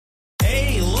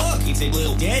It's a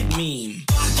little dead meme.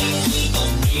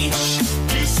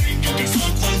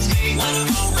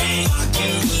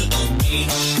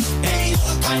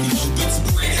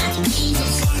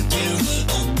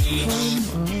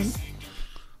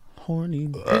 Horny.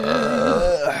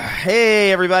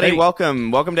 Hey everybody, Hey.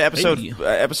 welcome to episode Hey.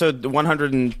 episode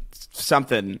 100 and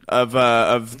something of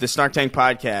the Snark Tank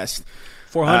podcast.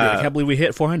 400. I can't believe we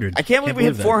hit 400. I can't believe we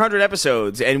hit that. 400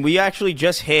 episodes, and we actually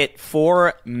just hit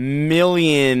 4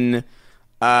 billion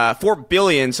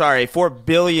subscribers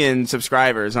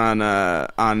on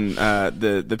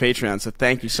the Patreon. So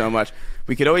thank you so much.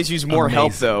 We could always use more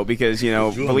help though, because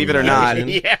believe it or not,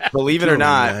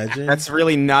 that's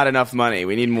really not enough money.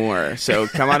 We need more. So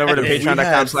come on over to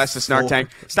patreon.com/thesnarktank.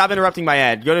 Stop interrupting my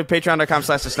ad. Go to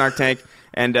patreon.com/thesnarktank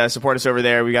and support us over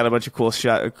there. We got a bunch of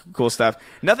cool stuff.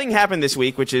 Nothing happened this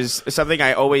week, which is something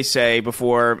I always say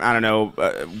before, I don't know,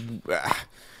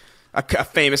 a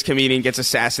famous comedian gets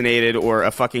assassinated, or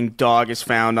a fucking dog is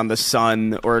found on the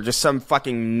sun, or just some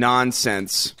fucking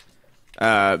nonsense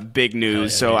big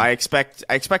news. So I expect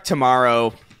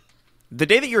tomorrow, the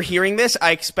day that you're hearing this,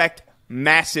 I expect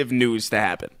massive news to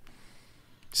happen.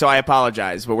 So I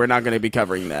apologize, but we're not going to be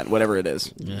covering that, whatever it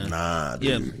is. Yeah. Nah,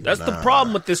 dude, That's the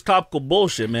problem with this topical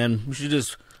bullshit, man. We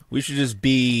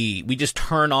just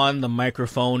turn on the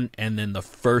microphone, and then the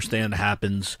first thing that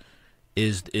happens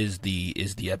is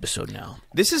the episode now.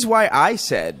 This is why I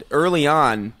said early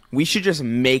on we should just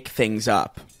make things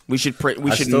up. We should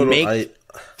make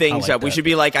things up. That. We should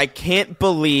be like, I can't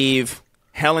believe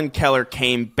Helen Keller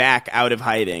came back out of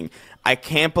hiding. I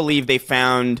can't believe they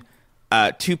found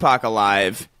Tupac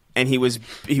alive, and he was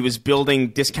building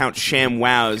discount sham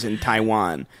wows in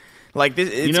Taiwan. Like this,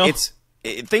 it's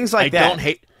things like that.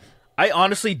 I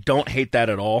honestly don't hate that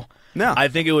at all. No, I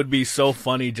think it would be so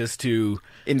funny just to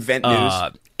invent news.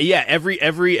 Yeah,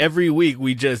 every week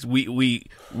we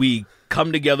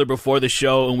come together before the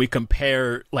show and we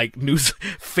compare like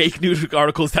fake news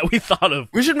articles that we thought of.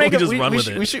 We should make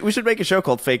We should make a show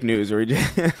called Fake News, where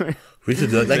we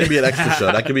should that could be an extra show.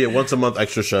 That could be a once a month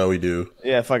extra show we do.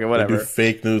 Yeah, fuck it, whatever. We do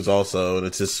fake news also, and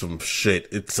it's just some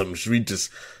shit. We just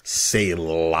say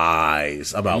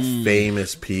lies about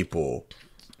famous people.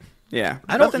 Yeah,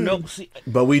 I don't know.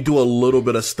 But we do a little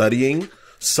bit of studying,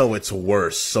 so it's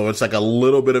worse. So it's like a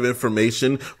little bit of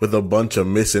information with a bunch of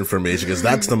misinformation, because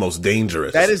that's the most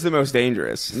dangerous. That is the most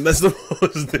dangerous. That's the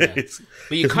most dangerous.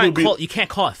 But you can't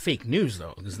call it fake news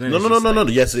though. No.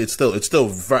 Yes, it's still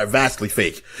vastly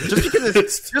fake.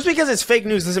 Just because it's fake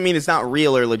news doesn't mean it's not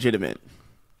real or legitimate.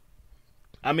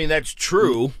 I mean, that's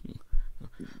true,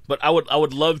 but I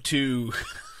would love to.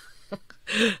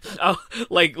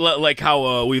 like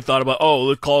how we thought about,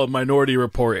 let's call it Minority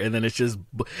Report, and then it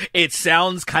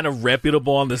sounds kind of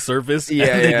reputable on the surface. Yeah,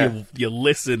 and then you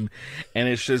listen, and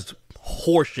it's just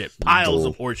horseshit, piles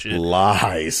of horseshit,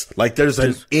 lies. Like there's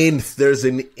an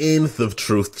nth of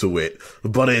truth to it,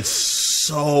 but it's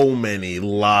so many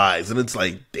lies, and it's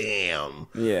like, damn.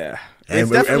 Yeah. And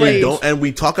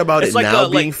we talk about it now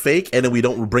being fake, and then we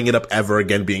don't bring it up ever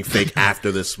again being fake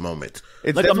after this moment.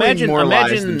 It's like, definitely more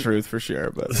lies than truth for sure.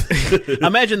 But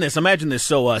imagine this. So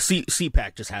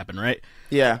CPAC just happened, right?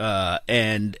 Yeah.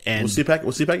 And what's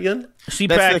CPAC again? CPAC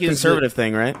that's the is conservative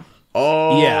thing, right?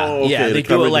 Oh, yeah. Okay. They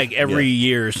do it like every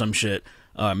year or some shit.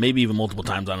 Maybe even multiple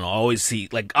times. I don't know. I always see,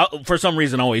 for some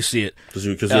reason, I always see it. Because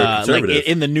you're conservative. Like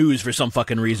in the news for some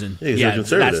fucking reason. Yeah, you're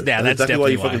conservative. That's exactly definitely why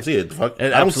you fucking see it. Fuck, I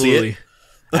don't see it.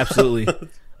 Absolutely.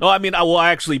 No, I mean,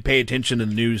 I actually pay attention to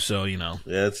the news, so, Yeah,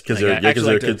 it's because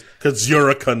you're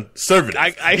a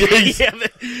conservative.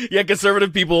 Yeah,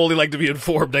 conservative people only like to be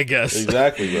informed, I guess.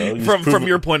 Exactly, bro. From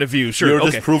your point of view, sure. You're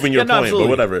just proving your point, but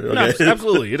whatever. Okay. No,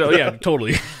 absolutely. Yeah,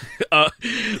 totally.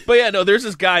 But yeah, no, there's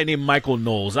this guy named Michael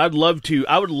Knowles. I would love to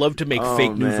make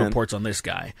fake news reports on this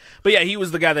guy. But yeah, he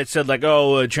was the guy that said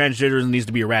transgenderism needs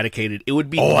to be eradicated. It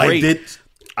would be great to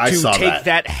take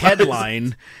that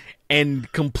headline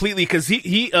and completely, because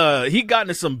he got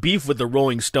into some beef with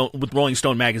Rolling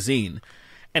Stone magazine,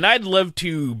 and I'd love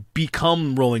to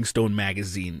become Rolling Stone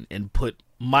magazine and put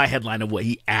my headline of what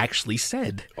he actually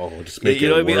said. Oh, just make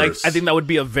it what I mean? worse. I think that would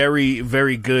be a very,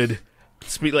 very good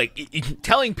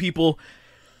telling people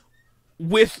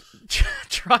with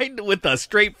a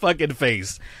straight fucking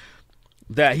face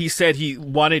that he said he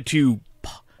wanted to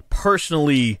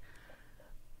personally.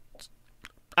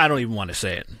 I don't even want to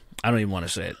say it. I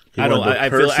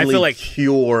feel like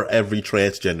cure every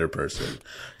transgender person.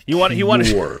 He wanted.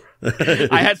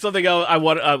 I had something else. I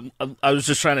was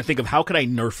just trying to think of how could I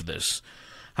nerf this.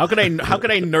 How could I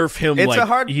nerf him? It's a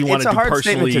hard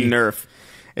statement to nerf.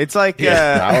 It's like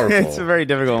it's a very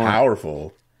difficult one.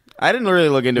 Powerful. I didn't really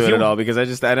look into it at all because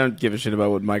I don't give a shit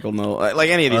about what Michael Knowles,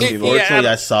 like any of these people. Unfortunately,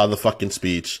 I saw the fucking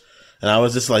speech and I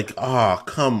was just like, oh,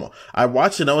 come on. I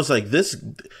watched it and I was like,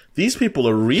 these people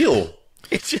are real.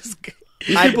 It's just...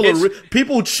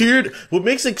 People cheered. What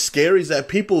makes it scary is that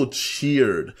people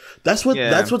cheered. That's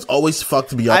what's always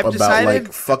fucked me up about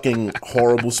like fucking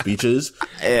horrible speeches.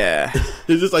 Yeah.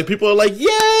 It's just like people are like,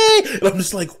 yay! And I'm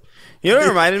just like, you know what it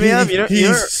reminded me of?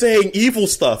 He's saying evil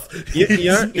stuff. You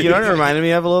know what it reminded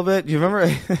me of a little bit? Do you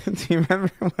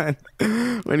remember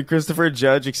when Christopher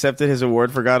Judge accepted his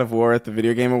award for God of War at the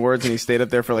Video Game Awards and he stayed up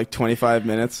there for like 25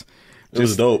 minutes? It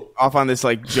was dope. Off on this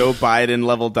like Joe Biden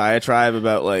level diatribe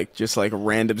about like just like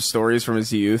random stories from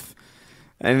his youth.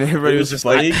 And everybody was just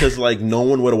funny because like no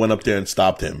one would have went up there and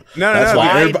stopped him. That's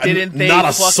why didn't they? Not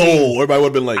a soul. Everybody would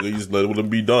have been like, "Just let him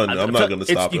be done. I'm not going to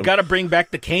stop him." You got to bring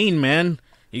back the cane, man.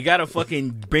 You got to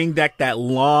fucking bring back that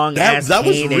long ass. That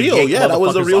was real. Yeah, that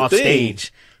was a real thing.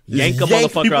 Stage. Yank a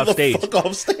motherfucker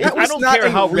off stage. I don't care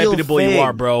how reputable you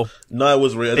are, bro. No, it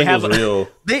was real. I think it was real.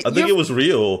 I think it was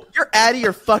real. You're out of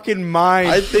your fucking mind.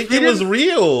 I think it was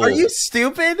real. Are you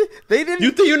stupid? They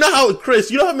didn't. You know how,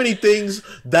 Chris? You know how many things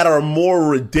that are more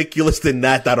ridiculous than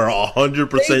that are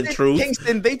 100% true?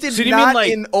 Kingston, they did not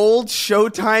in old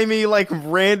Showtimey like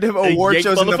random award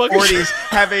shows in the 40s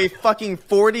have a fucking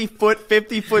 40-foot,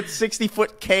 50-foot,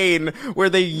 60-foot cane where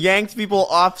they yanked people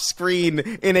off screen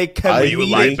in a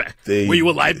comedian. Were you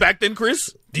alive back then,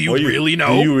 Chris? Do you really know?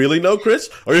 Do you really know, Chris?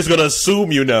 Or you're just gonna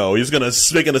assume you know? You're just gonna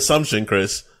make an assumption,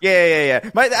 Chris. Yeah.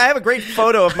 I have a great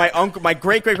photo of my uncle, my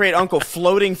great uncle,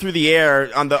 floating through the air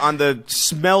on the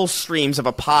smell streams of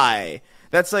a pie.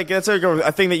 That's a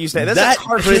thing that you say. That's a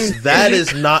cartoon. Chris, that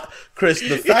is not Chris.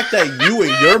 The fact that you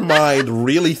in your mind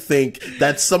really think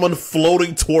that someone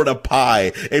floating toward a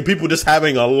pie and people just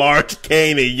having a large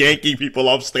cane and yanking people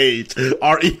off stage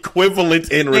are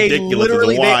equivalent and ridiculous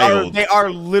is wild. They are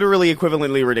literally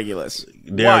equivalently ridiculous.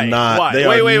 They're not. Why? They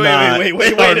wait a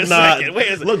not. second. Wait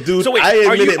a second. Look, dude, so wait, I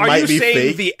admit it might be fake. Are you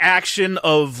saying the action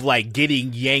of like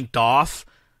getting yanked off?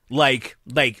 Like,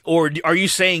 or are you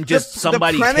saying just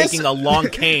somebody taking a long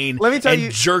cane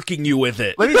and jerking you with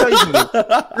it? Let me tell you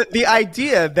something. The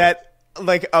idea that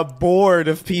like a board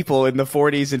of people in the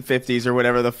 40s and 50s or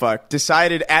whatever the fuck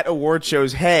decided at award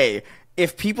shows, hey,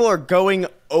 if people are going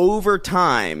over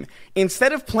time,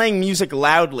 instead of playing music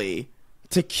loudly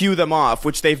to cue them off,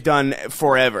 which they've done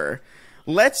forever,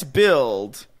 let's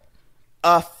build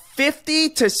a 50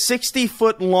 to 60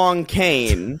 foot long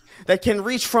cane that can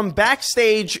reach from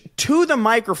backstage to the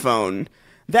microphone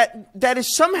that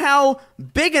is somehow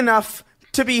big enough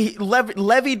to be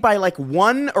levied by like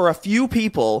one or a few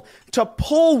people to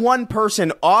pull one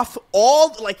person off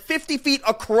all like 50 feet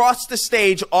across the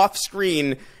stage off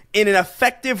screen in an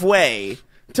effective way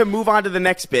to move on to the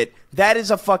next bit. That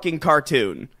is a fucking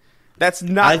cartoon. That's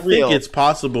not real. I think it's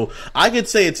possible. I could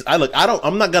say it's.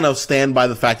 I'm not gonna stand by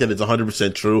the fact that it's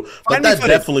 100% true, but that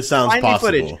definitely sounds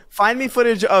possible. Find me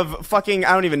footage of fucking.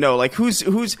 I don't even know. Like who's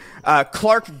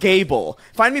Clark Gable.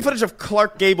 Find me footage of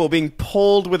Clark Gable being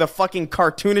pulled with a fucking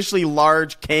cartoonishly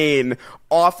large cane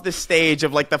off the stage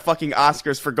of like the fucking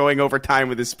Oscars for going over time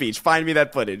with his speech. Find me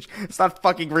that footage. It's not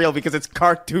fucking real because it's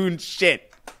cartoon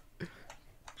shit.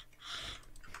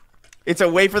 It's a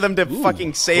way for them to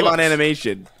fucking save on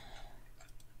animation.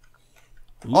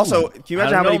 Ooh, also, can you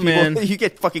imagine how many people you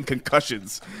get fucking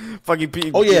concussions? Fucking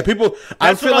people. Oh yeah, people.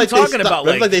 I feel like talking about.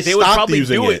 Like they stopped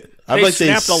using it. I feel like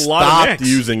they stopped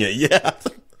using it. Yeah.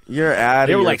 You're out.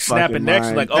 They were like snapping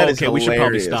necks. Like, oh, okay, we should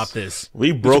probably stop this.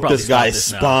 We broke this guy's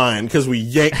spine because we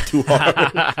yanked too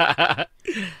hard.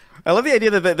 I love the idea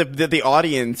that the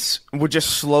audience would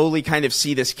just slowly kind of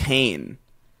see this cane,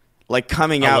 like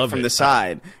coming out from the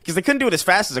side, because they couldn't do it as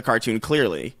fast as a cartoon,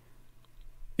 clearly,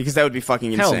 because that would be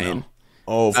fucking insane. No.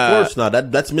 Oh, of course not.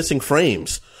 That's missing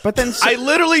frames. But then I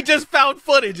literally just found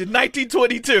footage in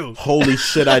 1922. Holy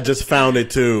shit! I just found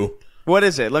it too. What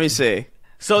is it? Let me see.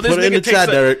 So this Put it in the chat,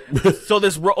 Derek. So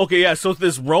this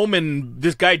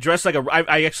guy dressed like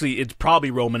it's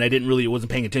probably Roman. I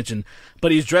wasn't paying attention,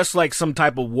 but he's dressed like some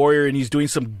type of warrior and he's doing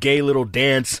some gay little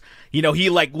dance. You know,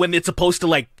 he like when it's supposed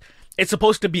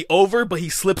to be over, but he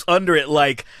slips under it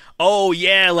like, oh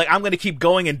yeah, like I'm gonna keep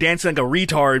going and dancing like a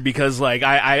retard because like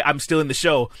I'm still in the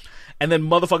show. And then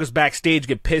motherfuckers backstage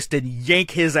get pissed and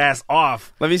yank his ass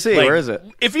off. Let me see, like, where is it?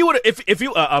 If you would, if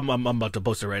you, I'm about to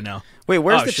post it right now. Wait,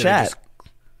 where's the chat?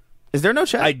 Is there no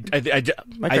chat?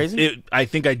 Am I crazy? I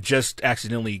think I just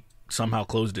accidentally somehow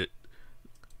closed it.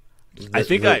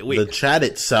 The chat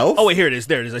itself? Oh wait, here it is.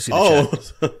 There it is. I see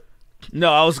the chat.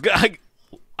 No,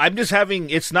 I'm just having.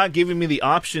 It's not giving me the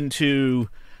option to.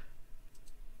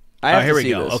 Here we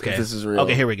go. This, okay, this is real.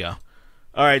 Okay, here we go.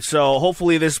 All right, so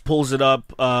hopefully this pulls it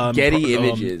up. Getty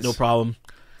Images. No problem.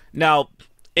 Now,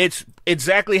 it's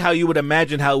exactly how you would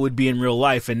imagine how it would be in real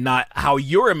life and not how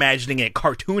you're imagining it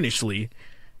cartoonishly,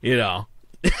 you know.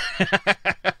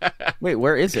 Wait,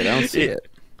 where is it? I don't see it.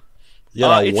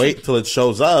 Yeah, wait till it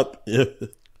shows up. I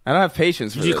don't have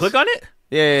patience for this. Did you click on it?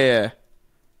 Yeah.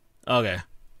 Okay.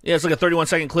 Yeah, it's like a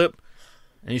 31-second clip.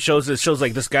 And it shows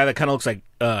like this guy that kind of looks like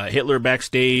Hitler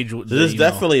backstage. This is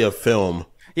definitely a film.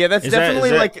 Yeah, that's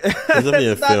definitely like... It's definitely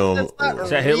a film. That's not is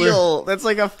that Hitler? Real. That's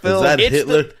like a film. Is that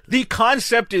Hitler? The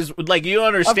concept is, like, you don't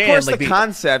understand. Of course, like, the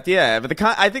concept, yeah. But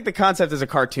I think the concept is a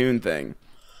cartoon thing.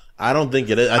 I don't think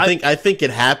it is. I think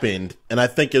it happened, and I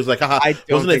think it was like, haha,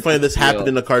 wasn't it funny this happened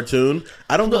in a cartoon?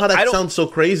 I don't know how that sounds so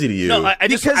crazy to you. No, I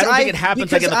don't think it happens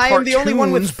like in the cartoons. I am the only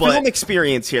one with film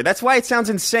experience here. That's why it sounds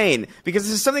insane, because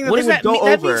this is something that they would go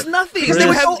over. That means nothing. Because they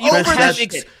would go over that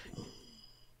shit.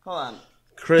 Hold on.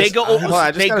 Chris, they go over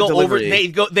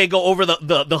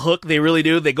the hook. They really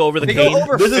do. They go over the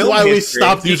cane. This is why we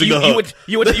stopped using the hook.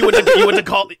 You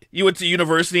went to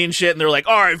university and shit, and they're like,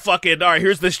 all right,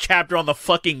 here's this chapter on the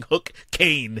fucking hook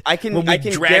cane. I can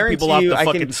drag people off the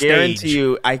fucking stage. Guarantee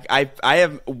you, I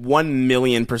am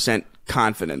 1,000,000%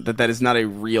 confident that is not a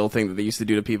real thing that they used to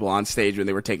do to people on stage when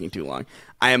they were taking too long.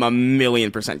 I am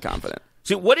 1,000,000% confident.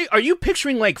 So are you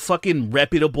picturing, like, fucking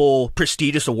reputable,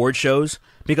 prestigious award shows?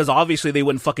 Because obviously they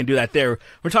wouldn't fucking do that there.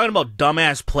 We're talking about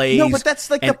dumbass plays. No, but that's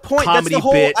like the point. That's the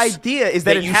whole idea is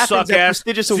that it happens at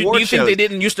prestigious award shows. Do you think they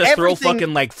didn't used to throw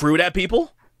fucking, like, fruit at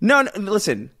people? No,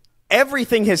 listen.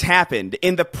 Everything has happened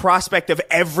in the prospect of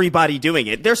everybody doing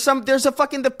it. There's a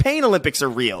fucking, the Pain Olympics are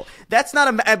real. That's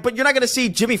not but you're not going to see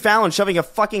Jimmy Fallon shoving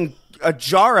a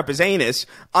jar up his anus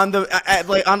on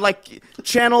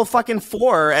channel fucking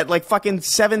 4 at like fucking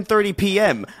 7:30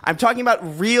 p.m. I'm talking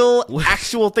about real,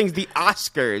 actual things. The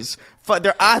Oscars. I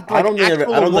don't think it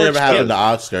ever happened to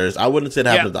Oscars. I wouldn't say it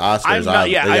happened to Oscars.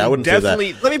 I wouldn't say that.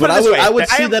 Let me put it this way. I would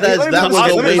see that as that was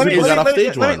the way people got off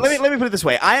stage once. Let me put it this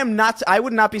way. I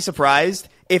would not be surprised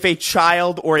if a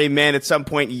child or a man at some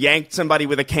point yanked somebody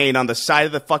with a cane on the side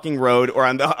of the fucking road or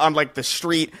on like the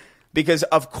street. Because,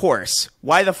 of course,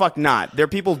 why the fuck not? There are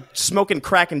people smoking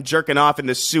crack and jerking off in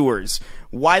the sewers.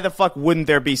 Why the fuck wouldn't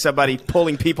there be somebody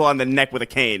pulling people on the neck with a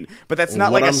cane? But that's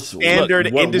not like a standard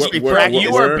industry practice.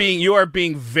 You are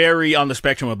being very on the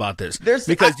spectrum about this.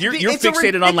 Because you're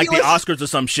fixated on, like, the Oscars or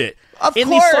some shit. Of course. In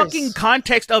the fucking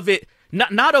context of it,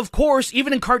 not of course,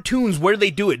 even in cartoons, where do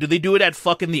they do it? Do they do it at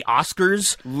fucking the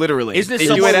Oscars? Literally. Isn't it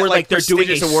somewhere where, like, they're doing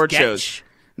a award sketch? Shows.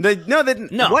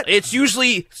 What? It's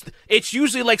usually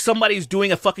like somebody's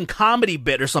doing a fucking comedy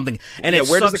bit or something, and it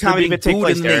where sucks does the comedy bit take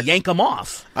place, and they yank them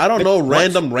off. I don't know,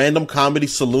 random comedy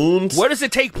saloons. Where does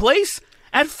it take place?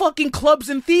 At fucking clubs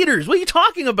and theaters. What are you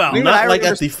talking about? Not like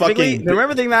at the fucking.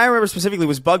 The thing that I remember specifically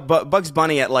was Bugs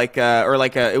Bunny at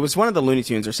it was one of the Looney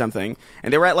Tunes or something,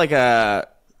 and they were at like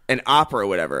an opera or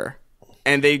whatever,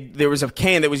 and there was a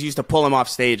cane that was used to pull him off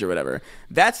stage or whatever.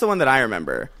 That's the one that I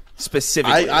remember.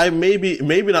 Specifically, I maybe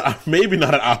not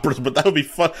at operas, but that would be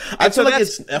fun. I feel like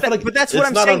it's not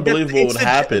unbelievable what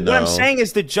happened. What I'm saying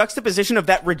is the juxtaposition of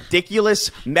that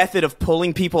ridiculous method of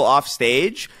pulling people off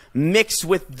stage mixed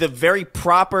with the very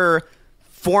proper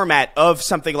format of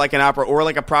something like an opera or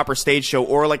like a proper stage show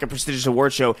or like a prestigious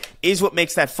award show is what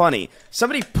makes that funny.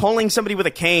 Somebody pulling somebody with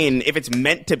a cane, if it's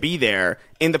meant to be there,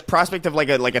 in the prospect of like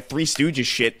a Three Stooges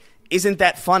shit, isn't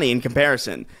that funny in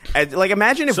comparison. Like,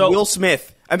 imagine if Will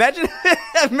Smith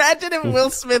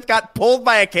got pulled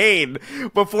by a cane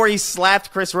before he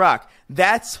slapped Chris Rock.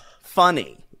 That's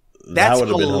funny. That's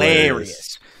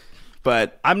hilarious.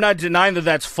 But I'm not denying that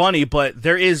that's funny, but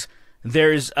there's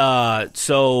when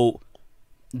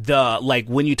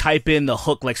you type in the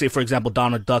hook, like say for example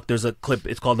Donald Duck, there's a clip,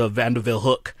 it's called the Vanderbilt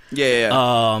hook.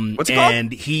 Yeah. What's it called?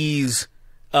 And he's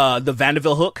the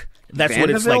Vanderbilt hook. That's what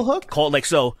it's like hook? Called, like,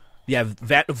 so. Yeah,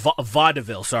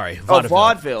 vaudeville. Sorry, vaudeville.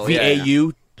 Vaudeville.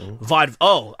 VAU. Vaudeville.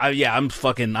 Oh, I'm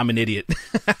an idiot.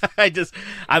 I'm just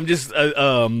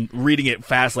reading it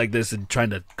fast like this and trying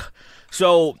to.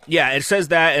 So yeah, it says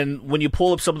that, and when you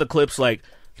pull up some of the clips, like,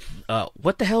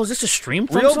 what the hell is this? A stream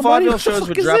from real somebody? Vaudeville shows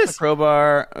would drop the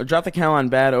crowbar, drop the cow on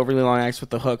bad, overly long acts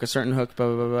with the hook, a certain hook, blah,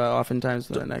 blah, blah, blah, oftentimes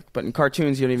with the neck. But in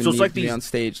cartoons, you don't even need to be on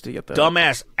stage to get the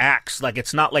dumbass acts. Like,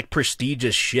 it's not like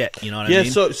prestigious shit. You know what I mean?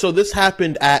 Yeah. So this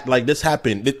happened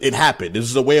It happened. This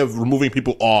is a way of removing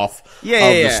people off of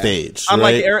the stage.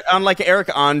 Unlike Eric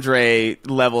Andre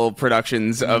level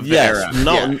productions of the era.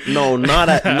 No, not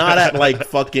at like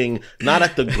fucking, not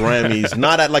at the Grammys,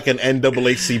 not at like an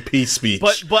NAACP speech.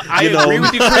 But I agree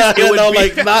with you, Chris.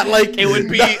 It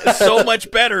would be not so much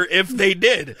better if they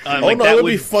did. It would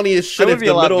be funny as shit if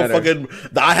the middle fucking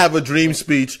 "I have a dream"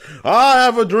 speech. I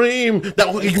have a dream. They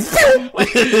pull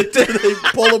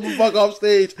him the fuck off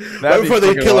stage right before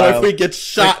they kill him. If he gets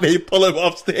shot, they pull him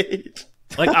off stage.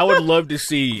 Like, I would love to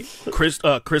see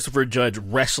Christopher Judge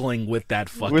wrestling with that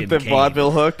fucking with the cane.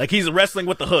 vaudeville hook. Like, he's wrestling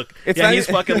with the hook. He's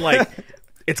fucking like,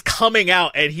 it's coming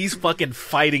out, and he's fucking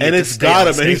fighting and it. It's got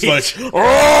him, and he's like,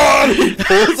 oh! He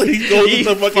goes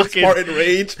into fucking Spartan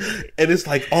rage, and it's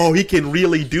like, oh, he can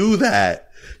really do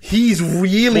that. He's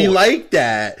really like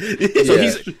that.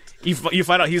 So you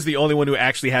find out he's the only one who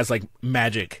actually has like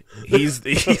magic. He's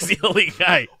the only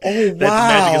guy. Oh wow! That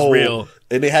magic is real.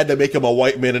 And they had to make him a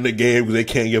white man in the game because they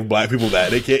can't give black people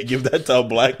that. They can't give that to a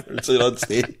black person on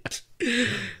stage.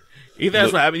 You think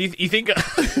that's what happened? You think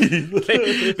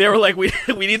they were like, we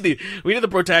need the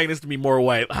protagonist to be more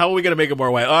white. How are we gonna make him more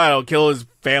white? Oh, I don't kill his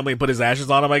family and put his ashes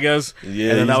on him, I guess. Yeah,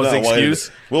 and then that was the excuse.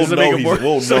 We'll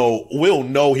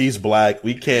know he's black.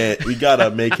 We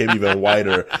gotta make him even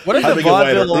whiter. What if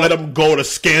let him go to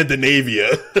Scandinavia?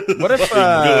 What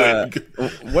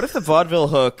if the vaudeville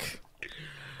hook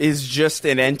is just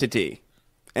an entity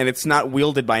and it's not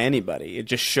wielded by anybody? It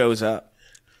just shows up.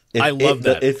 I love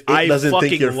that. If it doesn't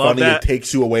think you're funny, it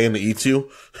takes you away and it eats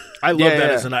you. I love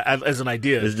that as an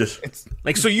idea. It's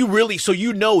like, so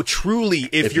you know truly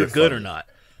if you're good or not.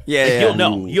 Yeah,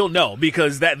 You'll know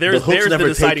because there's never the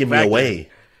deciding me away.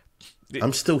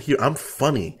 I'm still here. I'm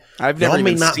funny. Y'all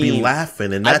may not be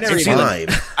laughing, and that's fine.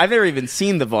 I've never even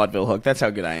seen the vaudeville hook. That's how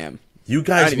good I am. You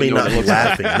guys may not be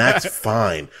laughing, and that's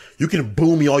fine. You can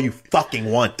boo me all you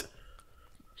fucking want.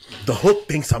 The hook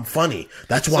thinks I'm funny.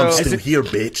 That's why I'm still here,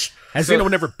 bitch. Has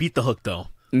anyone ever beat the hook, though?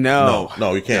 No,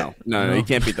 you can't. No, you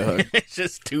can't beat the hook. It's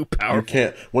just too powerful. You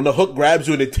can't. When the hook grabs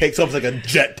you and it takes off, it's like a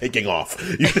jet taking off.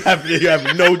 You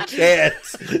have no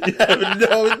chance. You have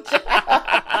no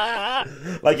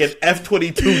chance. Like an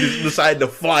F-22 just decided to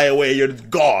fly away, you're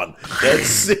gone.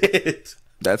 That's it.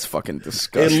 That's fucking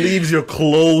disgusting. It leaves your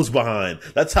clothes behind.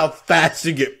 That's how fast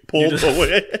you get pulled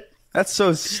away. That's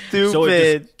so stupid. So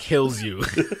it just kills you.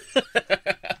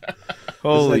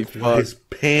 Holy fuck. His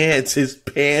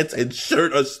pants and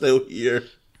shirt are still here.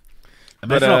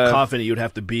 Imagine how confident you'd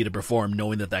have to be to perform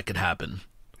knowing that could happen.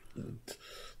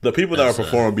 The people that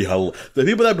perform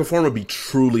would be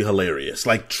truly hilarious.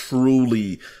 Like,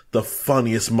 truly the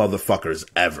funniest motherfuckers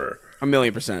ever.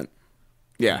 1,000,000%.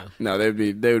 Yeah. No, they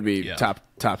would be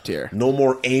top tier. No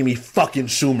more Amy fucking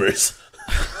Schumers.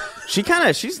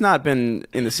 She's not been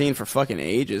in the scene for fucking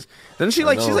ages. Doesn't she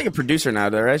she's like a producer now,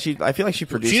 though, right? I feel like she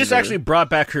produces. She just actually brought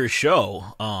back her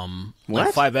show.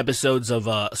 Like 5 episodes of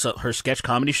her sketch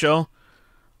comedy show.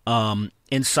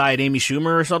 Inside Amy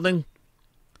Schumer or something.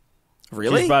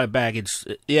 Really? She brought it back. It's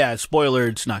spoiler,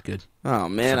 it's not good. Oh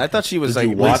man, I thought she was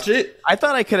Did you watch it? I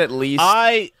thought I could at least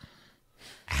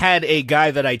had a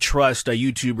guy that I trust, a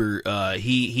YouTuber,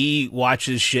 he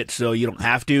watches shit so you don't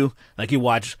have to. Like, he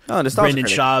watched Brendan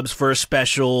Schaub's first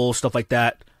special, stuff like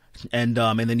that. And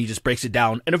then he just breaks it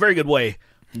down in a very good way.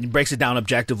 He breaks it down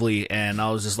objectively, and I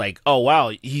was just like, oh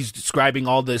wow, he's describing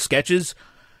all the sketches.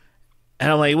 And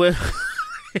I'm like, well,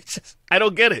 it's just, I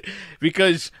don't get it.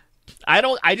 Because I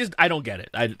don't get it.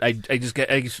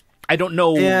 I don't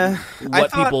know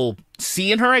what people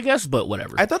see in her, I guess, but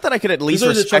whatever. I thought that I could at least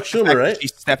respect the fact that she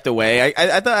stepped away.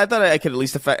 I thought I could at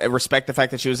least respect the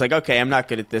fact that she was like, okay, I'm not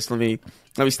good at this. Let me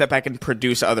step back and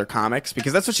produce other comics,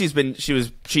 because that's what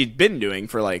she'd been doing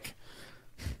for like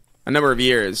a number of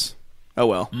years. Oh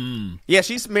well. Yeah,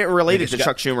 she's related to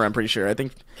Chuck Schumer, I'm pretty sure. I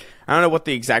don't know what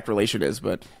the exact relation is,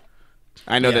 but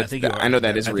I know that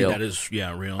is real. That is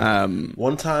real.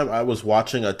 One time I was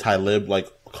watching a Talib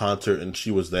concert and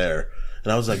she was there,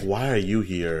 and I was like, why are you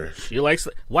here?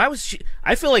 Why was she?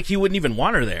 I feel like he wouldn't even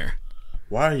want her there.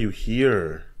 Why are you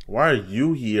here?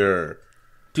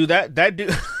 Dude, that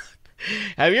dude.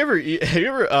 Have you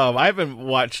ever I haven't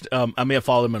watched I may have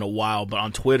followed him in a while, but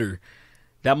on Twitter,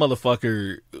 that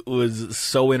motherfucker was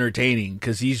so entertaining,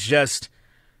 because he's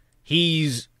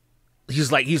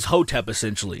Hotep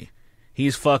essentially.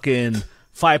 He's fucking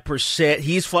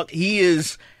 5%. He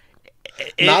is.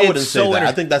 No, I wouldn't say that.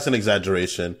 I think that's an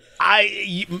exaggeration.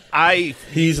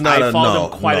 He's not. I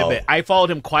followed him quite a bit. I followed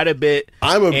him quite a bit.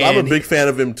 I'm a big fan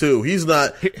of him too. He's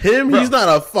not him. Bro, he's not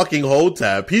a fucking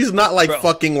hotep. He's not like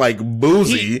fucking like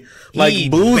Boozy.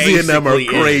 Boozy and them are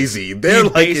crazy. They're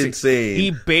insane.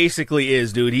 He basically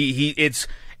is, dude. It's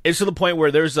to the point where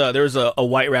there's a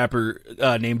white rapper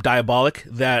named Diabolic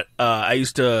that I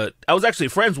was actually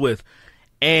friends with.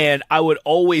 And I would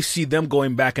always see them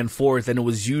going back and forth, and it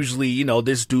was usually, you know,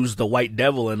 this dude's the white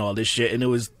devil and all this shit, and it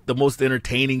was the most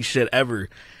entertaining shit ever.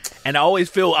 And I always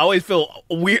feel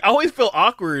weird, I always feel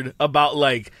awkward about,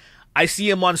 like, I see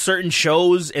him on certain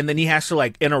shows, and then he has to,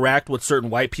 like, interact with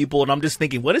certain white people, and I'm just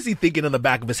thinking, what is he thinking in the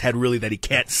back of his head, really, that he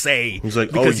can't say? He's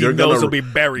like, because he knows he'll be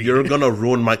buried. You're gonna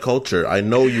ruin my culture. I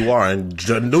know you are. And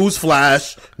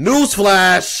newsflash,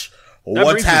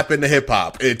 what's happened to hip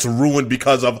hop? It's ruined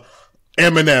because of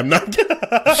Eminem.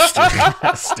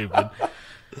 Stupid.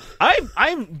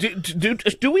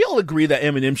 Do we all agree that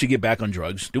Eminem should get back on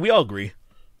drugs? Do we all agree?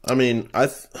 I mean, I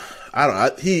don't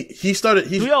know. He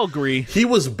started. We all agree. He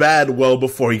was bad well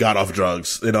before he got off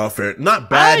drugs. In all fair,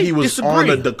 not bad. He was on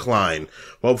a decline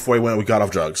well before we got off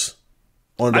drugs.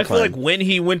 On decline. I feel like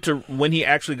when he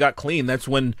actually got clean, that's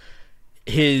when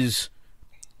because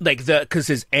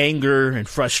his anger and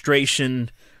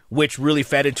frustration, which really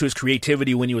fed into his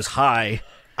creativity when he was high.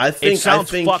 I think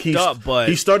fucked up, but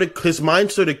his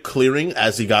mind started clearing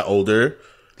as he got older,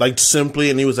 like simply,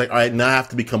 and he was like, all right, now I have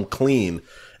to become clean.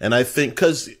 And I think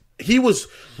because he was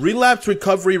relapse,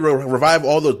 recovery, revive,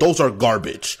 all those are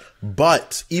garbage.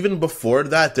 But even before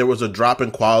that, there was a drop in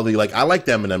quality. Like, I like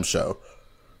the Eminem show,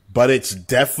 but it's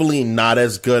definitely not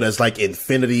as good as like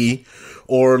Infinity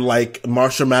or like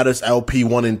Marshall Mathers LP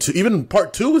 1 and 2. Even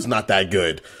part 2 is not that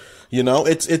good. You know,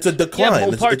 it's a decline. Yeah,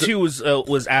 well, part 2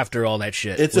 was after all that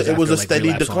shit. It was a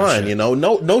steady decline. You know,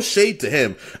 no shade to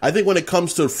him. I think when it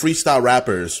comes to freestyle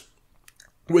rappers,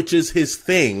 which is his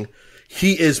thing,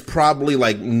 he is probably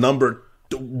like number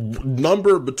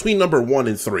between number 1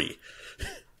 and 3.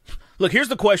 Look, here's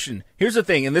the question. Here's the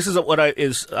thing, and this is what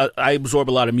I absorb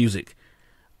a lot of music.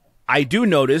 I do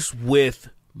notice with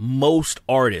most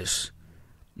artists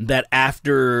that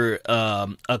after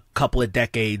a couple of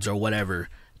decades or whatever,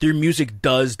 their music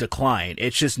does decline.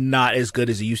 It's just not as good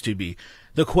as it used to be.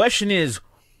 The question is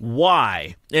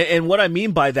why, and what I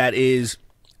mean by that is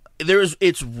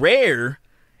it's rare.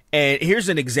 And here's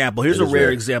an example. Here's a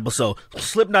rare example. So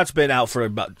Slipknot's been out for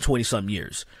about 20-some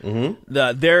years. Mm-hmm.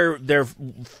 Their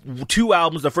 2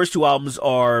 albums, the first 2 albums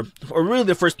or really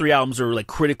the first 3 albums are like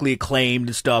critically acclaimed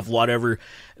and stuff, whatever.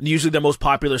 Usually their most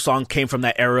popular song came from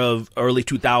that era of early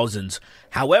 2000s.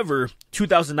 However,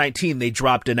 2019, they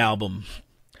dropped an album.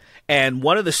 And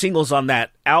one of the singles on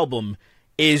that album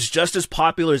is just as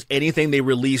popular as anything they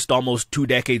released almost 2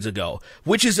 decades ago,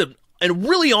 which is a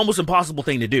really almost impossible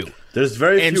thing to do. There's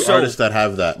very few artists that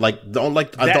have that. The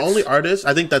only artist,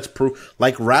 I think that's proof,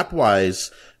 like rap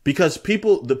wise, because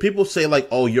the people say like,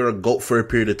 oh, you're a GOAT for a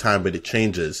period of time, but it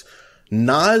changes.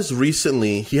 Nas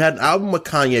recently, he had an album with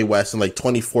Kanye West in like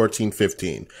 2014,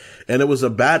 15. And it was a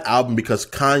bad album because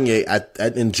Kanye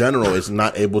in general is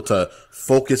not able to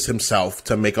focus himself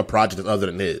to make a project other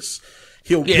than his.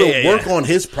 He'll work on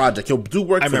his project. He'll do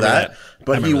work for that,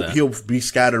 but he'll be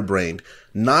scatterbrained.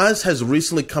 Nas has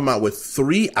recently come out with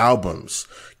 3 albums,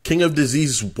 King of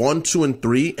Disease 1, 2, and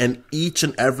 3, and each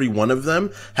and every one of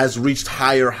them has reached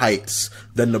higher heights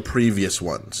than the previous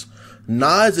ones.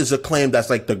 Nas is acclaimed as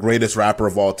like the greatest rapper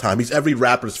of all time. He's every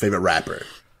rapper's favorite rapper.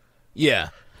 Yeah.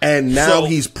 And now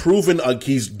he's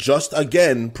just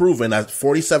again proven as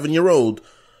 47-year-old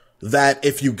that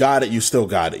if you got it, you still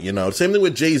got it, you know? Same thing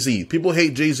with Jay-Z. People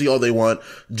hate Jay-Z all they want.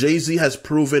 Jay-Z has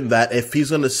proven that if he's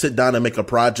going to sit down and make a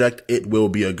project, it will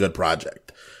be a good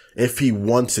project. If he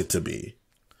wants it to be.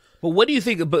 Well, what do you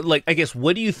think, but like, I guess,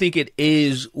 what do you think it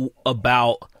is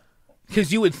about?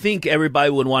 Because you would think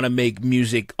everybody would want to make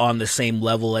music on the same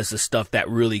level as the stuff that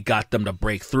really got them to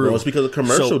break through. Well, it's because of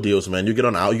commercial deals, man. You get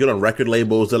on record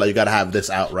labels, they're like, you got to have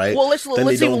this out, right? Well, let's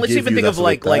even think of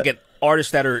like an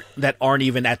artists that aren't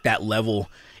even at that level.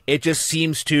 It just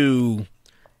seems to,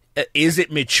 is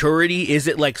it maturity? Is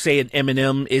it like, say, an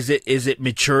Eminem? Is it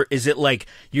mature? Is it like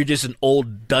you're just an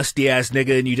old dusty ass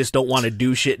nigga and you just don't want to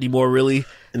do shit anymore? Really?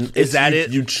 And is that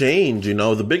it? You change, you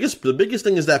know. The biggest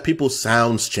thing is that people's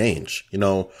sounds change. You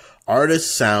know, artists'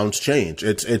 sounds change.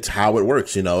 It's how it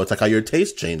works. You know, it's like how your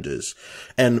taste changes.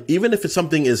 And even if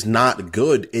something is not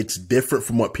good, it's different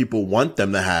from what people want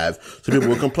them to have. So people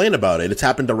will complain about it. It's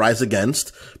happened to Rise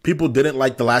Against. People didn't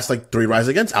like the last 3 Rise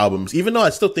Against albums, even though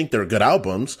I still think they're good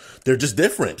albums. They're just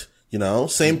different. You know,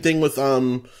 same thing with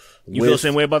You feel the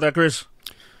same way about that, Chris?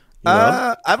 You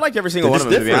know? I've liked every single one of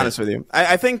them, to be honest with you.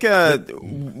 I think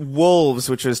Wolves,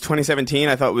 which was 2017,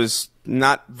 I thought was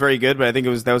not very good, but I think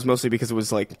that was mostly because it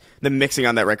was like the mixing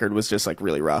on that record was just like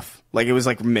really rough. Like it was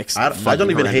like mixed. I don't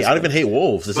even hate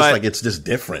Wolves. It's just like it's just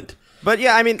different. But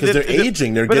yeah, I mean, because they're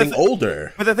aging, they're getting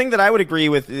older. But the thing that I would agree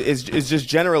with is just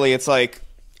generally, it's like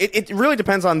it really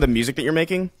depends on the music that you're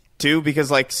making too,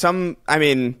 because like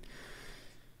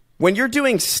when you're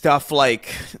doing stuff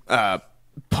like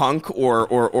punk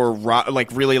or rock, like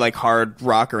really like hard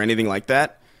rock or anything like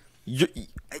that,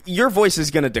 your voice is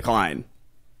going to decline.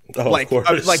 Oh, like, of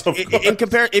course, like of course. in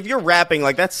compare, if you're rapping,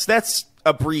 like that's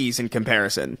a breeze in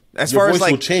comparison. As Your far voice as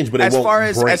like will change, but it as won't far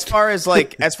as break. as far as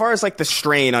like as far as like the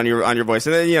strain on your voice,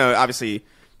 and then obviously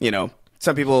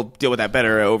some people deal with that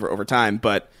better over time,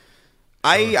 but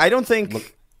I don't think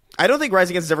Rise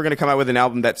Against is ever going to come out with an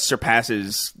album that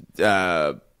surpasses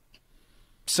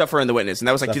Suffer and the Witness, and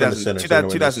that was like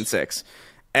 2006.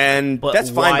 But that's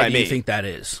fine by me. Why do you think that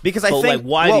is? Because I think like,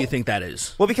 why do you think that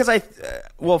is? Well, because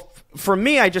for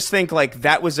me, I just think like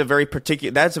that was a very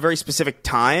that's a very specific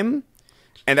time,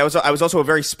 and I was also a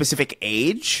very specific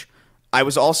age. I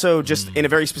was also just in a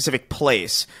very specific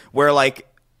place where like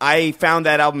I found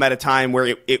that album at a time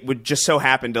where it would just so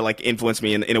happen to like influence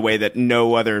me in a way that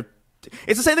no other.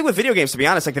 It's the same thing with video games, to be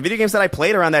honest. Like the video games that I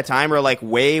played around that time are like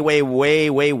way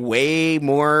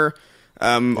more.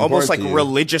 Almost like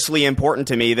religiously important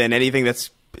to me than anything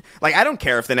that's like, I don't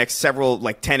care if the next several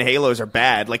like 10 Halos are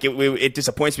bad. Like it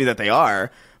disappoints me that they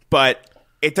are, but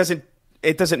it doesn't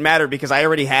matter because I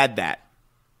already had that,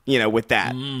 with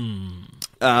that.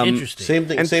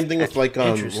 Interesting. Same thing with like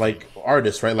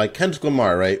artists, right? Like Kendrick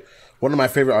Lamar, right? One of my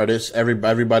favorite artists.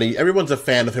 Everyone's a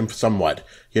fan of him somewhat,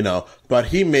 but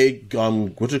he made, To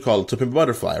Pimp a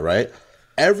Butterfly, right?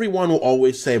 Everyone will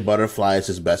always say Butterfly is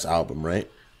his best album, right?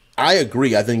 I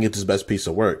agree. I think it's his best piece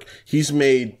of work. He's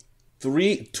made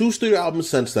two studio albums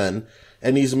since then,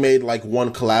 and he's made like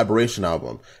one collaboration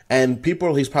album. And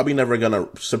he's probably never gonna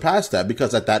surpass that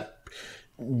because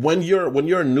when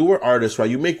you're a newer artist, right?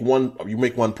 You make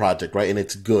one project, right? And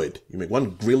it's good. You make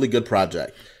one really good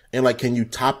project, and like, can you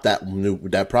top that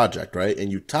project, right?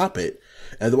 And you top it.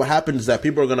 And what happens is that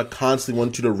people are going to constantly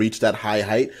want you to reach that high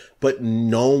height, but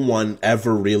no one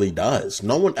ever really does.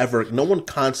 No one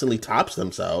constantly tops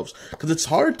themselves because it's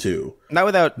hard to. Not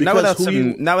without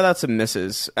some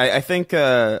misses. I think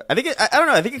I don't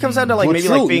know. I think it comes down to like maybe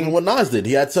true. Like being Even what Nas did.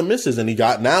 He had some misses, and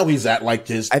he's at like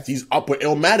he's up with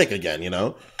Illmatic again.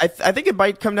 I think it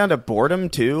might come down to boredom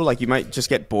too. Like you might just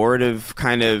get bored of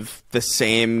kind of the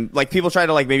same. Like people try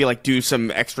to like maybe like do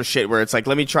some extra shit where it's like,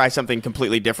 let me try something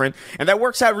completely different, and that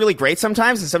works out really great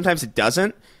sometimes, and sometimes it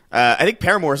doesn't. I think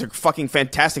Paramore is a fucking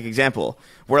fantastic example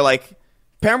where like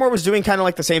Paramore was doing kind of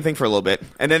like the same thing for a little bit,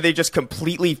 and then they just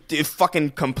completely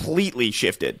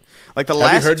shifted. Like the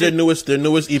last. Have you heard their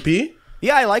newest EP?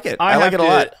 Yeah, I like it. I like it a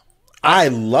lot. I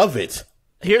love it.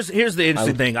 Here's the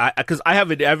interesting thing, because I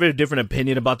have a different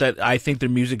opinion about that. I think their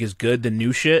music is good. The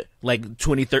new shit, like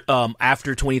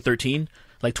after 2013,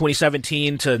 like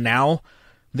 2017 to now,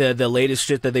 the latest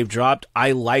shit that they've dropped,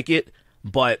 I like it.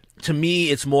 But to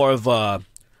me, it's more of a.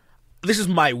 This is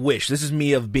my wish. This is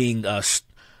me of being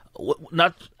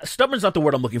not stubborn's not the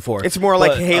word I'm looking for. It's more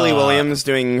like Hayley Williams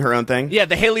doing her own thing. Yeah,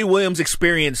 the Hayley Williams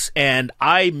experience, and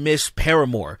I miss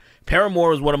Paramore.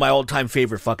 Paramore is one of my all-time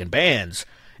favorite fucking bands,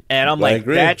 and I'm like,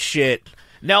 that shit.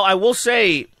 Now, I will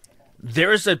say,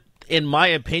 in my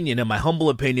opinion, in my humble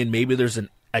opinion, maybe there's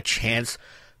a chance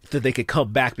that they could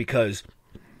come back because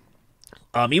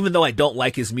even though I don't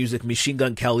like his music, Machine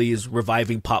Gun Kelly is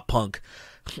reviving pop punk.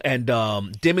 And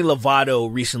Demi Lovato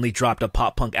recently dropped a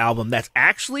pop punk album that's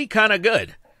actually kind of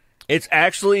good. It's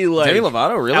actually like Demi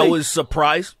Lovato, really? I was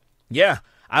surprised. Yeah,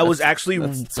 I was actually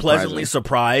pleasantly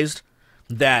surprised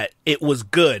that it was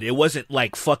good. It wasn't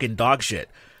like fucking dog shit.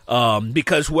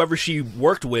 Because whoever she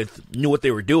worked with knew what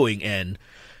they were doing, and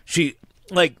she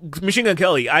like Machine Gun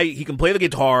Kelly. He can play the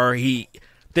guitar. The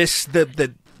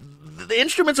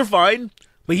instruments are fine.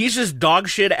 But he's just dog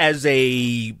shit as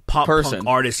a pop punk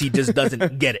artist. He just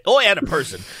doesn't get it. Oh, and a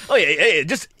person. Oh, yeah,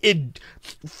 just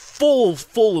full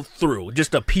through.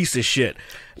 Just a piece of shit.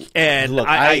 And look,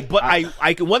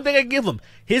 one thing I give him,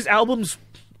 his albums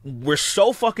were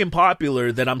so fucking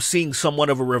popular that I'm seeing somewhat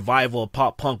of a revival of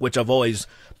pop punk, which I've always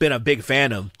been a big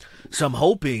fan of. So I'm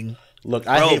hoping. Look,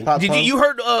 I hate pop punk. You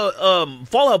heard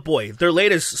Fall Out Boy, their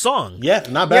latest song? Yeah,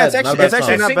 not bad. Yeah, it's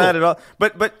actually not bad at all.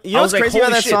 But you know what's crazy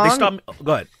about that song?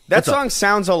 Go ahead. That song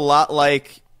sounds a lot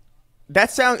like that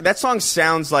song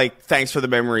sounds like Thanks for the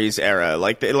Memories era,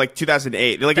 like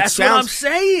 2008. Like that's what I'm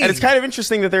saying. And it's kind of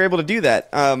interesting that they're able to do that.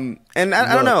 And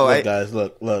I don't know, guys.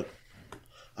 Look.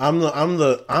 I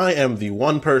am the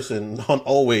one person on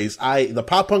Always. The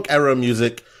pop punk era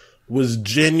music was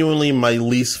genuinely my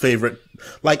least favorite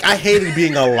Like, I hated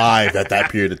being alive at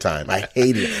that period of time. I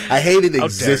hated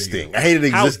existing. I hated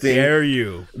existing. How dare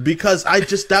you? Because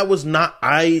that was not,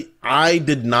 I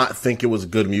did not think it was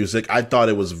good music. I thought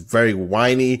it was very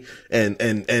whiny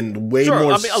and way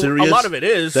more serious. A lot of it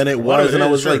is than it was, and I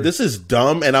was like, "This is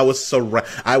dumb." And I was surrounded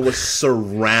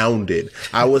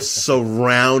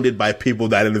by people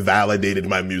that invalidated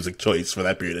my music choice for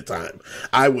that period of time.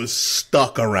 I was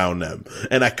stuck around them,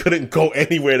 and I couldn't go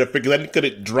anywhere because I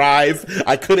couldn't drive.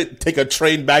 I couldn't take a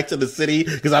train back to the city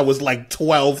because I was like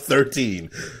 12, 13.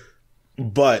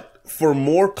 But for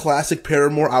more classic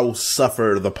Paramore, I will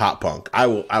suffer the pop punk. I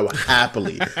will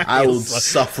happily. I will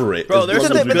suffer it. Bro, there's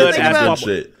some good pop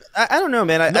shit. I don't know,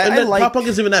 man. I like pop punk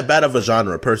isn't even that bad of a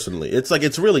genre. Personally,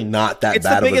 it's really not that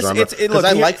bad of a genre. Because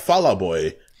I like Fall Out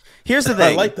Boy. Here's the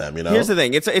thing. I like them. Here's the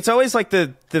thing. It's always like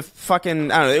the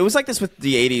fucking, I don't know. It was like this with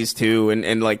the '80s too,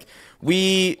 and like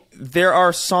there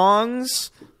are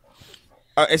songs,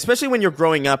 especially when you're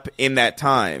growing up in that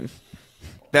time,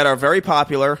 that are very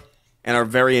popular and are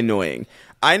very annoying.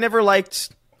 I never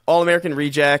liked All American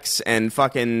Rejects and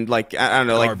fucking, like, I don't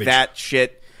know, like that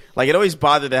shit. Like, it always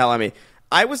bothered the hell out of me.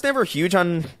 I was never huge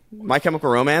on My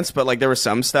Chemical Romance, but like there was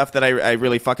some stuff that I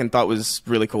really fucking thought was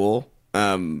really cool.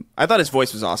 I thought his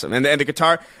voice was awesome, and the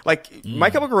guitar, like My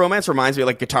Chemical Romance reminds me,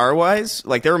 like, guitar wise,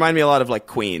 like they remind me a lot of like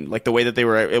Queen, like the way that they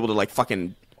were able to like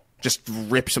fucking just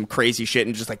rip some crazy shit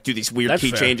and just like do these weird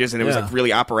key changes, and it was like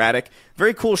really operatic,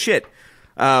 very cool shit.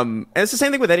 And it's the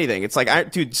same thing with anything. It's like,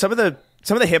 some of the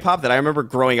hip hop that I remember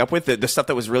growing up with, the stuff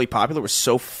that was really popular was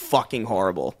so fucking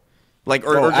horrible. Like,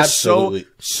 or just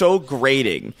so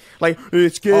grating. Like,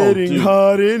 it's getting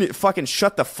hot in it. Fucking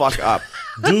shut the fuck up.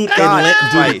 Dude,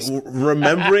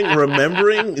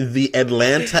 remembering the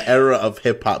Atlanta era of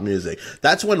hip hop music.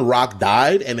 That's when rock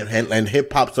died and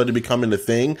hip hop started becoming the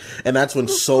thing. And that's when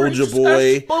Soulja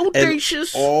Boy and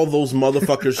all those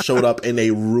motherfuckers showed up and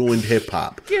they ruined hip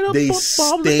hop. They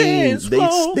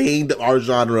stained our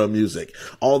genre of music.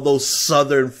 All those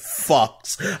southern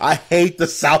fucks. I hate the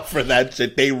South for that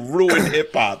shit. They ruined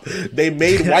hip hop. They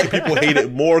made white people hate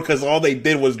it more because all they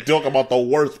did was joke about the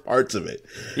worst parts of it.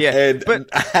 Yeah, and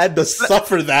I had to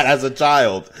suffer that as a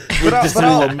child with this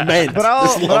lament. But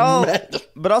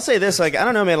I'll say this, like, I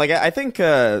don't know, man. Like, I think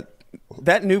that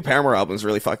new Paramore album is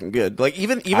really fucking good. Like,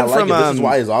 even I like from it. This Is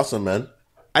Why is awesome, man.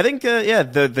 I think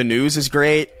the news is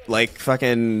great. Like,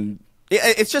 fucking,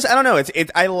 it's just, I don't know.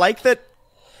 I like that.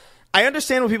 I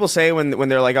understand what people say when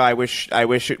they're like, "Oh, I wish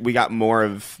we got more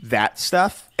of that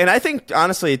stuff." And I think,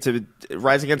 honestly,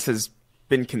 Rise Against has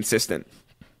been consistent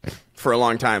for a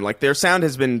long time. Like, their sound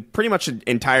has been pretty much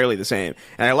entirely the same,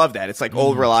 and I love that. It's like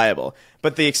old, reliable.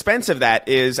 But the expense of that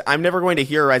is I'm never going to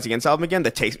hear a Rise Against album again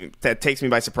that takes me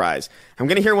by surprise. I'm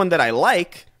going to hear one that I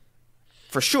like.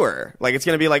 For sure. Like, it's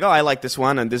going to be like, oh, I like this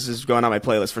one, and this is going on my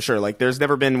playlist for sure. Like, there's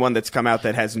never been one that's come out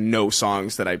that has no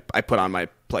songs that I put on my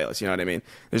playlist, you know what I mean?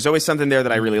 There's always something there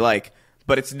that I really like,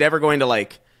 but it's never going to,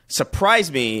 like,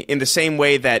 surprise me in the same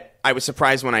way that I was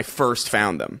surprised when I first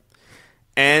found them.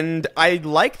 And I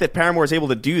like that Paramore is able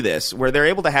to do this, where they're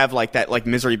able to have, like, that, like,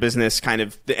 Misery Business kind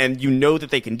of, and you know that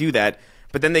they can do that,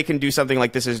 but then they can do something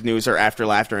like This Is News or After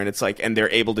Laughter, and it's like, and they're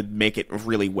able to make it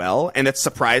really well, and it's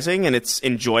surprising and it's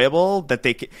enjoyable that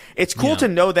it's cool to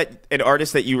know that an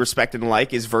artist that you respect and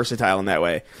like is versatile in that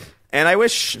way. And I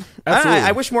wish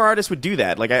more artists would do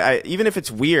that. Like, I even if it's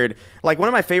weird, like one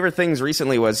of my favorite things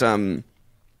recently was the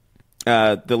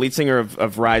lead singer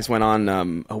of Rise went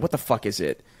on what the fuck is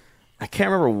it? I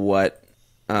can't remember what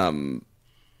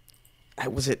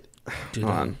was it? Hold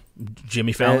on.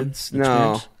 Jimmy Fallon?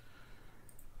 No.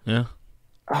 Yeah.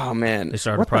 Oh man, they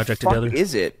started a project together. What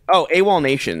is it? Oh, AWOL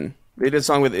Nation. He did a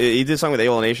song with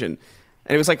AWOL Nation,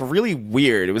 and it was like really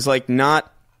weird. It was like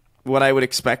not what I would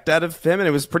expect out of him, and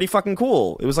it was pretty fucking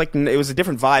cool. It was like it was a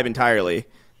different vibe entirely.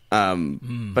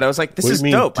 But I was like, this is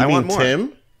dope. I want more.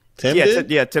 Tim Tim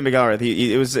McElrath.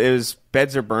 It was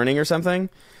Beds Are Burning or something.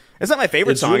 It's not my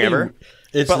favorite song ever.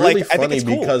 It's really funny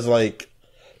because like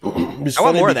it's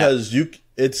funny because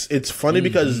It's funny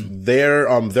because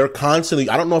they're constantly,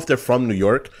 I don't know if they're from New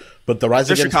York, but the Rise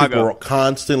Against people are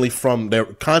constantly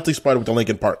started with the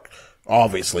Linkin Park,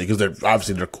 obviously, because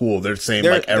they're cool. They're the same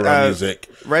like era music.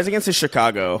 Rise Against is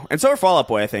Chicago, and so are Fall Out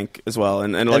Boy, I think, as well,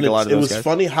 and like a lot of those guys. It was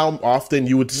funny how often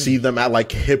you would see them at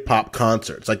like hip hop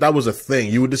concerts. Like that was a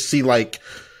thing. You would just see like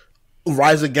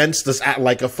Rise Against us at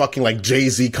like a fucking like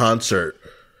Jay-Z concert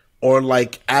or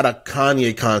like at a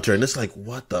Kanye concert, and it's like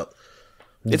what the.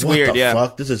 It's weird, what the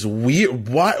fuck? This is weird.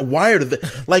 Why are they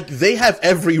like they have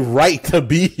every right to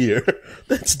be here?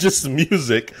 That's just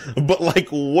music. But like,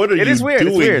 what are you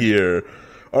doing here?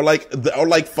 Or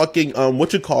like fucking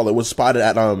what you call it was spotted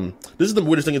at this is the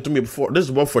weirdest thing to me before. This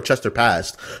is one before Chester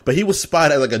passed, but he was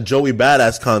spotted at like a Joey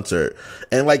Badass concert,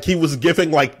 and like he was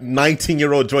giving like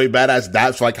 19-year-old Joey Badass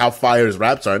daps for like how fire his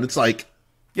raps are, and it's like,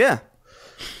 yeah,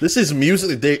 this is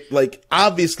music. They like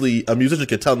obviously a musician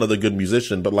can tell another good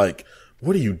musician, but like,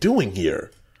 what are you doing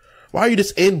here? Why are you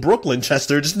just in Brooklyn,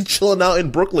 Chester? Just chilling out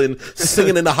in Brooklyn,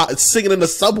 singing in the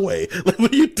subway. Like,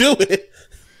 what are you doing?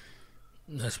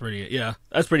 That's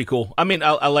pretty cool. I mean,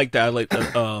 I like that. I like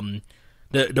the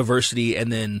diversity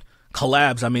and then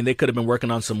collabs. I mean, they could have been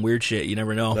working on some weird shit. You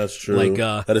never know. That's true. Like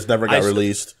that has never got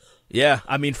released. Yeah,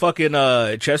 I mean, fucking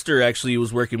Chester actually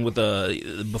was working with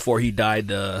before he died.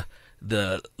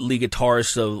 The lead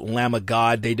guitarist of Lamb of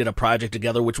God, they did a project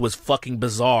together, which was fucking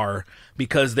bizarre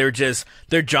because their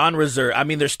genres are, I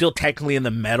mean, they're still technically in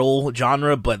the metal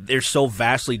genre, but they're so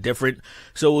vastly different.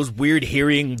 So it was weird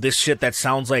hearing this shit that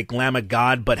sounds like Lamb of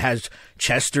God, but has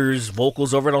Chester's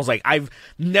vocals over it. I was like, I've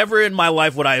never in my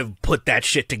life would I have put that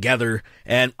shit together.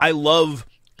 And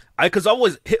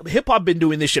cause hip hop been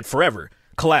doing this shit forever.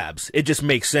 Collabs. It just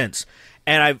makes sense.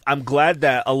 And I'm glad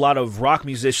that a lot of rock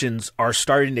musicians are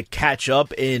starting to catch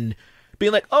up in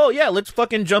being like, oh yeah, let's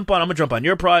fucking I'm gonna jump on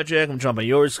your project, I'm gonna jump on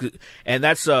yours, and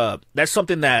that's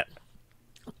something that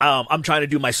I'm trying to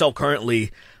do myself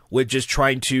currently with just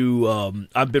trying to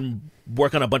I've been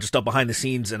working on a bunch of stuff behind the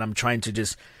scenes, and I'm trying to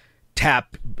just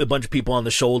tap a bunch of people on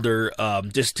the shoulder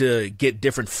just to get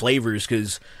different flavors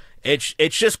because it's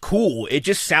just cool. It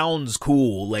just sounds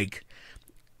cool, like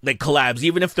collabs,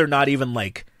 even if they're not even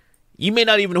like. You may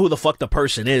not even know who the fuck the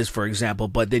person is, for example,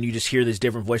 but then you just hear this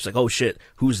different voice like, oh shit,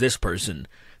 who's this person?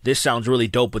 This sounds really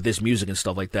dope with this music and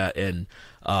stuff like that. And,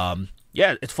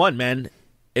 yeah, it's fun, man.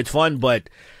 It's fun, but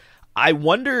I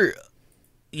wonder,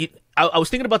 I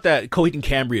was thinking about that Coheed and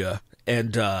Cambria,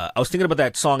 and, I was thinking about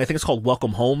that song, I think it's called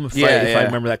Welcome Home, if I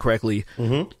remember that correctly.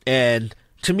 Mm-hmm. And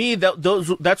to me,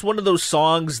 that's one of those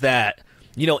songs that,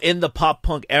 you know, in the pop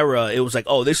punk era, it was like,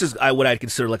 oh, this is what I'd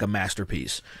consider like a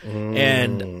masterpiece.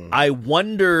 And I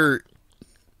wonder,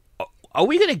 are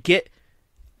we going to get...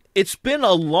 It's been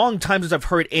a long time since I've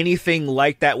heard anything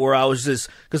like that where I was just...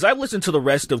 Because I've listened to the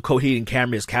rest of Coheed and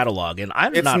Cambria's catalog, and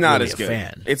I'm not really a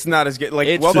fan. It's not as good.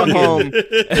 Like, Welcome Home...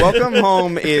 Welcome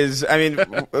Home is... I mean,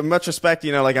 much respect,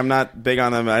 you know, like, I'm not big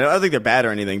on them. I don't think they're bad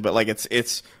or anything, but, like,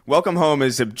 it's... Welcome Home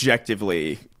is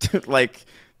objectively, like...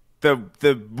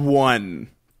 The one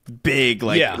big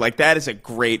like that is a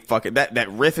great fucking that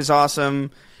riff is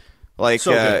awesome. Like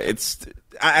so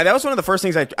that was one of the first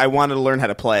things I wanted to learn how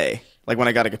to play. Like when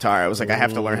I got a guitar, I was like, I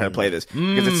have to learn how to play this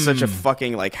because it's such a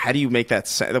fucking like. How do you make that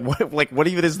sound? What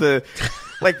even is the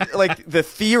like the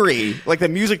theory, like the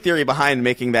music theory behind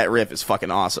making that riff is fucking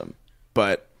awesome.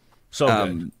 But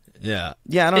good. Yeah,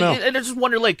 I don't know. And I just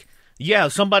wonder, like,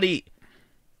 somebody.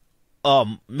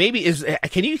 Maybe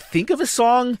can you think of a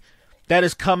song that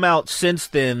has come out since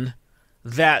then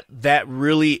that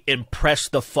really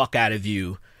impressed the fuck out of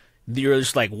you? You're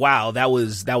just like, wow, that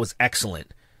was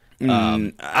excellent.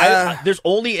 There's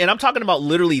only, and I'm talking about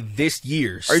literally this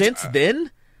year. Since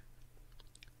then,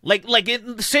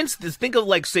 think of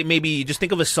like, say, maybe just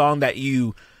think of a song that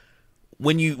you.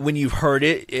 When you've heard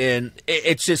it, and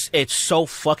it's so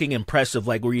fucking impressive,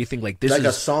 like where you think like this like is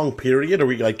a song period, or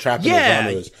we like trapping the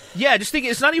genres? Yeah, just think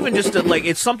it's not even just like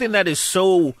it's something that is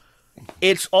so,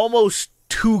 it's almost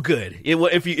too good.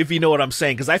 If you know what I'm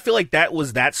saying, because I feel like that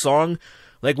was that song.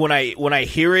 Like when I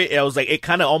hear it, I was like, it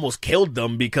kind of almost killed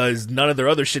them because none of their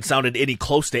other shit sounded any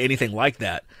close to anything like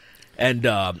that. And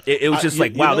it was just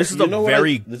like, wow, this is a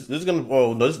very this is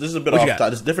gonna this is a bit off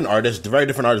top. It's different artists, very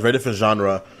different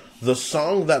genre. The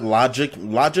song that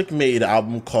Logic made an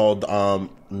album called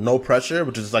No Pressure,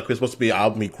 which is like supposed to be an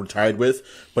album he retired with,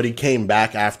 but he came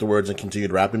back afterwards and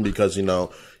continued rapping because, you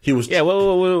know, he was... Yeah, what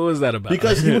was that about?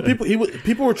 Because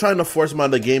people were trying to force him out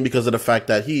of the game because of the fact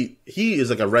that he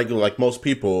is like a regular, like most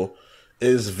people,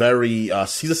 is very...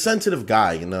 he's a sensitive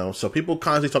guy, you know? So people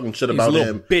constantly talking shit about him. He's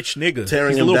a little bitch nigga.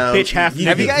 Tearing him down. Bitch half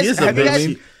nigga. He's a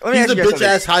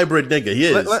bitch-ass hybrid nigga. He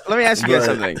is. Let me ask you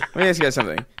guys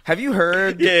something. Have you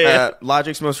heard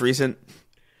Logic's most recent...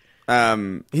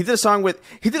 he did a song with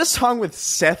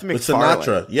Seth MacFarlane. With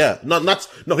Sinatra, yeah.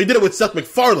 No, he did it with Seth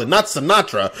MacFarlane, not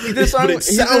Sinatra. He did a song, but it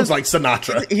sounds like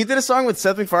Sinatra. He did a song with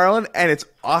Seth MacFarlane, and it's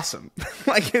awesome.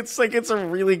 It's a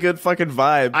really good fucking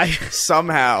vibe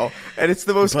somehow, and it's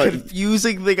the most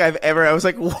confusing thing I've ever. I was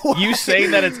like, what? You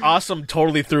saying that it's awesome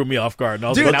totally threw me off guard. And I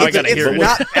was like, now I gotta hear it.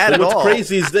 Not bad at all. What's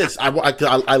crazy is this. I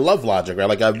love Logic, right?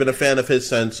 Like I've been a fan of his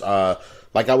since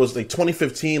Like I was like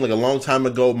 2015, like a long time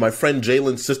ago, my friend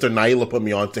Jalen's sister Naila put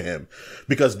me onto him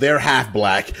because they're half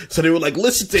black. So they were like,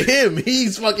 listen to him.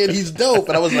 He's dope.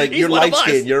 And I was like, you're light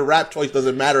skinned. Your rap choice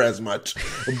doesn't matter as much.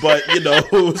 But, you know,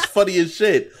 it was funny as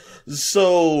shit.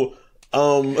 So,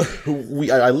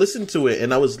 I listened to it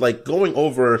and I was like going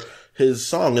over his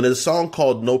song, and his song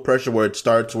called No Pressure, where it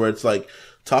starts, where it's like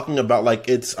talking about like,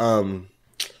 it's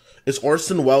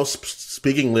Orson Welles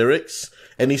speaking lyrics.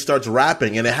 And he starts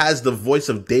rapping, and it has the voice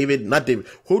of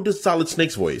who does Solid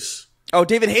Snake's voice? Oh,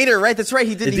 David Hayter, right? That's right.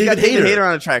 He got David Hayter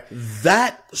on a track.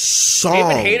 That song.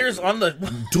 David Hayter's on the...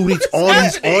 Dude, he's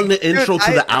on the intro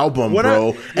to the album,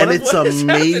 bro. And it's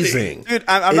amazing. Dude,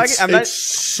 it's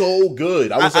so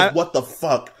good. I was like, what the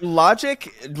fuck?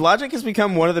 Logic has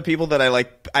become one of the people that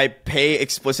I pay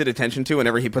explicit attention to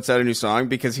whenever he puts out a new song,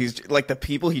 because he's like, the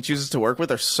people he chooses to work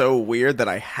with are so weird that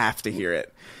I have to hear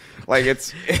it. Like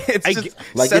it's just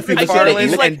like Seth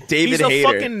MacFarlane and David Hayter. He's a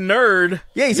fucking nerd.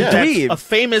 Yeah, he's a dweeb. A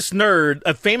famous nerd,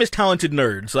 a famous talented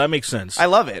nerd. So that makes sense. I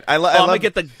love it. I'm gonna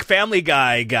get the Family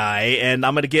Guy, and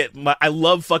I'm gonna get I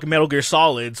love fucking Metal Gear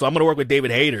Solid, so I'm gonna work with David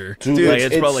Hayter. Dude, like,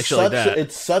 it's probably like shit like that.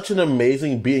 It's such an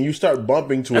amazing beat, and you start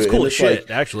bumping to That's it. Cool as shit,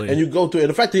 like, actually. And you go through it.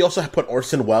 In fact, they also put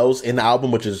Orson Welles in the album,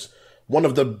 which is one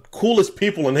of the coolest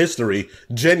people in history.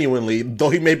 Genuinely, though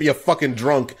he may be a fucking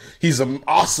drunk, he's an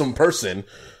awesome person.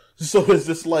 So it's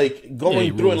just like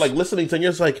going through it, like listening to it, and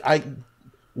you're just like,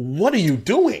 what are you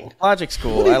doing? Logic's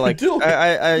cool. I like it.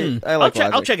 I like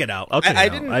Logic. I'll check it out. I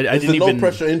didn't it's the No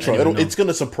Pressure intro. It's going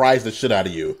to surprise the shit out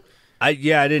of you. I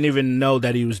didn't even know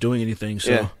that he was doing anything.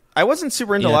 So. Yeah. I wasn't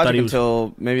super into Logic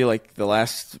until maybe like the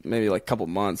last couple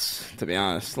months, to be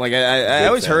honest. Like I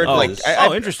always heard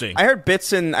interesting. I heard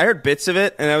bits of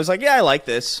it, and I was like, yeah, I like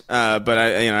this, but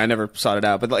I never sought it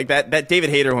out. But like that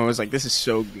David Hayter one was like, this is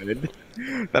so good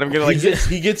that I'm gonna like.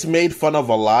 He gets made fun of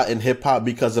a lot in hip hop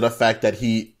because of the fact that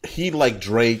he like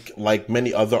Drake, like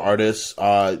many other artists,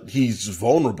 he's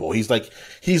vulnerable. He's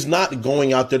not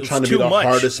going out there trying to be the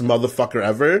hardest motherfucker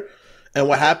ever. And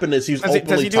what happened is he's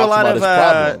openly talks about his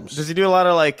problems. Does he do a lot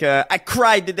of like, I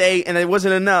cried today and it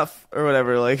wasn't enough or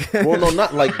whatever? Like, well, no,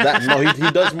 not like that. No, he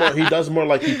does more. He does more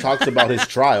like he talks about his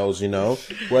trials. You know,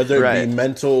 whether it be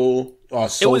mental,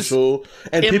 social,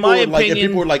 and people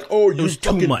were like, "Oh, you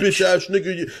fucking bitch ass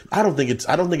nigga." I don't think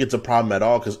it's a problem at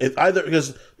all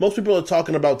because most people are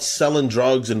talking about selling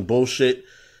drugs and bullshit.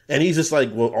 And he's just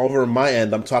like, well, over my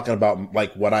end, I'm talking about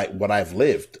like what I've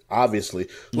lived, obviously.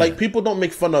 Like people don't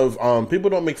make fun of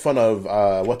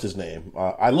what's his name?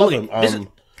 I love him.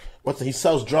 He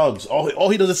sells drugs. All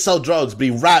he does is sell drugs, but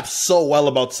he raps so well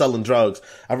about selling drugs.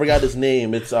 I forgot his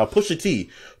name. It's Pusha T.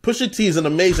 Pusha T is an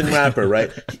amazing rapper, right?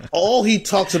 All he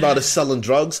talks about is selling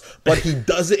drugs, but he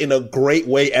does it in a great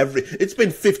way. It's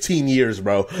been 15 years,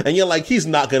 bro. And you're like, he's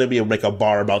not going to be able to make a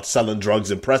bar about selling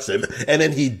drugs impressive. And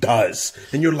then he does.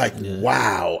 And you're like,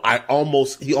 wow,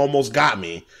 he almost got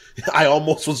me. I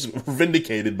almost was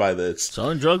vindicated by this.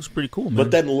 Selling drugs is pretty cool, man.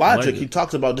 But then Logic, he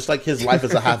talks about just like his life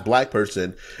as a half black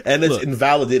person, and it's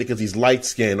invalidated because he's light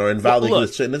skinned or invalidated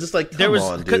because shit. And it's just like, come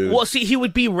on, dude. Well, see, he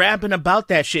would be rapping about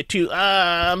that shit too.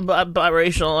 I'm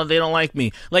biracial, they don't like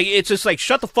me. Like, it's just like,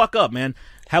 shut the fuck up, man.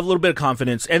 Have a little bit of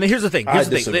confidence. And here's the thing.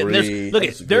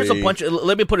 There's a bunch of,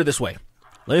 let me put it this way.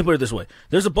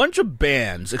 There's a bunch of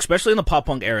bands, especially in the pop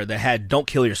punk era, that had "Don't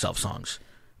Kill Yourself" songs.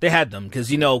 They had them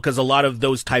because a lot of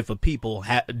those type of people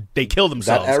they kill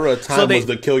themselves. That era of time was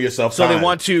the kill yourself time. So they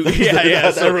want to,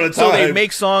 so they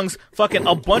make songs. Fucking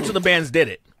a bunch of the bands did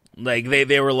it. Like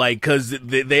they were like, because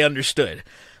they understood.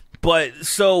 But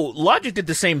so Logic did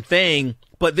the same thing.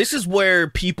 But this is where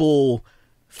people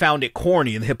found it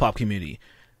corny in the hip hop community.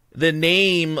 The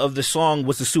name of the song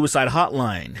was the Suicide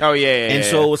Hotline. Oh yeah. And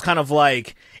so it was kind of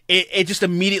like. It just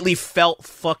immediately felt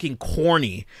fucking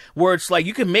corny, where it's like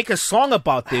you can make a song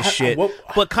about this shit,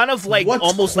 but kind of like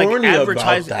almost like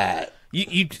advertising. That?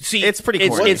 You see, it's pretty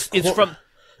corny. It's from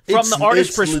the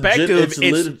artist's perspective.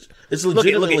 It's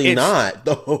legitimately not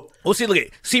though. Well,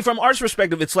 see from artist's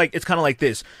perspective, it's kind of like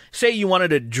this. Say you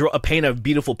wanted to paint a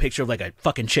beautiful picture of like a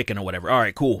fucking chicken or whatever. All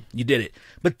right, cool, you did it.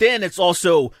 But then it's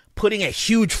also putting a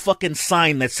huge fucking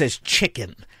sign that says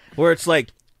chicken, where it's like,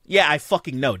 yeah, I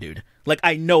fucking know, dude. Like,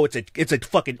 I know it's a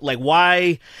fucking, like,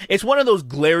 why? It's one of those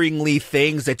glaringly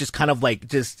things that just kind of,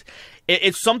 like,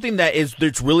 it's something that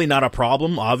it's really not a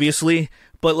problem, obviously,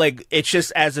 but like it's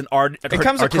just as an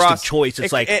artistic choice.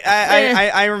 It's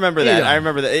I remember that. I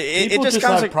remember that. It just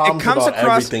comes across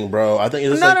everything, bro. I think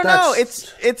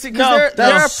it's it's because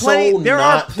there are plenty.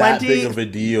 That big of a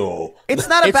deal. It's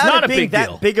not about it being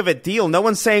that big of a deal. No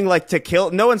one's saying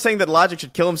no one's saying that Logic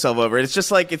should kill himself over it. It's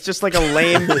just like a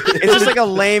lame. It's just like a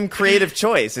lame creative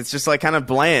choice. It's just like kind of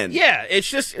bland. Yeah,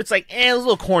 it's like it's a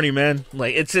little corny, man.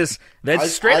 Like it's just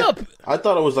straight up. I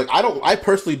thought it was like I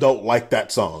personally don't like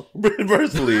that song.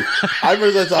 Personally, I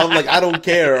heard that song. Like I don't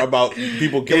care about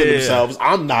people killing themselves.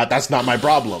 That's not my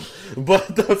problem.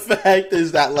 But the fact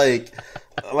is that like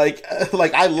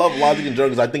I love Logic and Joe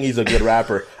because I think he's a good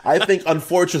rapper. I think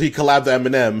unfortunately he collabed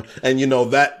with Eminem,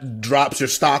 and that drops your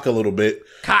stock a little bit.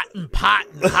 Cotton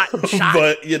shot.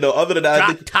 But other than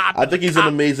that, I think he's an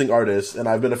amazing artist, and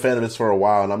I've been a fan of his for a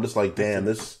while. And I'm just like, damn,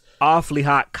 this awfully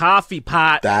hot coffee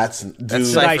pot. That's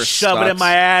I shove it in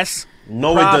my ass.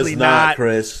 No, probably it does not,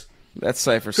 Chris. That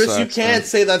Cypher Chris, sucks. you can't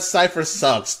say that Cypher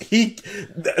sucks.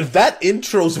 That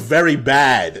intro's very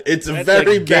bad. It's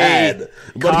very bad.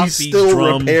 But he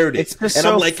still repaired it. It's just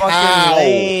so fucking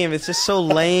lame. It's just so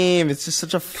lame. It's just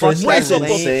such a fucking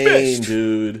insane,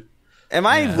 dude. Am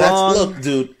I wrong? Look,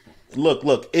 dude.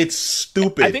 Look. It's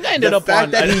stupid. I think I ended up the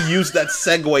fact that he used that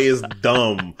segue is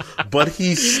dumb, but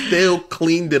he still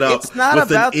cleaned it up. It's not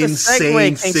with about an the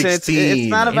insane segue, 16. It's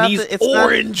not about it's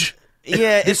orange.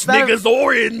 Yeah, this nigga's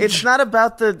orange. It's not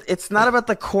about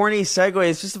the corny segue.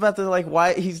 It's just about the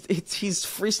why he's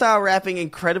freestyle rapping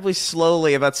incredibly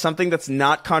slowly about something that's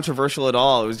not controversial at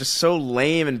all. It was just so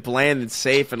lame and bland and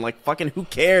safe and fucking who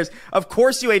cares? Of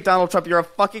course you hate Donald Trump. You're a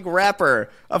fucking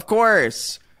rapper. Of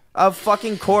course. Of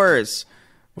fucking course.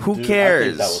 Who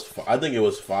cares? I think it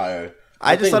was fire.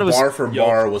 I just thought it was bar for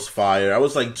bar was fire. I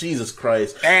was like, Jesus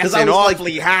Christ. That's an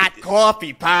awfully hot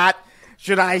coffee pot.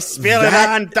 Should I spill it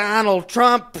on Donald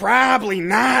Trump? Probably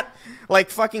not.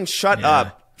 Fucking shut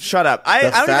up. Shut up. I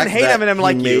don't even hate Eminem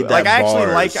like you. I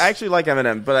actually like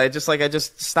Eminem, but I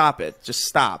just stop it. Just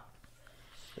stop.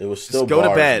 It was still go bars,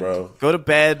 to bed, bro. Go to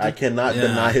bed. I cannot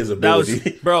deny his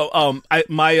ability.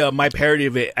 My parody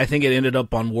of it, I think it ended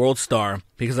up on World Star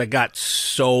because I got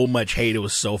so much hate. It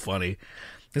was so funny.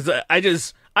 Because I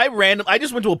just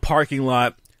went to a parking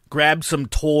lot, grabbed some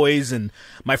toys, and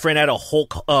my friend had a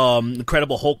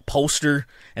Incredible Hulk poster,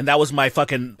 and that was my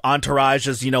fucking entourage,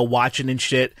 just watching and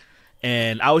shit.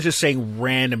 And I was just saying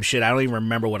random shit. I don't even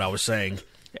remember what I was saying,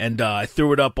 and I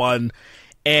threw it up on,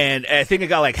 and I think I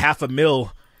got like 500,000.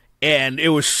 And it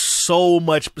was so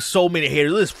many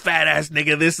haters. This fat ass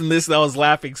nigga, this and this. And I was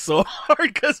laughing so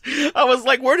hard because I was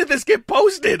like, where did this get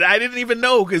posted? I didn't even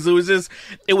know because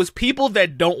it was people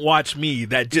that don't watch me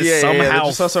that just somehow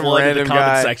just flooded the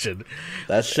comment section.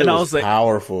 That shit was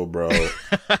powerful, bro.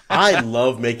 I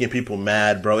love making people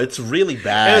mad, bro. It's really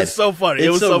bad. It's so funny.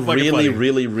 It's so really, funny.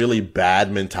 really, really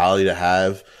bad mentality to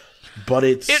have. But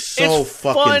it's so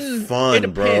fucking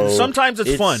fun, bro. Sometimes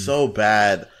it's fun. It's so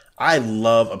bad. I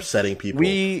love upsetting people. Do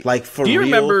you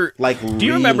remember when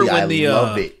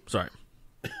love it. Sorry.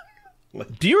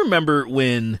 Do you remember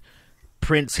when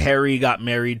Prince Harry got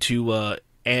married to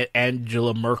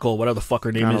Angela Merkel, whatever the fuck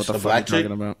her name is? What the fuck you're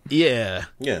talking about? Yeah.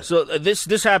 So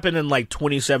this happened in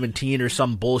 2017 or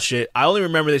some bullshit. I only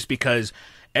remember this because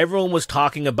everyone was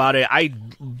talking about it. I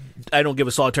don't give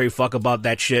a solitary fuck about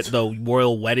that shit, the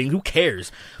royal wedding. Who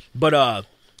cares? But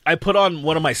I put on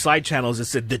one of my side channels that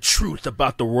said the truth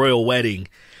about the royal wedding.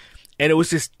 And it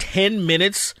was just 10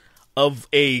 minutes of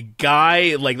a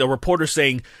guy, the reporter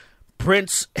saying,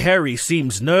 Prince Harry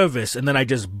seems nervous. And then I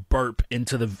just burp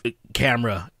into the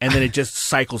camera. And then it just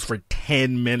cycles for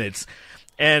 10 minutes.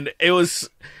 And it was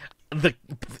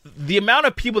the amount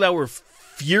of people that were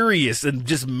furious and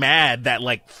just mad that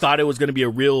thought it was going to be a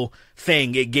real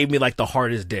thing. It gave me the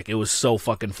hardest dick. It was so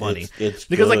fucking funny. It's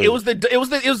because good. it was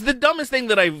the dumbest thing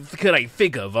that I could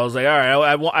think of. I was like, all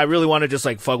right, I really want to just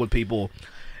fuck with people,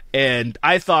 and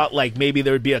I thought maybe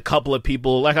there would be a couple of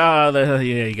people yeah,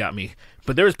 you got me.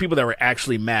 But there was people that were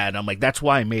actually mad. I'm like, that's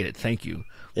why I made it. Thank you.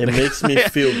 It makes me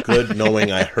feel good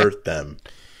knowing I hurt them.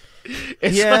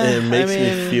 It makes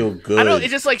me feel good. I don't.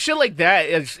 It's just shit like that.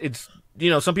 It's.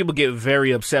 Some people get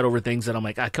very upset over things, and I'm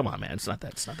like, come on, man, it's not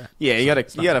that. Yeah, you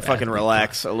gotta fucking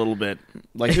relax a little bit.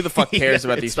 Who the fuck cares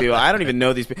about these people? I don't even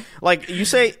know these people.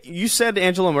 You said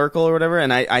Angela Merkel or whatever,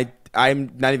 and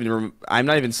I'm not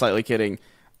even slightly kidding.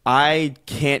 I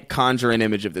can't conjure an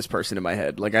image of this person in my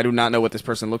head. I do not know what this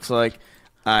person looks like.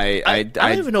 I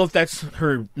don't even know if that's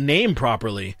her name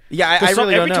properly. Yeah, I really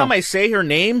don't know. Every time I say her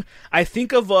name, I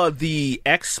think of the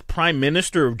ex-prime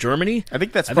minister of Germany. I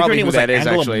think that's probably who that is,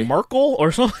 Angela actually. Merkel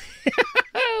or something.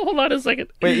 Hold on a second.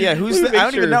 Wait, yeah, who's the... I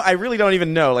don't even know. I really don't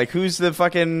even know. Who's the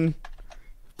fucking...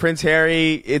 Prince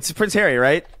Harry. It's Prince Harry,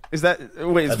 right? Is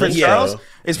Prince Charles?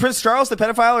 Is Prince Charles the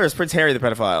pedophile or is Prince Harry the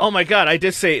pedophile? Oh my god! I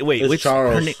did say It's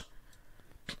Charles.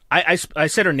 I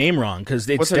said her name wrong because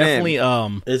it's definitely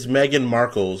It's Meghan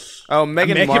Markle's. Oh,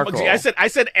 Meghan Markle. I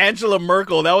said Angela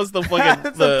Merkel. That was the fucking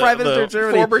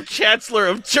the former chancellor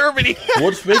of Germany.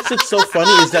 What makes it so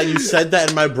funny is that you said that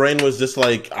and my brain was just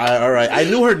like, all right, I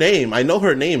knew her name. I know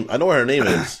her name. I know what her name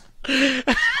is.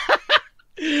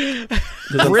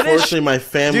 Unfortunately, my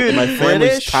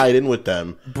family's tied in with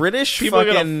them. British people are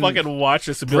gonna fucking watch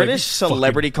this. And be British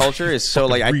celebrity culture is so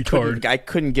like I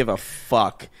couldn't give a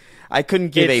fuck. I couldn't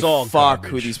give a fuck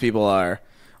garbage. who these people are.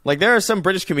 Like there are some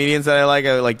British comedians that I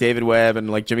like David Webb and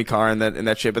like Jimmy Carr and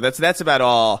that shit. But that's about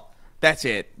all. That's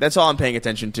it. That's all I'm paying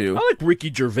attention to. I like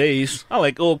Ricky Gervais. He's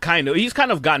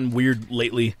kind of gotten weird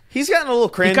lately. He's gotten a little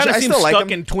cringe. He kind of seems stuck like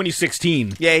in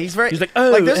 2016. Yeah, he's like,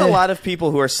 there's a lot of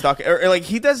people who are stuck. Or like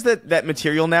he does that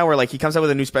material now where like he comes out with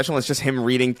a new special and it's just him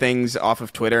reading things off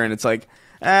of Twitter and it's like,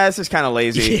 this is kind of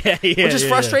lazy. Which is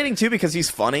frustrating too because he's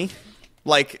funny.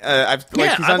 Like I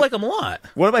like him a lot.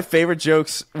 One of my favorite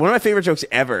jokes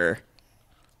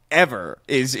ever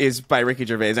is by Ricky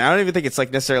Gervais. I don't even think it's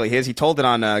like necessarily his. He told it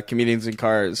on Comedians in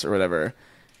Cars or whatever.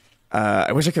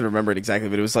 I wish I could remember it exactly,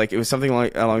 but it was something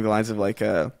along the lines of like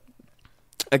a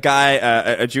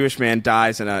Jewish man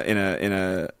dies in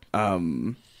a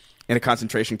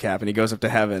concentration camp and he goes up to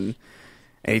heaven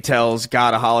and he tells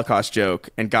God a Holocaust joke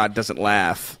and God doesn't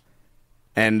laugh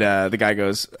and the guy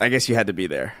goes, "I guess you had to be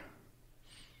there."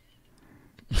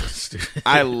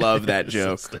 I love that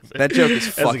joke. So that joke is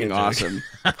fucking awesome.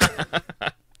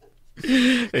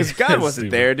 Because God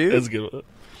wasn't there, dude. That's a good one.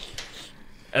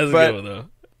 That's a good one, though.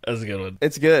 That's a good one.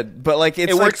 It's good, but like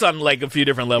it works on like a few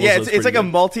different levels. Yeah, it's like good. A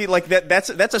multi like that. That's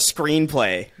a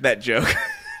screenplay. That joke.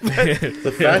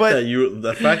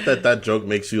 The fact that joke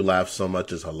makes you laugh so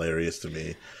much is hilarious to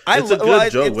me. It's a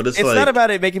good joke, but it's like, not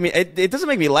about it making me. It doesn't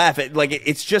make me laugh.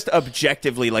 It's just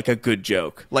objectively like a good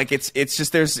joke. Like it's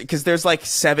just there's like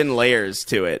 7 layers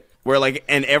to it. Where like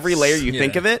and every layer you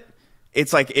think of it,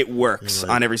 it's like it works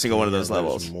on every single one of those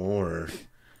levels. More.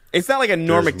 It's not like a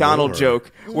Norm Macdonald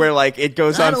joke where like it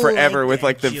goes on forever with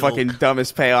like the fucking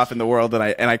dumbest payoff in the world, and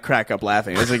I crack up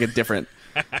laughing. It's like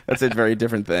that's a very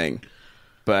different thing.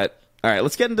 But all right,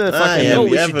 let's get into fucking. You know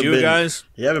what we should do, guys?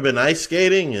 You ever been ice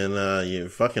skating and you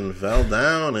fucking fell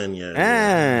down and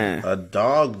a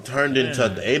dog turned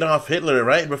into Adolf Hitler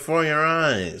right before your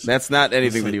eyes? That's not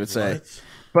anything that he would say.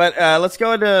 But let's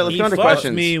go into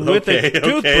questions. Me with a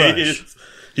toothbrush.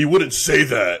 He wouldn't say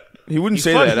that. He wouldn't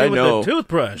say that. I know. With a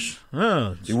toothbrush.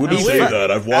 Oh, he wouldn't say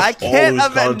that. I've watched all his content. I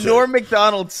can't imagine Norm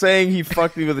Macdonald saying he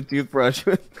fucked me with a toothbrush.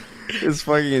 It's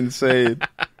fucking insane.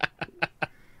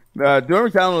 Norm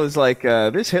Macdonald is like,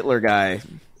 this Hitler guy,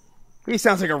 he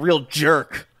sounds like a real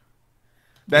jerk.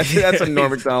 That's a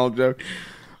Norm Macdonald joke.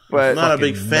 But I'm not a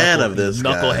big fan of this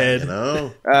knucklehead. Guy, you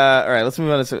know? All right, let's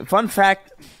move on to fun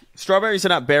fact. Strawberries are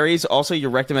not berries. Also,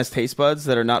 your rectum has taste buds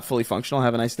that are not fully functional.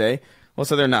 Have a nice day. Well,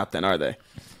 so they're not then, are they?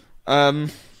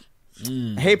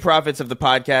 Hey, prophets of the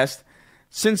podcast.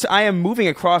 Since I am moving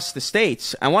across the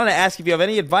states, I wanted to ask if you have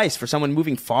any advice for someone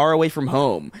moving far away from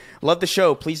home. Love the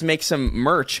show. Please make some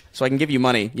merch so I can give you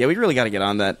money. Yeah, we really got to get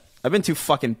on that. I've been too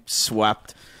fucking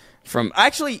swept from...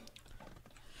 Actually,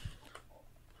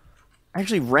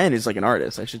 Ren is like an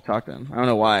artist. I should talk to him. I don't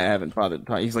know why I haven't bothered to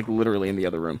talk. He's like literally in the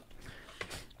other room.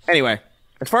 Anyway,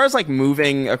 as far as like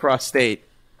moving across state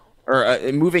or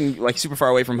moving like super far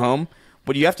away from home,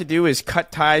 what you have to do is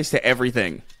cut ties to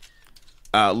everything.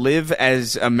 Live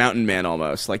as a mountain man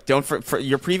almost. Like don't for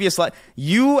your previous life.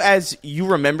 You as you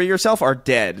remember yourself are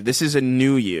dead. This is a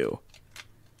new you.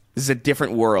 This is a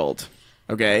different world.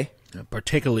 Okay?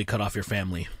 Particularly cut off your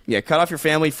family. Yeah, cut off your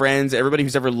family, friends, everybody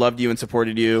who's ever loved you and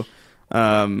supported you. You're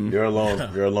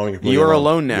alone. You're alone. You're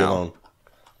alone now. You're alone.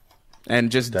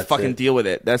 And just fucking deal with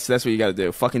it. That's what you got to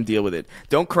do. Fucking deal with it.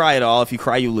 Don't cry at all. If you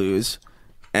cry, you lose.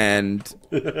 And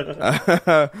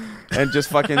just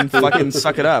fucking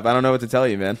suck it up. I don't know what to tell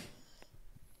you, man.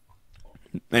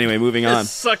 Anyway, moving on.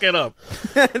 Suck it up.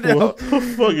 No. What the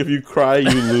fuck? If you cry, you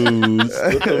lose.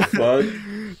 What the fuck?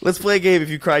 Let's play a game. If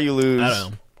you cry, you lose. I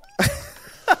don't know.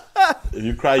 If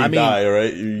you cry, you die,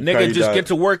 right? Nigga, just get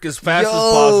to work as fast as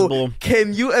possible.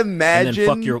 Can you imagine? And then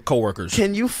fuck your coworkers.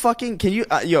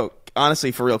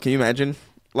 Honestly, for real, can you imagine?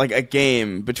 Like a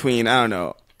game between, I don't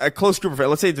know, a close group of friends.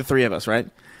 Let's say the 3 of us, right?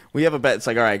 We have a bet. It's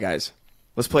like, all right, guys,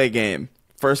 let's play a game.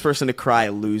 First person to cry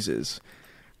loses.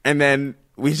 And then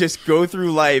we just go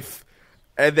through life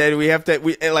And then we have to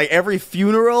like every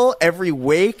funeral, every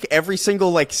wake, every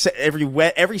single like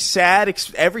every sad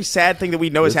thing that we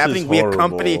know is happening.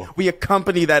 We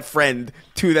accompany that friend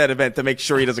to that event to make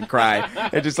sure he doesn't cry.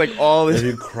 And just like all this. If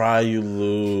you cry, you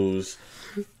lose.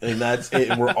 And that's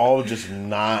it. We're all just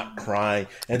not crying.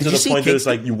 And to the point that it's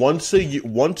like once a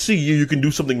year you can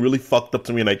do something really fucked up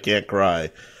to me and I can't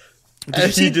cry.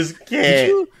 And he just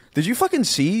can't. Did you fucking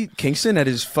see Kingston at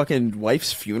his fucking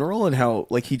wife's funeral and how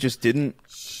like he just didn't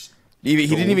he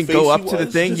didn't even go up to the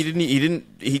thing.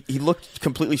 He looked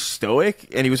completely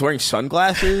stoic and he was wearing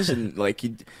sunglasses and like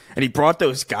he brought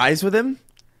those guys with him.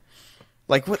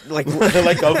 Like what like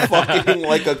like a fucking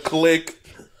like a clique.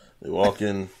 They walk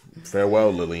in.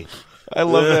 Farewell, Lily. I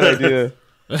love that idea.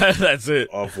 That's it.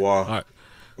 Au revoir. All right.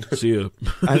 See you.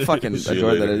 I fucking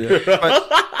adore that idea.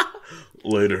 But,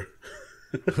 later.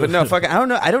 But no, fucking.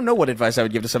 I don't know what advice I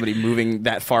would give to somebody moving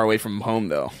that far away from home,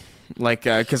 though. Like,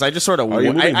 because I just sort of. Are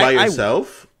you moving by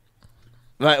yourself?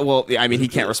 Well, I mean, he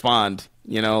can't respond.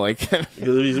 You know, like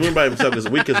he's moving by himself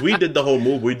because we did the whole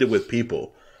move. We did with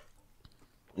people.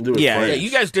 Yeah,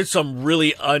 you guys did some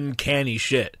really uncanny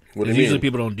shit. What do you mean? Usually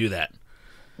people don't do that.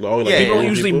 Oh, like people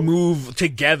usually move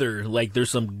together. Like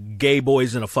there's some gay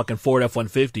boys in a fucking Ford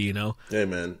F-150, you know? Hey,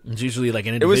 man. It's usually like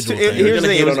an individual thing. Here's the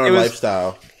thing. It was our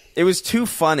lifestyle. It was too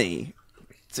funny.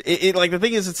 Like the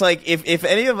thing is, it's like if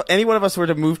any one of us were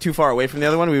to move too far away from the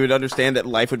other one, we would understand that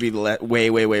life would be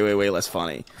way less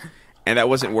funny, and that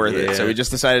wasn't worth it. So we just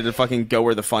decided to fucking go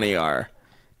where the funny are,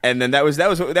 and then that was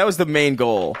the main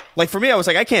goal. Like for me, I was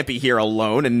like, I can't be here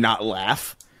alone and not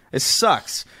laugh. It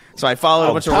sucks. So I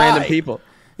followed a bunch of random people.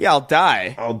 Yeah, I'll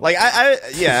die.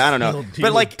 I don't know.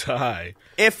 But like, die.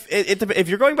 If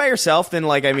you're going by yourself, then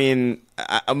like, I mean,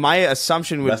 my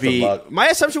assumption would be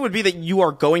that you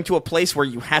are going to a place where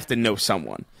you have to know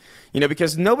someone, you know,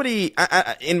 because nobody,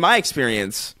 in my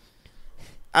experience,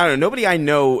 I don't know, nobody I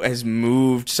know has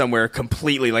moved somewhere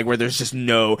completely like where there's just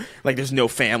there's no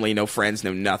family, no friends,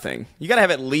 no nothing. You gotta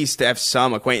have at least to have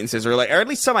some acquaintances or at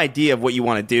least some idea of what you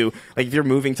want to do. Like if you're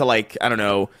moving to like, I don't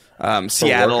know,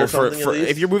 Seattle for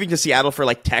if you're moving to Seattle for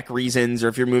like tech reasons, or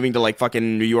if you're moving to like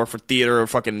fucking New York for theater, or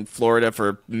fucking Florida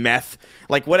for meth,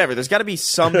 like whatever. There's got to be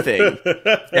something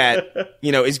that,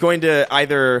 you know, is going to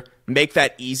either make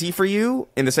that easy for you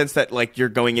in the sense that like you're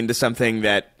going into something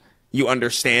that you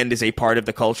understand is a part of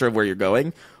the culture of where you're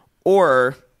going,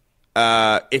 or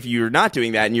if you're not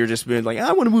doing that and you're just being like,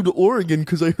 I want to move to Oregon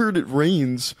because I heard it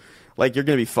rains, like you're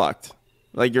gonna be fucked.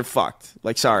 Like you're fucked.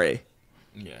 Like sorry.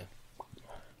 Yeah.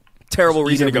 Terrible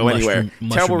reason to go anywhere.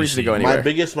 Terrible reason to go anywhere. My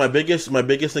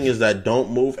biggest thing is that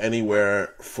don't move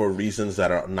anywhere for reasons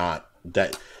that are not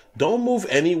that. Don't move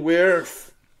anywhere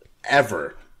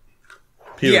ever.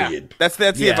 Period. Yeah, that's the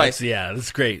advice.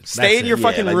 That's great. Stay in your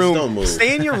fucking room. Don't move.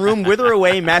 Stay in your room, wither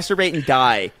away, masturbate, and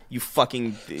die. You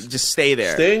fucking just stay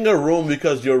there. Stay in your room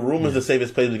because your room is the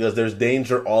safest place because there's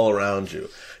danger all around you.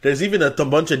 There's even a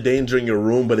bunch of danger in your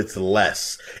room, but it's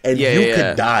less, and you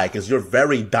could die because you're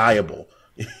very dieable.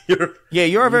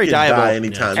 You are very dieable. Die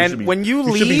anytime. And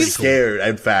you should be scared.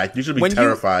 In fact, you should be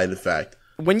terrified. In fact,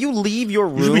 when you leave your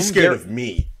room, you should be scared of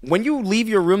me. When you leave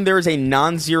your room, there is a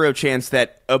non-zero chance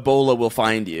that Ebola will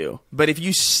find you. But if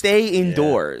you stay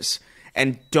indoors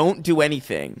and don't do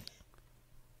anything,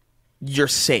 you're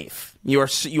safe. You are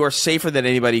safer than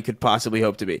anybody could possibly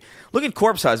hope to be. Look at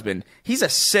Corpse Husband. He's a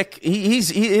sick.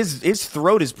 His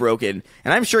throat is broken,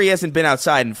 and I'm sure he hasn't been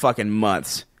outside in fucking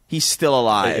months. He's still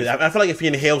alive. I feel like if he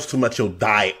inhales too much, he'll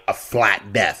die a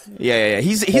flat death. Yeah.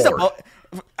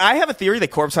 I have a theory that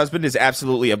Corpse Husband is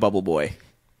absolutely a bubble boy.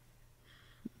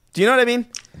 Do you know what I mean?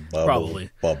 Probably.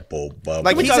 Bubble.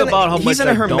 Like he's in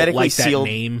a hermetically sealed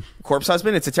name. Corpse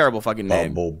Husband. It's a terrible fucking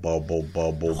name. Bubble.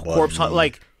 Corpse.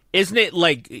 Like, isn't it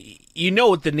like you know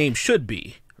what the name should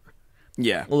be?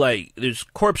 Yeah. Like there's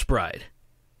Corpse Bride.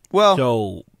 Well,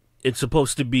 so it's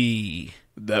supposed to be.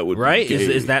 That would right? Be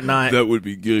gay. Is that not? That would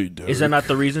be gay. Derek. Is that not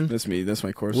the reason? That's me. That's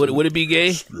my course. Would it be gay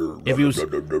if he was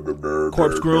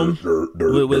corpse groom?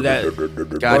 With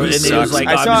that? God, he sucks. Was like,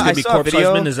 I saw a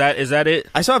video. Husband. Is that it?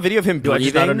 I saw a video of him breathing. Do I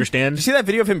just not understand? Did you see that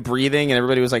video of him breathing and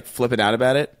everybody was like flipping out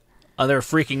about it? They're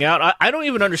freaking out. I don't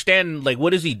even understand. Like,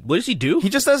 what does he do? He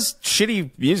just does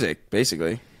shitty music,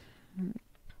 basically.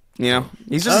 You know,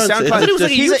 he's just a SoundCloud.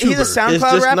 He's a SoundCloud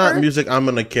rapper. It's just not music I'm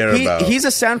gonna care about. He's a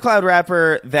SoundCloud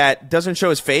rapper that doesn't show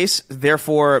his face.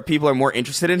 Therefore, people are more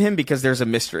interested in him because there's a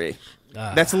mystery.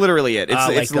 That's literally it.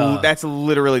 That's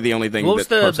literally the only thing. What was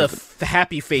the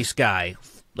happy face guy?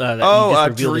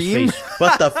 Dream.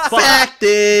 But the fact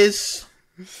is,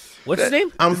 what's his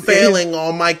name? I'm failing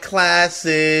all my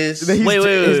classes. Wait.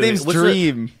 His name's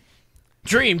Dream.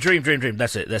 Dream.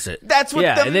 That's it. That's what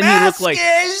the and then mask he looked like,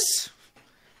 is.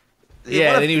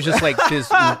 Yeah, and then he was just like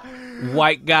this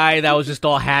white guy that was just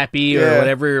all happy or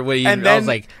whatever. I was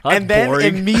like, oh, and then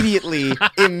boring.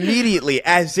 immediately,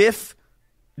 as if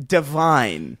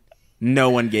divine, no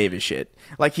one gave a shit.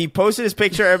 Like, he posted his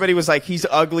picture, everybody was like, he's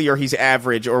ugly or he's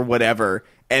average or whatever.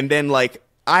 And then, like,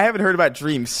 I haven't heard about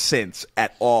Dream since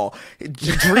at all.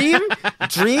 Dream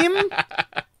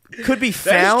could be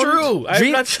found. That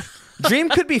is true. Dream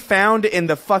could be found in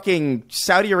the fucking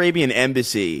Saudi Arabian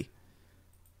embassy.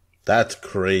 That's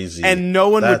crazy. And no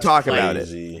one would talk about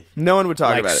it. No one would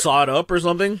talk about it. Sawed up or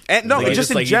something? And, no, like,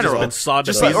 just in general. Just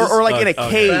or like in a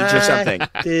cage or something.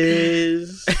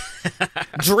 Is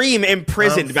Dream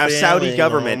imprisoned about Saudi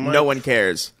government. No one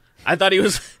cares. I thought he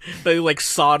was they like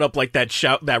sawed up like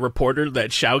that reporter,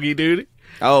 that Shaugi dude.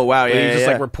 Oh wow, yeah, he was just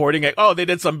yeah. like reporting like, oh, they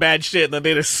did some bad shit, and then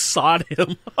they just sawed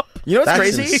him up. You know what's That's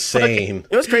crazy? Insane. You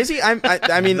know what's crazy?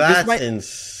 I mean, that's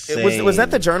insane. Was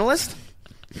that the journalist?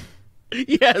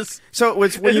 Yes. So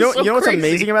you know what's crazy.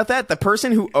 amazing about that? The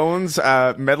person who owns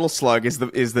Metal Slug is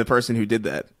the person who did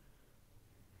that.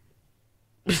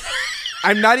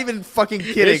 I'm not even fucking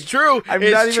kidding. It's true. I'm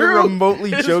not even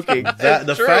remotely joking.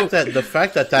 The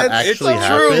fact that actually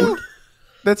happened.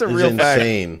 That's a real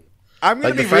insane. fact. I'm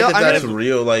gonna be the fact real. That's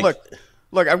real. Like,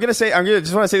 look. I'm gonna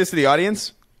just want to say this to the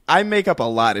audience. I make up a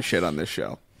lot of shit on this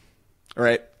show. All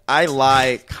right. I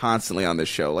lie constantly on this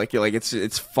show. Like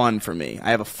it's fun for me. I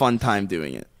have a fun time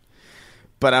doing it.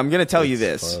 But I'm gonna tell you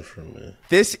this.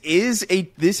 This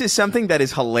is something that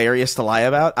is hilarious to lie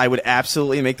about. I would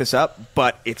absolutely make this up,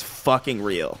 but it's fucking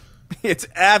real. It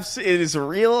is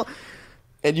real,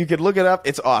 and you could look it up.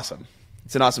 It's awesome.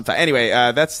 It's an awesome time. Anyway,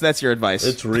 that's your advice.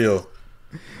 It's real.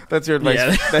 That's your advice.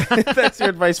 Yeah. That's your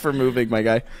advice for moving, my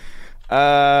guy.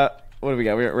 What do we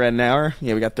got? We're at an hour.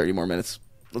 Yeah, we got 30 more minutes.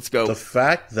 Let's go. The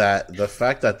fact that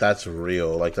that's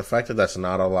real, like the fact that that's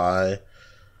not a lie,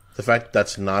 the fact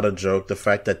that's not a joke, the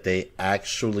fact that they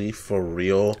actually for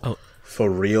real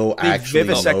actually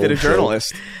vivisected a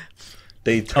journalist.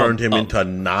 They turned him into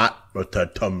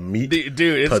to meat.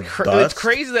 Dude, it's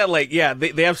crazy that like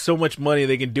they have so much money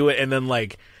they can do it, and then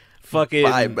like fucking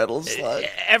buy Metal Slug.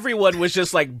 Everyone was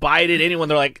just like buying it. Anyone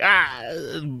they're like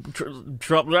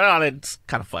Trump, it's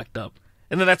kind of fucked up.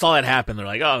 And then that's all that happened. They're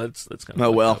like, oh, that's kind of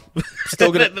oh well.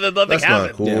 Still gonna that's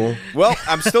not cool. Yeah. Well,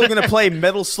 I'm still gonna play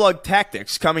Metal Slug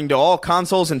Tactics, coming to all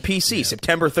consoles and PC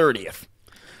September 30th.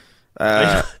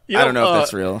 I don't know if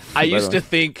that's real. I used to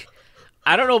think,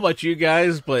 I don't know about you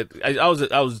guys, but I was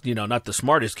not the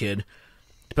smartest kid,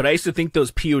 but I used to think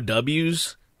those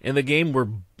POWs in the game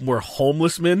were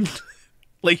homeless men.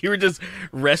 Like, you were just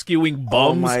rescuing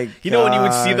bums. Oh my God. You know, when you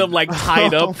would see them, like,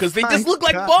 tied up, because they just look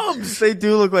like bums. They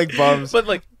do look like bums. But,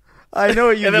 like, I know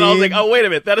what you mean. And then I was like, oh, wait a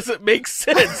minute. That doesn't make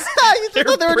sense. You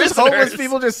thought they were just homeless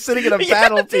people just sitting in a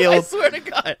battlefield. I swear to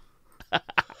God.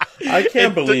 I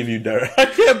can't believe you, Derek. I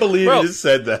can't believe you just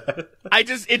said that. I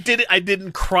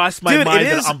didn't cross my mind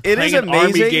that I'm playing an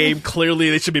army game. Clearly,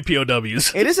 they should be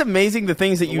POWs. It is amazing the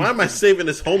things that you... Why am I saving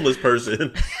this homeless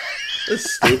person?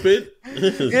 It's stupid.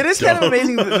 It is kind of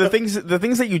amazing the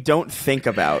things that you don't think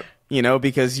about, you know,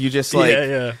 because you just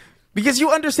like because you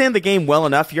understand the game well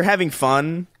enough, you're having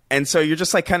fun, and so you're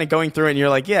just like kind of going through it, and you're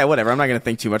like, yeah, whatever, I'm not going to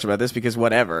think too much about this because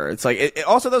whatever. It's like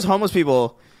also those homeless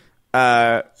people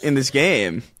in this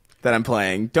game that I'm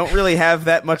playing don't really have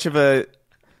that much of a,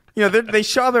 you know, they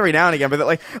show up every now and again,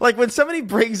 but like when somebody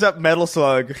brings up Metal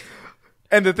Slug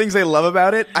and the things they love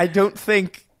about it, I don't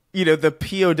think, you know, the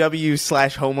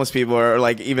POW/homeless people are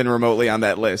like even remotely on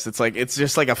that list. It's like, it's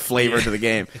just like a flavor to the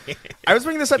game. I was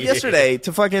bringing this up yesterday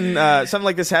to fucking, something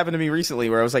like this happened to me recently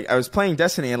where I was playing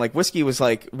Destiny and like Whiskey was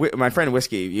like, my friend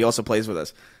Whiskey, he also plays with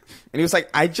us. And he was like,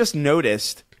 I just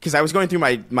noticed, because I was going through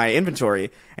my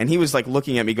inventory and he was like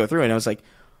looking at me go through it, and I was like,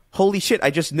 holy shit,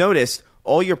 I just noticed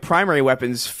all your primary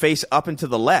weapons face up and to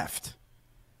the left.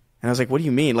 And I was like, what do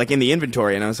you mean? Like in the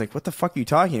inventory. And I was like, what the fuck are you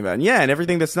talking about? And yeah, and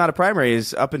everything that's not a primary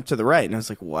is up and to the right. And I was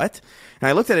like, what? And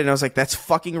I looked at it and I was like, that's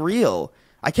fucking real.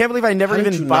 I can't believe I never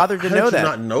even bothered to know that.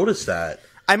 How did you not notice that?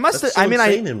 I must have,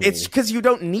 it's because you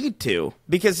don't need to.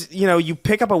 Because, you know, you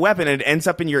pick up a weapon and it ends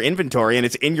up in your inventory and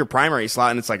it's in your primary slot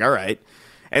and it's like, all right.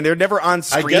 And they're never on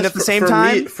screen at the same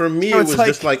time. For me, it was like,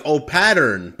 just like, oh,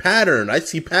 pattern. I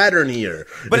see pattern here.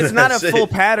 But it's not a full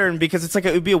pattern because it's like,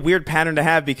 it would be a weird pattern to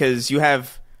have because you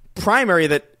have primary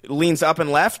that leans up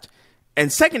and left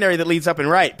and secondary that leans up and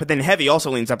right, but then heavy also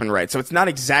leans up and right. So it's not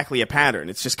exactly a pattern.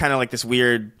 It's just kind of like this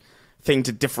weird thing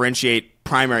to differentiate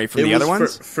primary from the other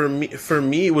ones. For me,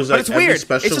 it was like it's weird. Every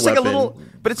special it's just weapon like a little,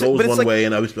 but it's goes one way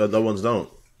and the other ones don't.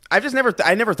 I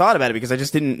never thought about it because I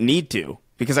just didn't need to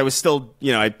because I was still,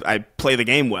 I play the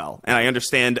game well, and I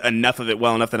understand enough of it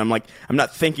well enough that I'm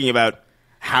not thinking about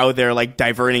how they're like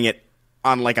diverting it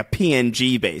on like a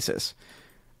PNG basis.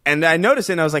 And I noticed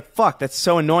it, and I was like, fuck, that's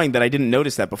so annoying that I didn't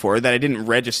notice that before, that I didn't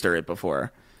register it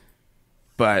before.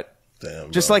 But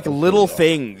just like little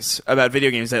things about video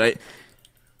games that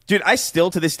Dude, I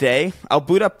still, to this day, I'll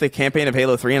boot up the campaign of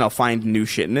Halo 3 and I'll find new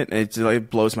shit in it, and it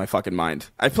blows my fucking mind.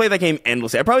 I play that game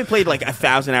endlessly. I probably played like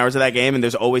 1,000 hours of that game, and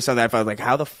there's always something I find like,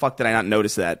 how the fuck did I not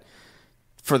notice that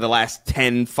for the last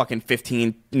 10, fucking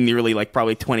 15, nearly like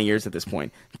probably 20 years at this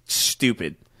point?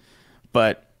 Stupid.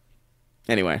 But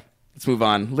anyway, let's move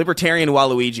on. Libertarian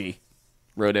Waluigi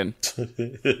wrote in.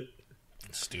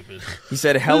 Stupid. He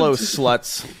said, hello,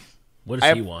 sluts. What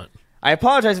does he want? I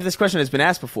apologize if this question has been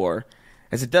asked before,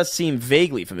 as it does seem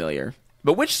vaguely familiar.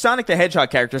 But which Sonic the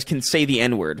Hedgehog characters can say the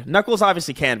N-word? Knuckles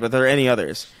obviously can, but are there any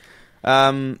others?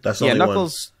 That's the only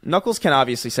Knuckles. One. Knuckles can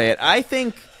obviously say it. I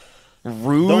think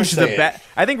Rouge the Bat.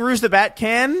 I think Rouge the Bat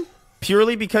can,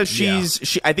 purely because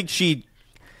I think she.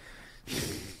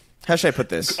 How should I put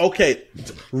this? Okay,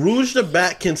 Rouge the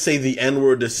Bat can say the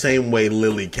N-word the same way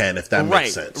Lily can, if that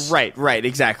makes sense. Right,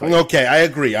 exactly. Okay, I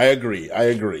agree.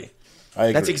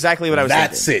 That's exactly what I was saying.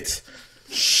 That's it.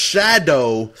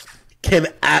 Shadow can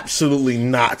absolutely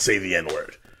not say the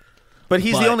N-word. But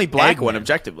he's the only black one,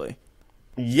 objectively.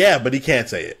 Yeah, but he can't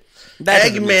say it.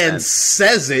 Eggman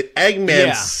says it.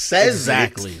 Eggman says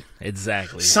it.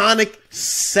 Exactly. Sonic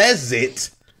says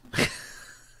it.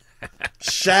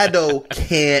 Shadow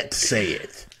can't say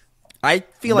it. I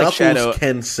feel like Shadow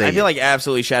can say it. I feel like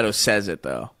absolutely Shadow says it,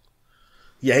 though.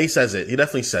 Yeah, he says it. He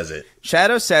definitely says it.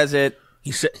 Shadow says it.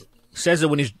 He says it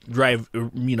when he's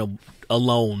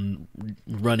alone,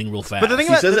 running real fast. But the thing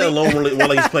he says it alone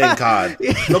while he's playing COD.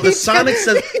 No, because Sonic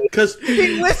says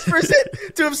he whispers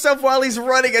it to himself while he's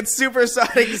running at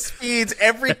supersonic speeds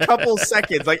every couple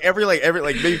seconds, like every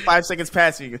maybe 5 seconds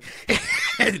passing.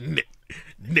 And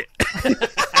he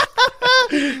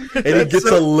gets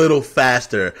a little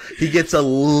faster. He gets a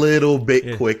little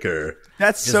bit quicker.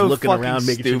 That's just so looking fucking around,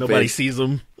 making stupid. sure nobody sees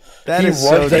him. That he is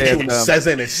runs so at you damn and dumb. says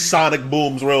it, and Sonic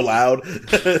booms real loud.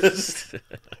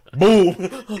 Boom.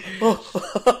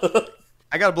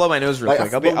 I gotta blow my nose real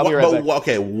quick. I'll be right back.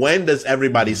 Okay, when does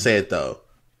everybody say it though?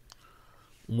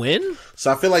 When?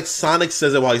 So I feel like Sonic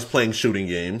says it while he's playing shooting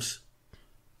games.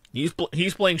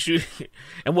 He's playing shooting,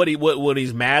 and when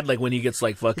he's mad, like when he gets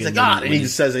like fucking. He's like, and he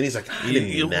says it. And he's like, I didn't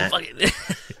mean that.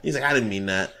 He's like, I didn't mean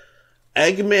that.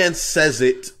 Eggman says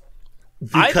it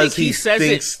because he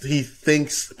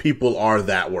thinks people are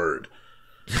that word.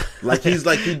 Like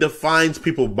he defines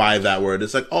people by that word.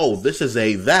 It's like, oh, this is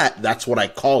that's what I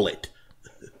call it.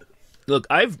 Look,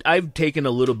 I've taken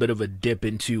a little bit of a dip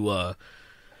into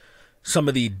some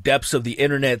of the depths of the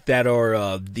internet that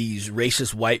are these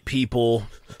racist white people,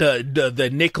 the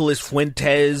Nicholas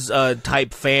Fuentes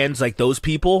type fans, like those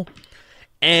people,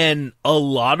 and a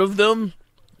lot of them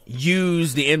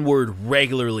use the N-word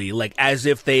regularly, like as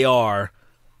if they are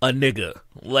a nigga.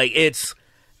 Like it's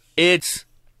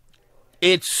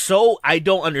so, I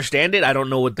don't understand it. I don't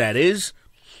know what that is,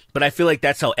 but I feel like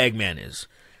that's how Eggman is.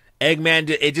 Eggman,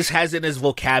 it just has it in his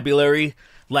vocabulary.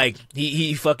 Like,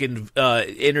 he fucking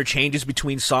interchanges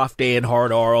between soft A and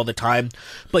hard R all the time.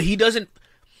 But he doesn't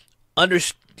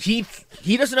he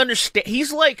doesn't understand.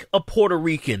 He's like a Puerto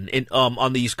Rican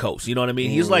on the East Coast. You know what I mean?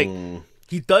 He's like,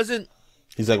 he doesn't.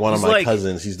 He's like one of my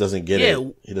cousins. He doesn't get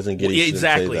it. He doesn't get it. He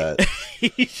exactly. Say that.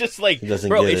 He's just like,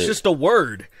 bro, it's just a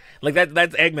word. Like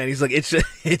that's Eggman. He's like,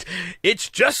 it's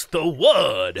just the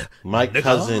word. My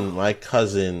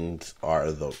cousins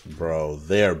are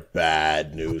they're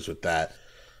bad news with that.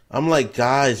 I'm like,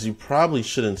 guys, you probably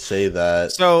shouldn't say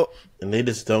that. And they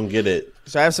just don't get it.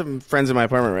 So I have some friends in my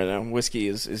apartment right now. Whiskey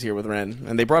is here with Ren,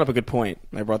 and they brought up a good point.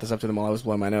 I brought this up to them while I was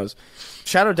blowing my nose.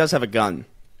 Shadow does have a gun.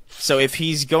 So if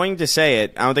he's going to say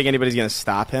it, I don't think anybody's going to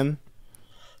stop him.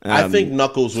 I think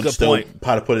Knuckles would still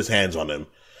put his hands on him.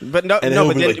 But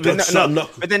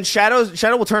but then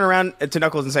Shadow will turn around to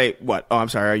Knuckles and say, "What? Oh, I'm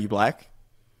sorry. Are you black?"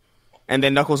 And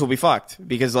then Knuckles will be fucked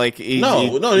because he'll be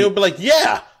like,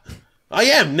 "Yeah, I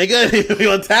am, nigga."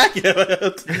 He'll attack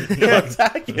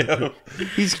him.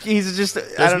 He's just.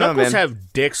 Does I don't know, man. Knuckles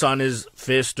have dicks on his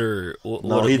fist or?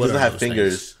 No, he doesn't have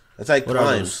fingers. Things? That's how he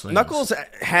climbs. Knuckles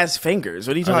has fingers.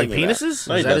 What are you talking about? Penises?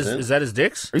 No, is that his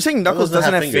dicks? Are you saying Knuckles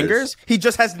doesn't have fingers? He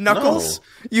just has knuckles? No.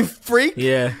 You freak?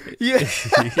 Yeah.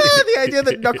 The idea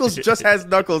that Knuckles just has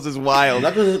knuckles is wild.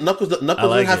 Knuckles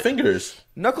doesn't have fingers.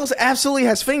 Knuckles absolutely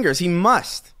has fingers. He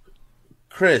must.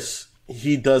 Chris,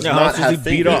 he does not have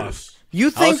fingers. You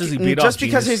think just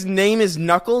because his name is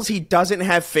Knuckles, he doesn't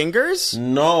have fingers?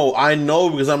 No, I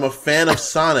know because I'm a fan of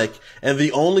Sonic, and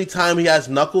the only time he has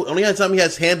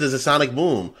hands is a Sonic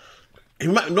Boom. He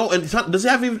might no, and does he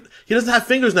have even? He doesn't have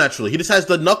fingers naturally. He just has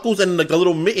the knuckles and like a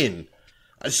little mitten.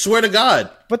 I swear to God.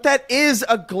 But that is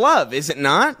a glove, is it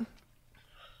not?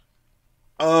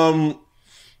 I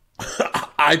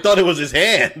thought it was his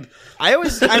hand. I'm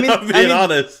being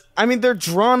honest. I mean, they're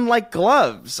drawn like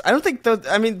gloves. I don't think those.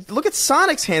 I mean, look at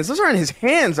Sonic's hands. Those aren't his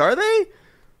hands, are they?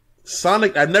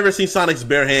 Sonic, I've never seen Sonic's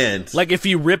bare hands. Like if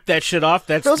you rip that shit off,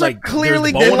 that's those like are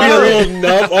clearly bone. A little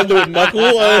nub under a knuckle,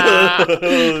 a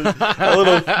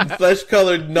little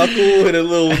flesh-colored knuckle and a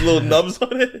little nubs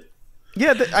on it.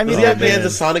 Yeah, I mean, does he have hands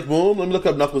of Sonic Boom? Let me look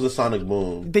up knuckles of Sonic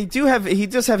Boom. They do have. He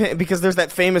does have because there's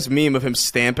that famous meme of him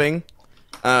stamping.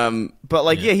 But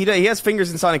like, yeah, he has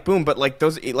fingers in Sonic Boom, but like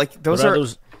those are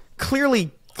those clearly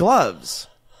gloves.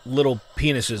 Little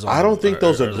penises. I don't think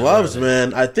those are gloves,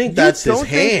 man. I think that's his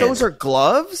hand. You don't think those are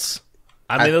gloves?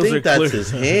 I think that's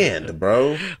his hand,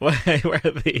 bro. Where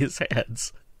are these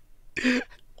hands?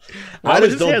 I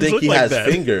just don't think he has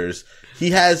fingers. He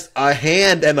has a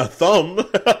hand and a thumb.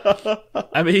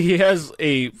 I mean, he has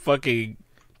a fucking...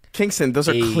 Kingston, those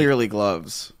are clearly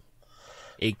gloves.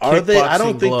 Are they? I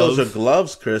don't think those are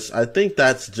gloves, Chris. I think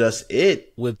that's just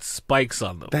it. With spikes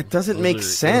on them. That doesn't make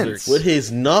sense. With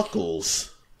his knuckles.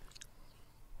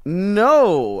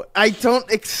 No, I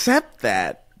don't accept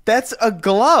that. That's a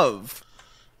glove.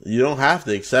 You don't have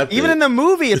to accept it. Even in the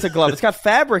movie, it's a glove. It's got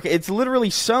fabric. It's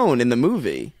literally sewn in the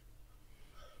movie.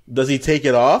 Does he take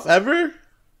it off ever?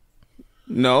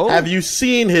 No. Have you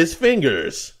seen his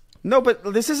fingers? No,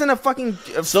 but this isn't a fucking.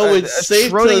 So it's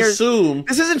safe to assume.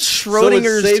 This isn't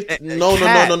Schrodinger's. No.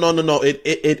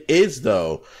 It is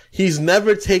though. He's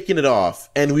never taken it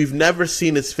off, and we've never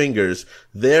seen his fingers.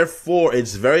 Therefore,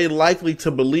 it's very likely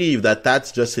to believe that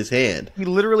that's just his hand. He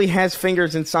literally has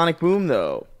fingers in Sonic Boom,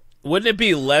 though. Wouldn't it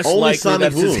be less likely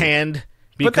that's his hand?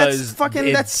 Because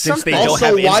that's something.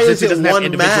 Also, why is it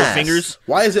one mass?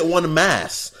 Why is it one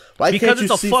mass? Because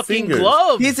it's a fucking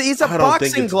glove. He's a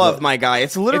boxing glove, my guy.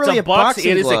 It's literally a boxing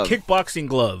glove. It is a kickboxing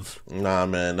glove. Nah,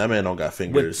 man, that man don't got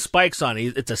fingers. With spikes on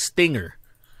it. It's a stinger.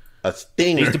 A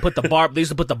stinger. They used to put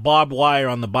the barbed wire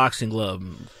on the boxing glove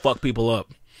and fuck people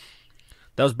up.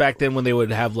 That was back then when they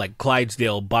would have like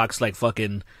Clydesdale box like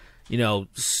fucking,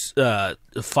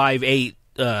 5'8",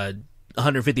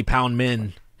 150-pound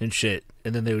men and shit,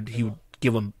 and then he would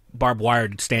give them barbed wire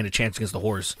to stand a chance against the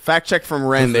horse. Fact check from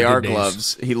Ren, they are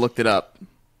gloves. He looked it up.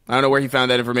 I don't know where he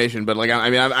found that information, but like, I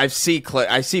mean, I see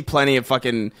plenty of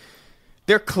fucking.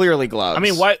 They're clearly gloves. I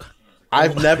mean, why?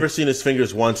 I've never seen his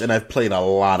fingers once, and I've played a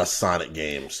lot of Sonic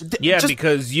games. Yeah,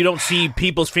 because you don't see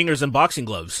people's fingers in boxing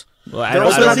gloves. Well, I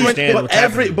don't understand.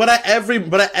 But at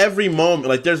every moment,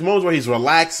 like there's moments where he's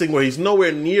relaxing, where he's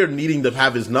nowhere near needing to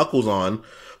have his knuckles on,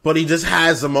 but he just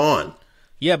has them on.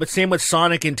 Yeah, but same with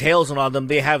Sonic and Tails and all them.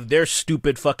 They have their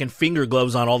stupid fucking finger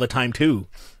gloves on all the time too.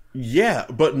 Yeah,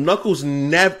 but Knuckles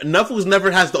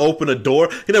never has to open a door.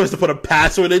 He never has to put a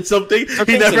password in something.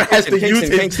 He never has to use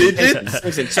his digits.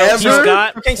 He's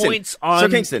got points on. So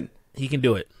Kingston, he can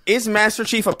do it. Is Master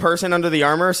Chief a person under the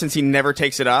armor since he never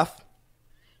takes it off?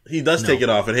 He does take it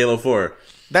off in Halo 4.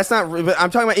 That's not. But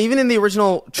I'm talking about even in the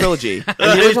original trilogy.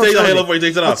 Halo 4, he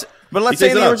takes it off. But let's say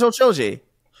in the original trilogy.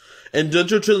 And the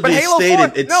trilogy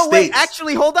stated, wait,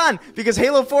 actually, hold on, because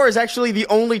Halo 4 is actually the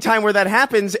only time where that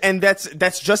happens, and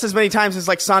that's just as many times as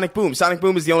like Sonic Boom. Sonic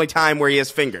Boom is the only time where he has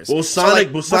fingers. Well,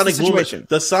 Sonic Boom,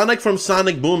 the Sonic from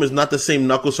Sonic Boom is not the same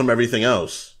Knuckles from everything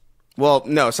else. Well,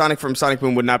 no, Sonic from Sonic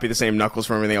Boom would not be the same Knuckles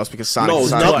from everything else because Sonic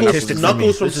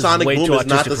Knuckles from Sonic Boom is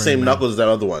not the same Knuckles as the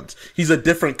other ones. He's a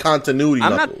different continuity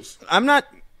Knuckles. I'm not.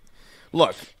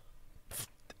 Look,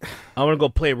 I want to go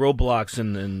play Roblox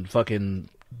and fucking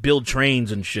build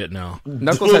trains and shit now.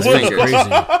 Knuckles has fingers. Crazy.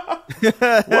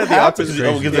 What happened?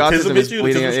 The autism is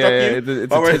bleeding.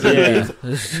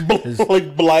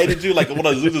 Like blinded you like one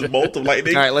of Zeus's bolt of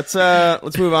lightning. All right, let's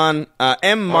move on.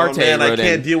 M. Marte wrote in. I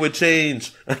can't deal with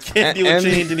change. I can't deal with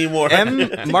change anymore.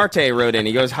 M. Marte wrote in.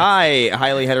 He goes, "Hi,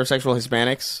 highly heterosexual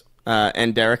Hispanics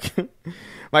and Derek.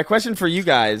 My question for you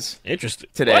guys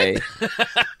today.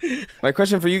 My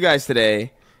question for you guys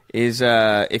today." Is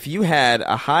if you had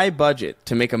a high budget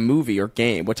to make a movie or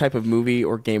game, what type of movie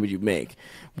or game would you make?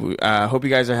 Hope you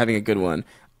guys are having a good one.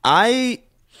 All right,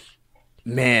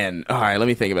 let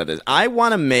me think about this. I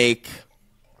want to make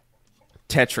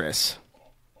Tetris,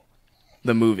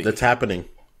 the movie. That's happening.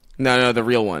 No, the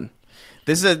real one.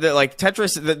 This is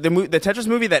Tetris. The Tetris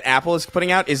movie that Apple is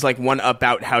putting out is like one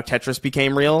about how Tetris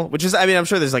became real, which is, I mean, I'm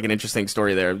sure there's like an interesting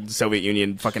story there. The Soviet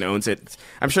Union fucking owns it.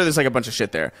 I'm sure there's like a bunch of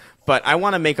shit there. But I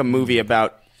want to make a movie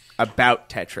about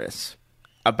Tetris,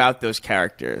 about those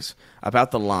characters, about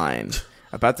the line,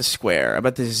 about the square,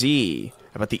 about the Z,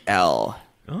 about the L.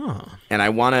 Oh. And I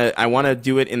wanna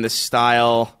do it in the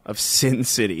style of Sin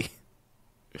City.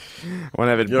 I want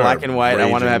to have it black and white. I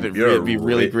want to have it be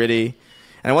really gritty.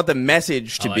 And I want the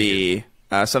message to be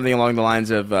something along the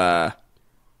lines of, I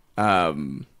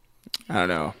don't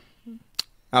know.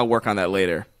 I'll work on that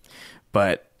later.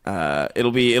 But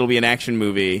it'll be an action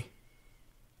movie.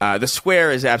 The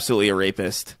square is absolutely a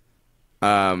rapist.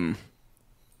 The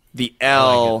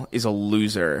L is a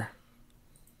loser.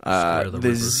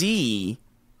 The Z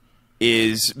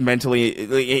is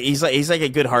mentally. He's like a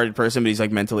good-hearted person, but he's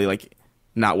like mentally like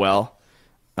not well.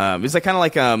 It's like kind of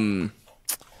like oh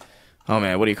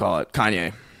man, what do you call it?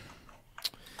 Kanye.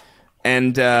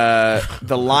 And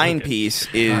the line piece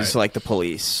is like the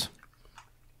police,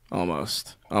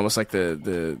 almost like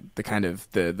the kind of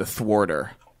the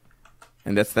thwarter,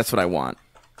 and that's what I want.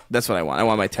 That's what I want. I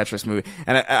want my Tetris movie,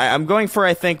 and I'm going for,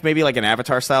 I think, maybe like an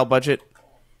Avatar style budget.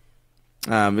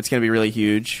 It's gonna be really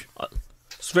huge.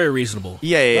 It's very reasonable.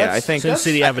 Yeah. I think Sin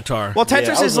City Avatar. Well,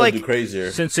 Tetris is like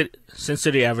crazier. Sin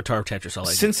City Avatar Tetris. I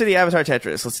like Sin City Avatar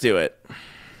Tetris. Let's do it.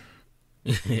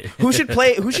 Who should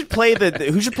play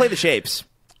the shapes?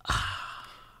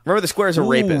 Remember, the square is a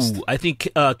rapist. I think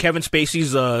Kevin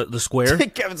Spacey's the square.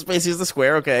 Kevin Spacey's the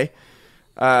square. Okay.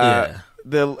 Yeah.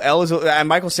 The L is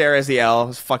Michael Cera is the L.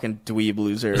 He's a fucking dweeb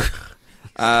loser.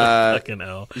 Fucking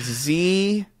L.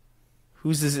 Z.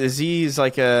 Who's this? Z is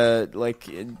like a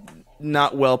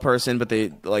not well person, but they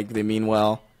mean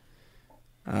well.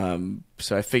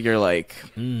 So I figure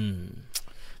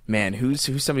man,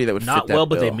 who's somebody that would not fit that well,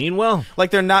 but bill? they mean well.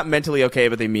 Like they're not mentally okay,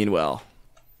 but they mean well.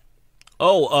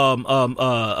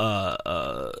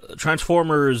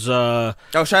 Transformers. Shia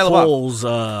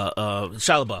LaBeouf.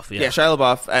 Shia LaBeouf. Yeah, Shia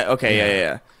LaBeouf. Okay,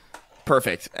 yeah.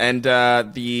 Perfect. And I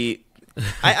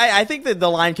think that the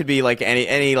line could be like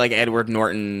any like Edward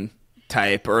Norton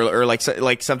type, or like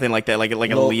something like that, like a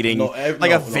leading,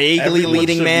 vaguely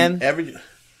leading man.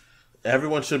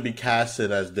 Everyone should be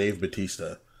casted as Dave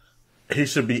Bautista. He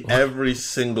should be every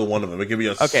single one of them. It could be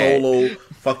a solo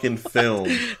fucking film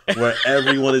where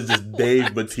everyone is just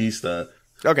Dave Bautista.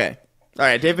 Okay. All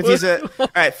right, Dave Bautista. All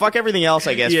right, fuck everything else,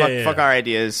 I guess. Fuck our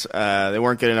ideas. They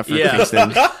weren't good enough for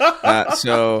Kingston.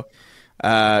 So,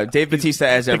 Dave Bautista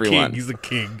as everyone. He's the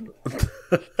king.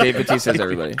 Dave Bautista as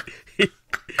everybody.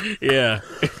 Yeah.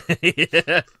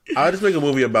 I'd just make a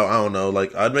movie about, I don't know,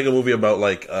 I'd make a movie about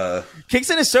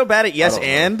Kingston is so bad at yes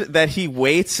and that he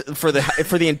waits for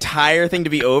the entire thing to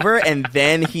be over, and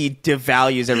then he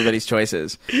devalues everybody's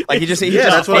choices. Like he just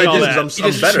that's what I did. I'm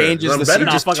better. Changes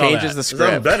the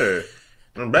script.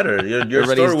 I'm better. Your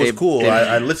story was cool.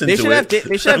 I listened to it.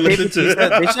 They should have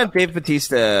Dave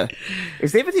Bautista.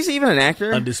 Is Dave Bautista even an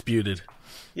actor? Undisputed.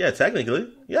 Yeah, technically.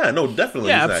 Yeah, no,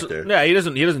 definitely he's an actor. Yeah, he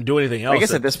doesn't do anything else. I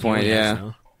guess at this point,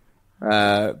 yeah.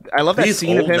 I love that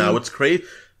scene of him. Now it's crazy.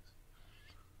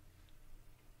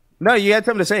 No, you had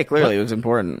something to say. Clearly, it was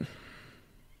important.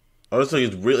 I was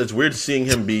saying it's weird seeing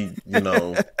him be,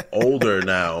 older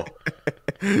now.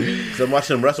 Because I'm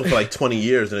watching him wrestle for like 20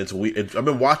 years, and it's weird. I've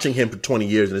been watching him for 20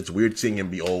 years, and it's weird seeing him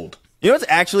be old. You know what's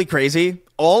actually crazy?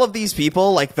 All of these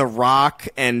people, like The Rock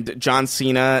and John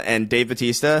Cena and Dave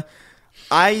Bautista,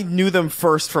 I knew them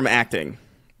first from acting.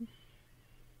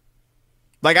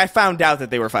 Like, I found out that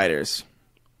they were fighters.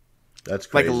 That's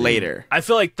crazy. Like, later. I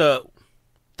feel like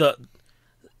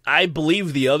I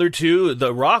believe the other two,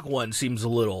 the Rock one seems a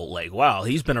little like, wow,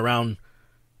 he's been around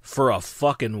for a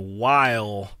fucking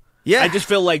while. Yeah. I just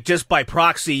feel like just by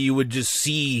proxy, you would just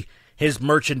see his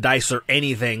merchandise or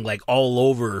anything, like, all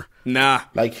over. Nah.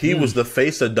 Like, he was the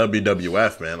face of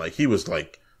WWF, man. Like, he was,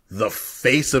 like, the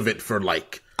face of it for,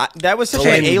 like, that was such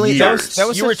an alien. That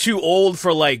was you were too old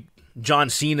for like John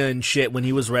Cena and shit when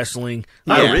he was wrestling.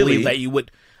 Not I really. believe that you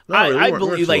would. I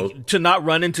believe like to not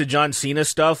run into John Cena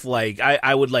stuff. Like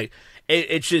I would like.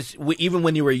 It's just even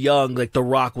when you were young, like The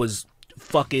Rock was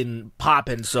fucking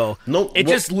popping. So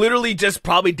just literally just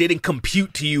probably didn't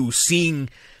compute to you seeing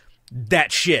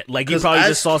that shit. Like you probably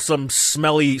just saw some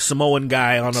smelly Samoan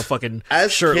guy on a fucking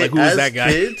shirt. Like who's that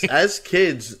guy? As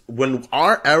kids, when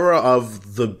our era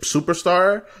of the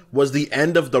superstar was the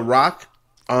end of The Rock,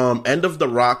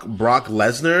 Brock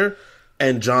Lesnar,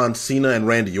 and John Cena and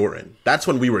Randy Orton. That's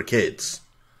when we were kids.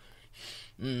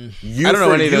 I don't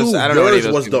know any of those. I don't know any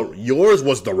of those. Yours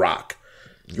was The Rock.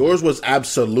 Yours was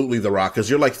absolutely The Rock because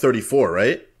you're like 34,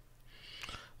 right?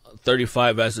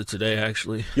 35 as of today,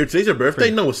 actually. Today's your birthday?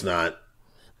 No, it's not.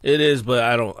 It is, but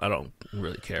I don't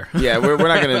really care. Yeah, we're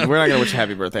not gonna wish you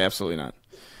happy birthday. Absolutely not.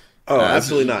 Oh,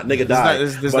 absolutely not. Nigga died.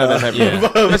 This is not that happy.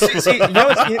 No.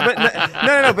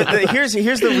 But here's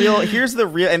the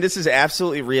real, and this is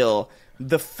absolutely real.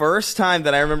 the first time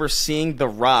that I remember seeing The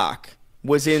Rock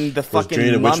was in the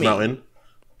fucking Mummy. Mountain?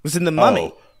 Was in the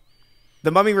Mummy. Oh.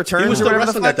 The Mummy Returns. He was still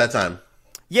wrestling at that time.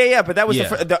 Yeah, but that was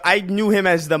I knew him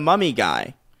as the Mummy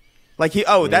guy. Like he's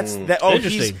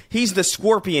the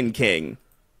Scorpion King.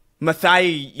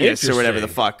 Matthias or whatever the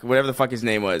fuck his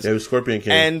name was. Yeah, it was Scorpion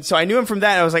King. And so I knew him from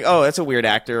that, and I was like, oh, that's a weird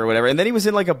actor or whatever. And then he was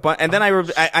in like and then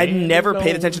I never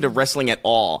paid attention to wrestling at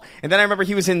all. And then I remember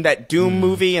he was in that Doom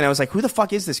movie, and I was like, who the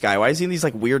fuck is this guy? Why is he in these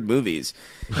like weird movies?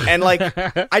 And like,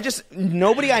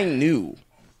 nobody I knew,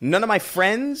 none of my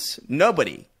friends,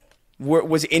 nobody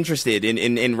was interested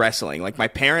in wrestling. Like my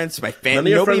parents, my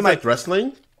family. None of your friends liked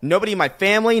wrestling? Nobody in my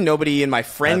family, nobody in my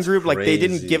friend group, like they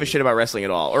didn't crazy. give a shit about wrestling at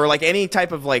all, or like any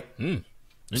type of like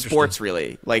sports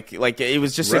really. Like it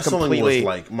was just wrestling a completely was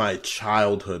like my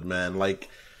childhood, man. Like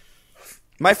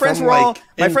my friends were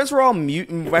all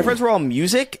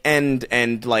music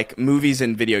and like movies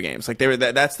and video games. Like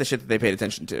that's the shit that they paid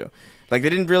attention to. Like they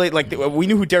didn't really we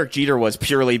knew who Derek Jeter was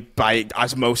purely by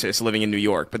osmosis living in New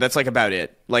York, but that's like about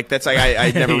it. Like that's like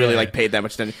I never really like paid that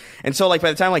much attention. And so like by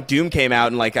the time like Doom came out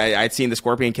and like I'd seen the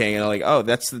Scorpion King and I'm like, oh,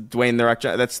 that's Dwayne the Rock,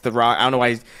 that's the Rock. I don't know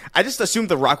why I just assumed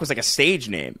the Rock was like a stage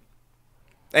name.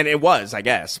 And it was, I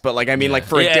guess, but like I mean, like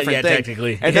for a different thing.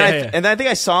 Technically. And then I think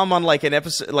I saw him on like an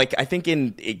episode, like I think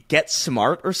in Get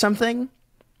Smart or something,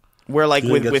 where like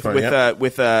and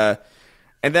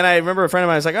then I remember a friend of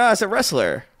mine was like, oh, it's a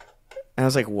wrestler. And I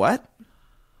was like, what?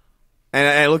 And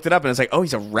I looked it up, and it's like, oh,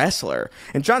 he's a wrestler.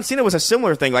 And John Cena was a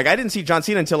similar thing. Like, I didn't see John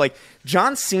Cena until, like,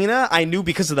 John Cena I knew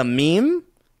because of the meme.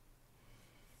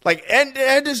 Like, and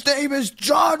his name is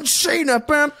John Cena.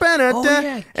 Oh,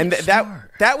 yeah, and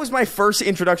that was my first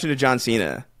introduction to John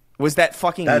Cena, was that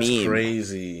fucking meme. That's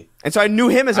crazy. And so I knew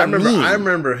him as a meme. I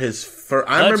remember his first...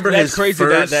 I remember his first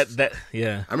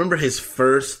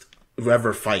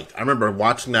ever fight. I remember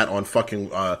watching that on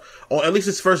fucking at least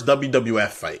his first WWF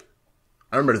fight.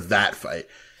 I remember that fight.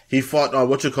 He fought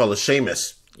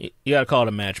Sheamus. You gotta call it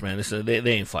a match, man.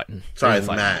 They ain't fighting. Sorry,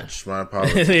 match. My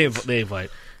apologies. they ain't fight.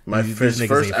 His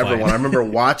first ever one. I remember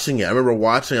watching it. I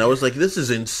was like,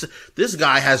 this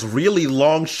guy has really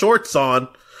long shorts on.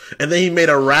 And then he made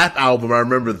a rap album. I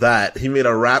remember that. He made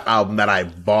a rap album that I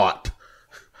bought.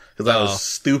 Because I was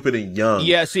stupid and young.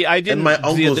 Yeah, see, I didn't... And my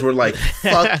uncles were like,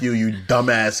 fuck you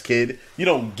dumbass kid. You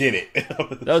don't get it.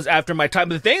 That was after my time.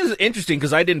 But the thing is interesting,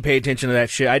 because I didn't pay attention to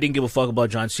that shit. I didn't give a fuck about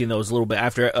John Cena. That was a little bit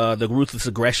after the Ruthless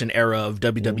Aggression era of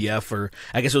WWF, or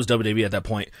I guess it was WWE at that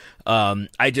point. I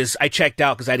checked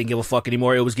out because I didn't give a fuck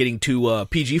anymore. It was getting too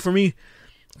PG for me.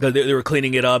 They were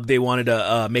cleaning it up. They wanted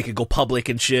to make it go public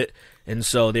and shit. And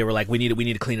so they were like, we need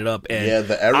to clean it up. And yeah,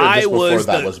 the era just before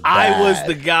that was bad. I was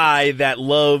the guy that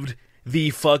loved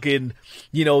the fucking,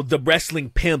 the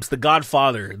wrestling pimps, the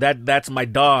Godfather. That's my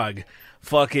dog.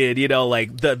 Fucking,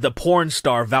 like the porn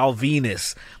star Val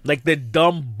Venus, like the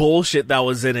dumb bullshit that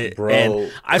was in it. Bro,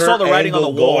 and I saw the writing on the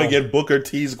wall. Going in Booker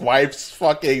T's wife's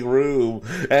fucking room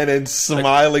and then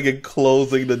smiling and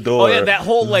closing the door. Oh yeah, that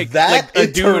whole a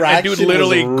dude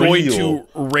literally going to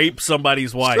rape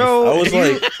somebody's wife. So, I was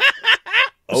like,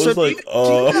 do you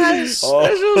guys,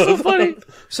 that shit was so funny.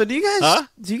 So do you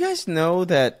guys know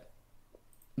that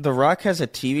The Rock has a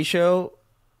TV show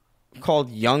called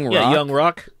Young Rock? Yeah, Young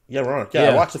Rock. Yeah, Rock. Yeah,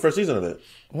 I watched the first season of it.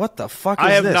 What the fuck is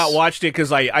this? I have this? not watched it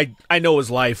because I know his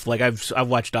life. Like I've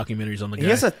watched documentaries on the guy. He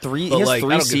has three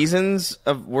seasons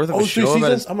worth of a show. 3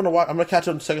 seasons? I'm gonna catch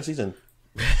up on the second season.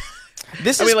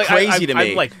 This is crazy to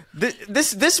me.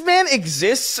 This man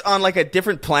exists on like a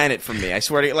different planet from me. I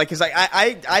swear to you. Like, cause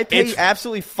I pay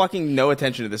absolutely fucking no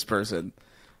attention to this person.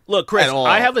 Look, Chris,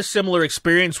 I have a similar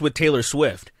experience with Taylor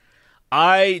Swift.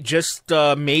 I just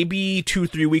maybe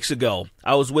 2-3 weeks ago,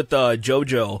 I was with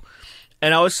JoJo,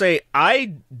 and I would say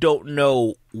I don't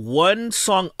know one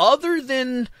song other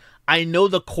than I know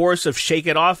the chorus of "Shake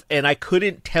It Off," and I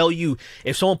couldn't tell you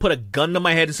if someone put a gun to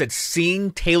my head and said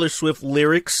sing Taylor Swift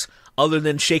lyrics other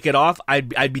than "Shake It Off,"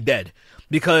 I'd be dead,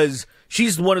 because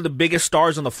she's one of the biggest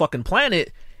stars on the fucking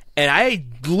planet. And I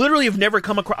literally have never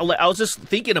come across... I was just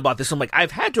thinking about this. I'm like,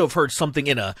 I've had to have heard something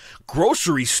in a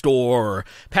grocery store or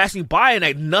passing by, and I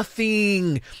had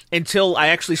nothing until I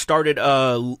actually started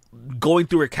going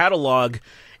through her catalog.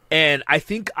 And I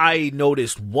think I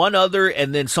noticed one other,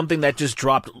 and then something that just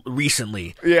dropped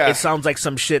recently. Yeah. It sounds like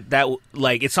some shit that...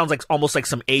 it sounds like almost like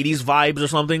some 80s vibes or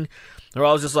something. Where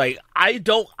I was just like, I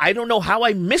don't know how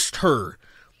I missed her.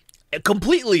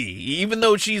 completely. Even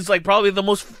though she's like probably the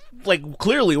most, like,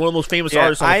 clearly one of the most famous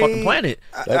artists on the fucking planet.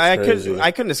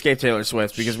 I couldn't escape Taylor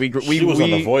Swift because she was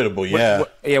unavoidable. When that's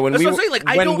what I'm saying. Like,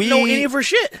 I don't know any of her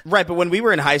shit. Right, but when we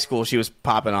were in high school, she was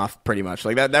popping off pretty much.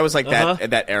 Like that was like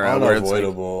that era where it's like,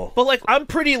 but like I'm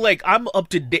pretty like I'm up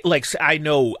to date. Like I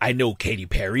know Katy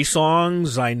Perry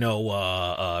songs. I know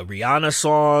Rihanna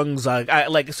songs. I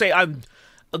like say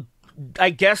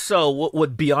I guess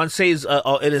what Beyonce is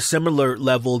in a similar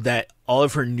level that all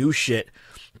of her new shit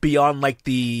beyond like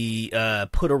the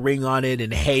Put a Ring on It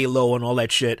and Halo and all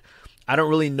that shit. I don't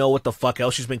really know what the fuck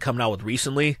else she's been coming out with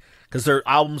recently because their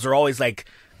albums are always like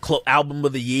album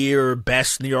of the year,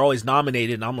 best, and you're always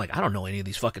nominated. And I'm like, I don't know any of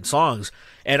these fucking songs.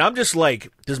 And I'm just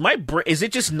like, is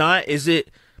it just not? Is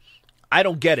it? I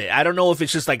don't get it. I don't know if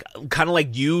it's just like kind of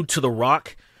like you to The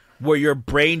Rock, where your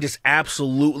brain just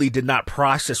absolutely did not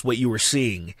process what you were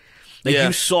seeing. Like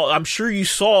I'm sure you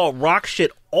saw rock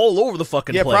shit all over the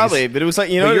fucking place. Yeah, probably, but it was like,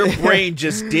 your brain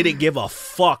just didn't give a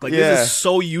fuck. Like, this is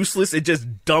so useless, it just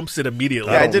dumps it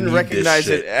immediately. Yeah, I didn't recognize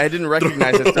it.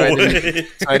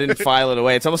 So I didn't file it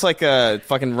away. It's almost like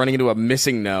fucking running into a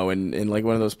missing no in like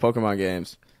one of those Pokemon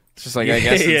games. It's just like, I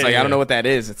guess it's like, I don't know what that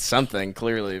is. It's something,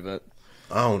 clearly, but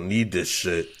I don't need this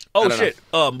shit. Oh, shit.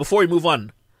 Before we move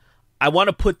on, I want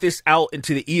to put this out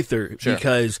into the ether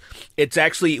because it's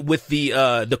actually with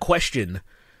the question,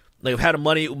 like how to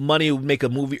money make a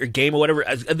movie or game or whatever.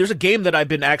 There's a game that I've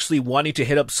been actually wanting to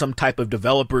hit up some type of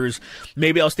developers.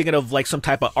 Maybe I was thinking of like some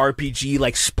type of RPG,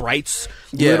 like sprites,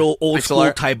 little old school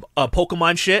art type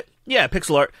Pokemon shit. Yeah,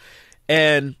 pixel art,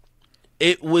 and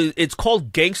it's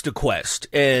called Gangsta Quest,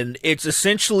 and it's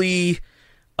essentially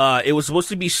it was supposed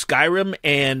to be Skyrim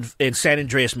and San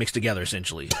Andreas mixed together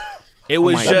essentially. It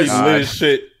was just lit as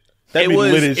shit. That'd be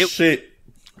lit as shit.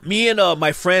 Me and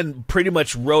my friend pretty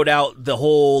much wrote out the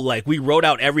whole, like, we wrote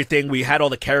out everything. We had all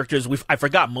the characters. I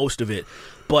forgot most of it,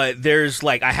 but there's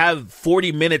like I have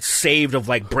 40 minutes saved of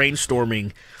like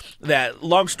brainstorming. That,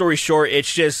 long story short,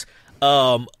 it's just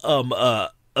a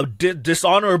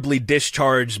dishonorably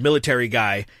discharged military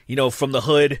guy, from the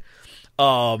hood.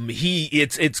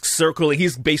 It's circling.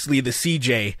 He's basically the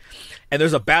CJ, and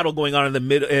there's a battle going on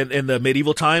in the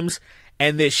medieval times.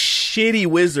 And this shitty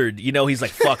wizard, he's like,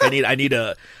 fuck, I need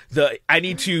to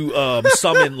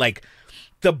summon like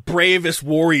the bravest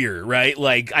warrior, right?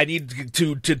 Like I need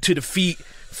to defeat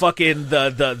fucking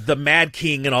the Mad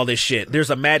King and all this shit.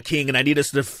 There's a Mad King, and I need us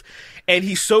to. And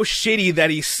he's so shitty that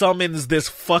he summons this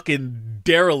fucking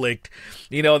derelict,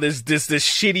 this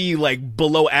shitty like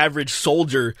below average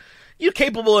soldier. You're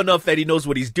capable enough that he knows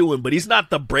what he's doing, but he's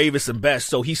not the bravest and best.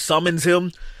 So he summons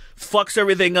him, fucks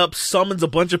everything up, summons a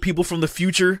bunch of people from the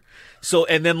future. So,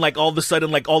 and then like all of a sudden,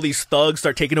 like all these thugs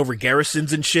start taking over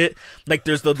garrisons and shit. Like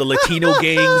there's the Latino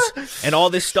gangs and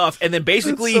all this stuff. And then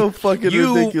basically you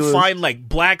ridiculous. Find like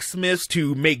blacksmiths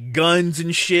to make guns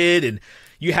and shit. And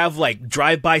you have like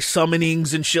drive-by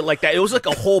summonings and shit like that. It was like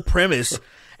a whole premise.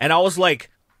 And I was like,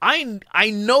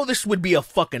 I know this would be a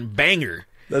fucking banger.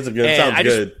 That's a good, sounds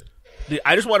good.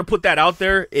 I just want to put that out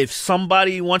there. If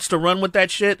somebody wants to run with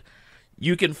that shit,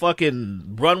 you can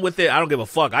fucking run with it. I don't give a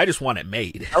fuck. I just want it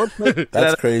made.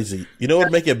 That's crazy. You know what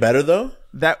would make it better though?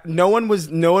 That no one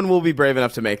will be brave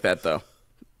enough to make that though.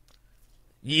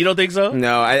 You don't think so?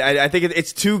 No, I think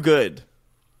it's too good.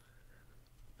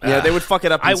 Yeah, they would fuck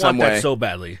it up in some way. I want that so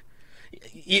badly.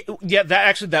 Yeah,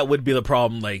 that would be the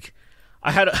problem. Like,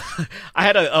 I had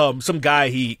some guy.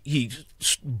 He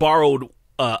borrowed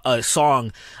a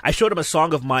song. I showed him a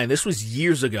song of mine. This was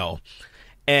years ago,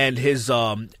 and his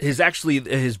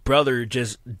brother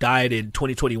just died in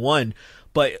 2021.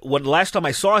 But when the last time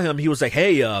I saw him, he was like,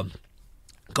 "Hey,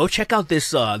 go check out this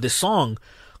song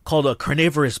called "A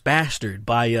Carnivorous Bastard"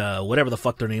 by whatever the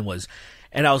fuck their name was."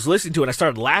 And I was listening to it, and I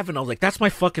started laughing. I was like, "That's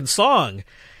my fucking song."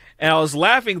 And I was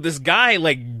laughing. This guy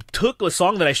like took a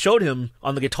song that I showed him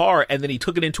on the guitar, and then he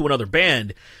took it into another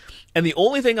band. And the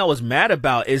only thing I was mad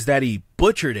about is that he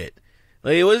butchered it.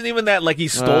 Like, it wasn't even that like he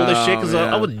stole the shit, because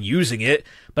I wasn't using it.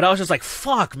 But I was just like,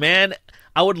 fuck, man.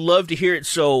 I would love to hear it.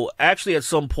 So actually at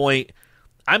some point,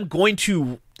 I'm going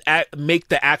to make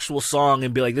the actual song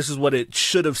and be like, this is what it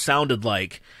should have sounded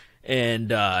like.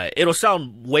 And it'll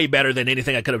sound way better than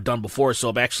anything I could have done before. So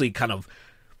I'm actually kind of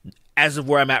as of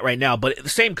where I'm at right now. But the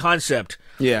same concept.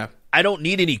 Yeah. I don't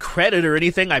need any credit or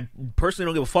anything. I personally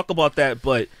don't give a fuck about that.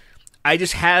 But I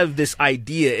just have this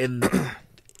idea, and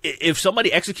if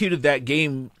somebody executed that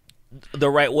game the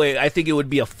right way, I think it would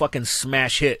be a fucking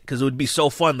smash hit, because it would be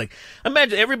so fun. Like,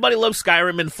 imagine everybody loves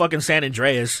Skyrim and fucking San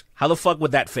Andreas. How the fuck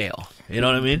would that fail? You know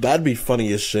what I mean? That'd be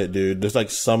funny as shit, dude. There's like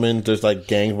summons, there's like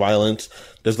gang violence,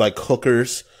 there's like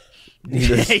hookers,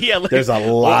 There's a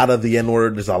lot of the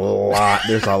N-word. There's a lot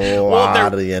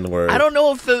of the N-word. I don't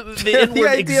know if the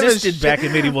N-word existed back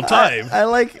in medieval time. I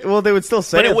like. Well, they would still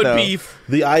say but it would though. be.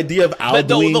 The idea of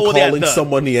Alduin calling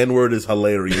someone the N-word is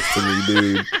hilarious to me,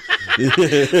 dude.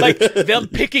 Like them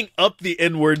picking up the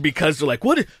N-word because they're like,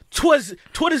 what is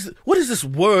this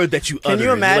word that you utter? Can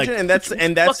you imagine? Like, and that's the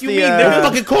nigga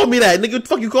fucking call me that. Nigga,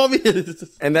 fuck you call me.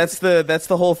 And that's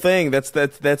the whole thing. That's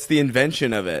the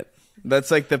invention of it.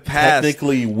 That's like the past.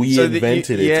 Technically, we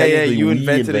invented it. Yeah, you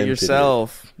invented it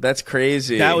yourself. That's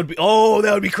crazy. That would be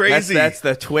crazy. That's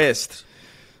the twist.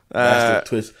 That's the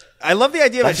twist. I love the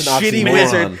idea of a shitty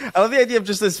wizard. I love the idea of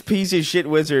just this piece of shit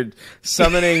wizard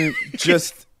summoning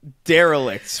just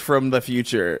derelicts from the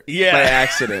future by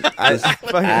accident.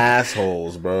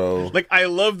 Assholes, bro. Like, I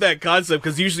love that concept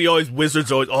because usually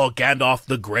wizards always, Gandalf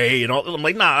the Grey and all. I'm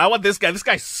like, nah, I want this guy. This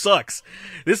guy sucks.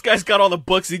 This guy's got all the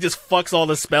books. He just fucks all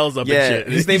the spells up and shit.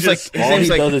 His name's like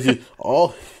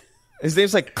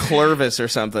Clervis or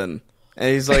something.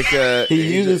 And he's like,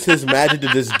 he uses his magic to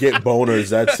just get boners.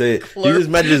 That's it. He uses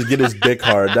magic to just get his dick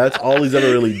hard. That's all he's ever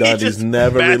really done. He's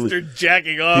never really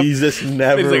jacking off. He's just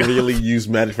never really used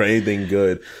magic for anything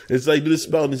good. It's like, do this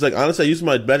spell, and he's like, honestly, I use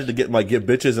my magic to get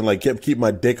bitches and like keep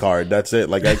my dick hard. That's it.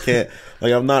 Like I can't.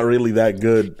 Like I'm not really that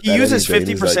good. He uses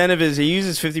 50% of his. He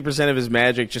uses 50% of his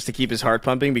magic just to keep his heart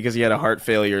pumping because he had a heart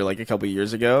failure like a couple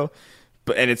years ago.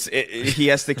 He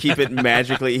has to keep it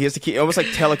magically. He has to keep almost like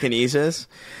telekinesis.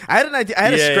 I had an idea. I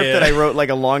had a script that I wrote like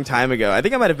a long time ago. I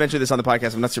think I might have mentioned this on the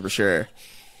podcast. I'm not super sure,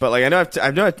 but like I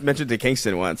know I've mentioned it to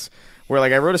Kingston once, where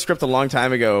like I wrote a script a long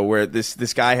time ago where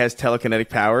this guy has telekinetic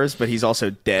powers, but he's also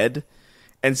dead,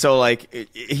 and so like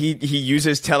he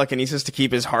uses telekinesis to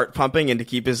keep his heart pumping and to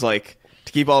keep his to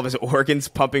keep all of his organs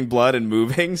pumping blood and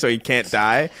moving, so he can't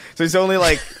die. So he's only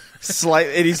like.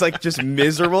 And he's like just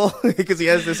miserable because he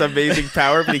has this amazing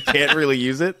power, but he can't really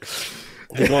use it.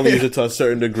 He can only use it to a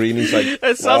certain degree, and he's like,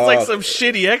 "It sounds like some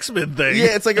shitty X-Men thing."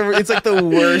 Yeah, it's like the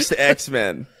worst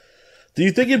X-Men. Do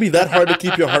you think it'd be that hard to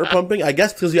keep your heart pumping? I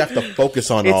guess because you have to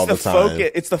focus on it all the time.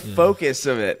 It's the focus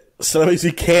of it. So that means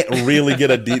he can't really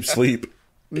get a deep sleep.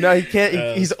 No, he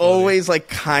can't. He's always like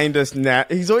kind of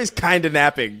He's always kind of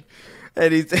napping.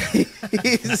 And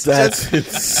he's that's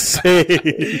insane.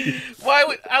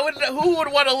 Who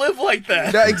would want to live like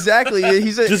that? No, exactly.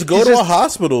 Just go to a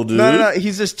hospital, dude. No.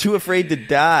 He's just too afraid to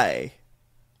die.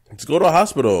 Let's go to a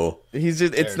hospital.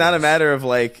 It's not a matter of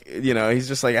like, he's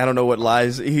just like, I don't know what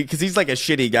lies, because he's like a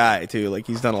shitty guy too. Like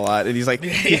he's done a lot, and he's like,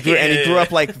 he grew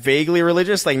up like vaguely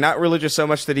religious, like not religious so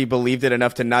much that he believed it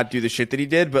enough to not do the shit that he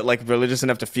did, but like religious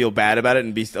enough to feel bad about it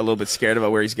and be a little bit scared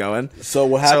about where he's going. So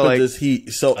what happened is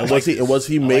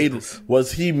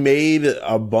was he made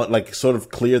a like sort of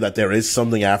clear that there is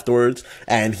something afterwards,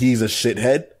 and he's a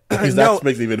shithead? Because that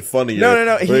makes it even funnier.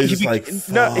 No. He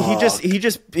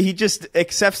just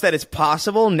accepts that it's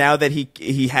possible now that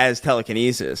he has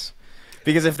telekinesis.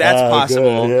 Because if that's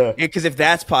possible, if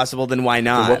that's possible, then why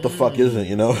not? So what the fuck isn't?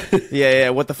 Yeah.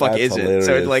 What the fuck isn't?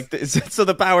 Hilarious. So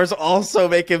the powers also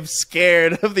make him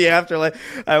scared of the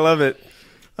afterlife. I love it.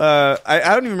 I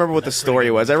don't even remember what the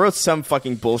story was. I wrote some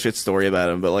fucking bullshit story about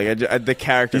him, but like the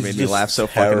character made me laugh so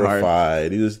fucking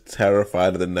hard. He's just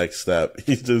terrified of the next step.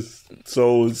 He's just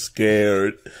so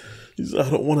scared. He's like, I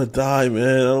don't want to die,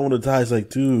 man. I don't want to die. He's like,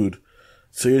 dude,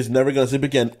 so you're never gonna sleep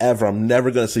again ever. I'm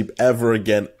never gonna sleep ever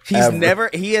again. He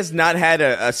has not had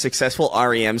a successful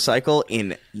REM cycle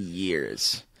in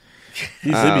years.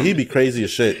 He'd be crazy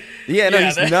as shit. Yeah, no,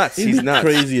 he's nuts. He's nuts.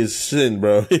 Crazy as sin,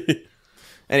 bro.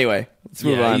 Anyway, let's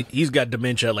move on. He's got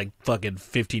dementia at like fucking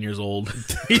 15 years old.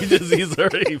 He's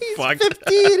already fucked.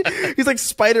 15. He's like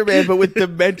Spider-Man, but with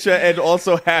dementia and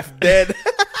also half dead.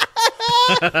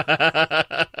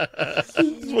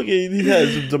 He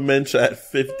has dementia at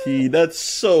 15. That's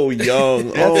so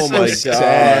young. That's my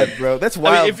sad, God, bro. That's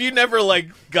wild. I mean, if you never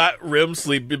like got REM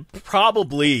sleep, that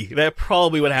probably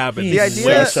would happen.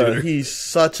 He's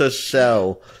such a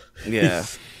shell. Yeah.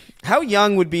 How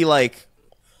young would be like?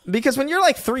 Because when you're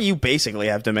like 3, you basically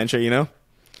have dementia,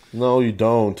 No, you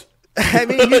don't. I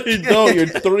mean, you don't. You're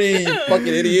 3, you fucking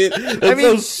idiot. That's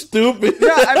so stupid.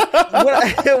 Yeah,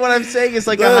 what I'm saying is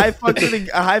like a high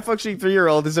functioning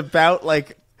 3-year-old is about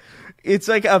like. It's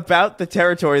like about the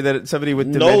territory that somebody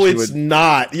with dementia would... No, it's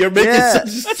not. You're making such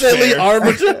silly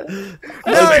arbitrary...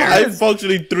 A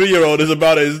high-functioning 3-year-old is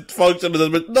about as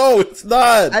functional as... No, it's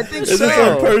not. I think It's just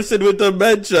a person with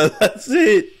dementia. That's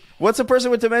it. What's a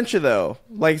person with dementia, though?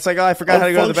 Like, it's like, I forgot how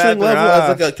to go to the bathroom.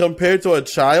 Level compared to a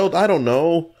child? I don't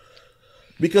know.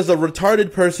 Because a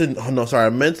retarded person...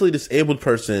 a mentally disabled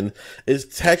person is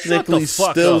technically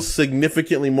still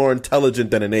significantly more intelligent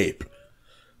than an ape.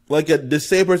 Like a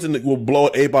disabled person will blow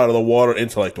an ape out of the water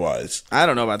intellect-wise. I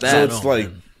don't know about that. So it's like,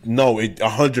 no,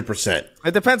 100%.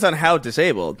 It depends on how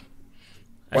disabled.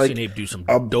 I've seen Ape do some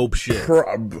dope shit.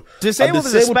 Disabled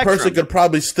is a person could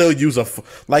probably still use a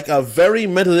very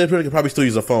mentally ill person could probably still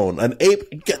use a phone. An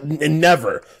ape,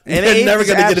 never. They're never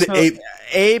going to get an ape.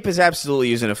 Ape is absolutely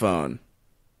using a phone.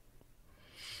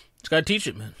 Just gotta teach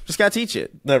it, man. Just gotta teach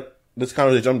it. This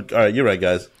conversation. All right, you're right,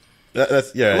 guys.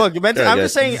 That's yeah. Look, I'm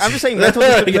just saying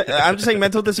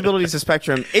mental disability is a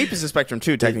spectrum. Ape is a spectrum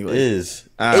too, technically. It is.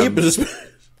 Ape is a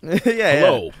spectrum.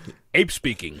 Hello, Ape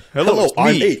speaking. Hello,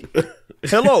 I'm Ape.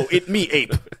 Hello, it's me,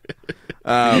 Ape.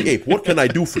 Ape, what can I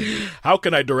do for you? How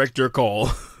can I direct your call?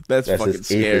 That's fucking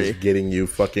scary. Ape is getting you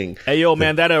fucking. Hey, yo,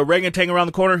 man, that orangutan around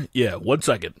the corner? Yeah, 1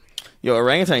 second. Yo,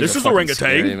 orangutan. This is orangutan,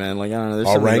 scary, man. Like, I don't know.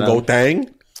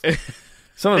 Orangutan.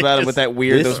 Something about it with that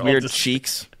those weird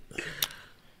cheeks.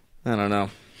 I don't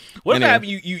know. What if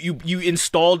you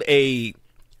installed a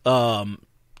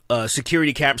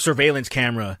security surveillance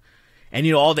camera,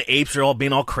 and all the apes are all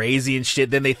being all crazy and shit.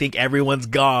 Then they think everyone's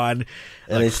gone,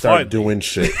 and they start doing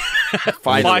shit.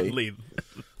 Finally.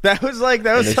 That was like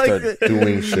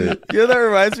doing shit. That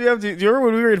reminds me of. Do you remember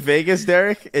when we were in Vegas,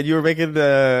 Derek, and you were making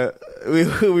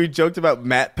we joked about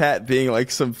Matt Pat being like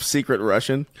some secret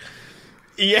Russian.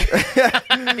 Yeah.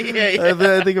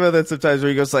 I think about that sometimes where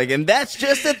he goes like, and that's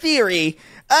just a theory,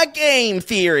 a game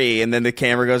theory, and then the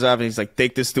camera goes off and he's like,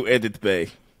 take this to edit bay.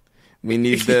 We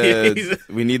need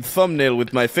thumbnail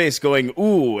with my face going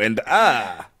ooh and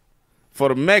ah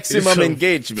for maximum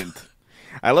engagement.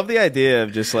 I love the idea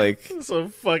of just like some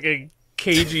fucking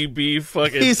KGB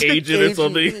fucking agent or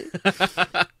something.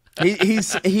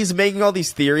 He's making all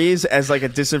these theories as like a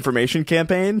disinformation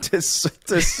campaign to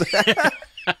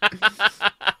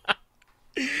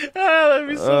that'd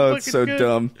be so it's so good.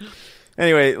 dumb.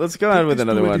 Anyway, let's go on with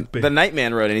another one. The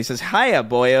Nightman wrote in. He says, hiya,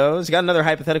 boyos. Got another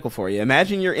hypothetical for you.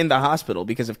 Imagine you're in the hospital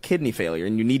because of kidney failure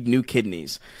and you need new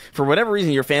kidneys. For whatever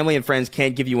reason, your family and friends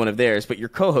can't give you one of theirs, but your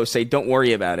co-hosts say, don't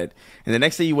worry about it. And the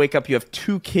next day you wake up, you have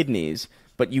 2 kidneys,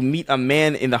 but you meet a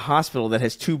man in the hospital that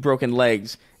has 2 broken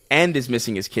legs and is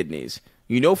missing his kidneys.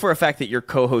 You know for a fact that your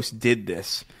co-host did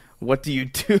this. What do you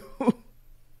do?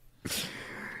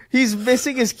 He's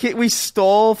missing his kid. We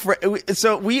stole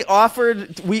so we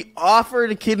offered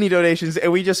kidney donations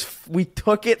and we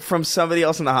took it from somebody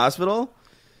else in the hospital.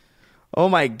 Oh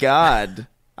my god!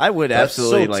 I would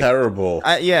absolutely That's so terrible.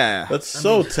 Yeah, that's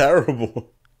so terrible.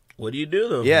 What do you do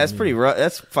though? Yeah, it's pretty rough.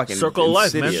 That's fucking circle of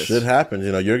life, man. Shit happens.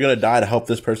 You're gonna die to help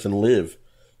this person live.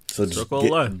 So just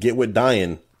get with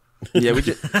dying. Yeah, we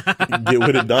just get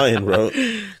with it dying, bro.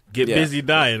 Get busy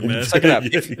dying, man. Suck it up.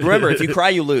 Remember, if you cry,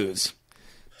 you lose.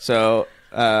 So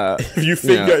if you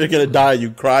figure out you're gonna die,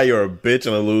 you cry, you're a bitch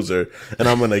and a loser, and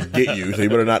I'm gonna get you. So you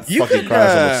better not fucking cry.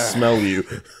 I'm gonna smell you.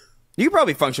 You can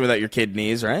probably function without your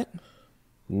kidneys, right?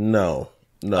 No.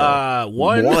 One,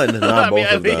 not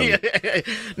both of them.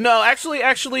 No,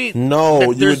 actually,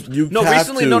 no.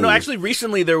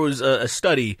 Recently there was a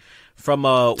study from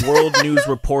World News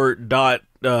Report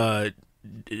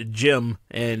Jim,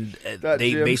 and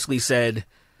they basically said,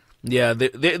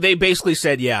 they basically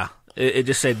said, yeah. It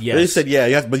just said yes. They said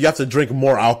yeah, but you have to drink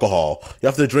more alcohol. You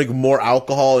have to drink more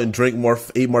alcohol and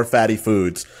eat more fatty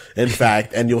foods. In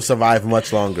fact, and you'll survive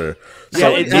much longer.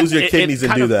 So lose your kidneys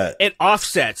and do that. It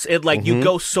offsets. It you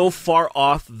go so far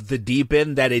off the deep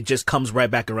end that it just comes right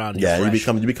back around. Yeah, you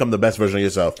become the best version of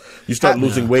yourself. You start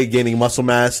losing weight, gaining muscle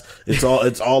mass. It's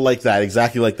all like that,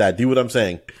 exactly like that. Do what I'm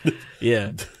saying.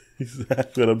 Yeah,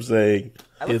 exactly what I'm saying.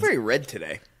 I look very red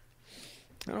today.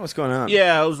 I don't know what's going on.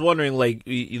 Yeah, I was wondering,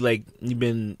 you've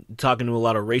been talking to a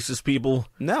lot of racist people.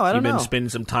 No, I don't know. You've been spending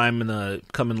some time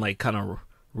coming kind of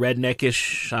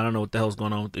redneckish. I don't know what the hell's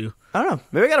going on with you. I don't know.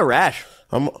 Maybe I got a rash.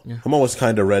 I'm always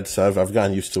kind of red, so I've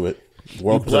gotten used to it.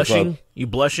 You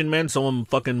blushing, man? Someone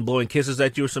fucking blowing kisses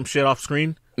at you or some shit off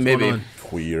screen? What's Maybe.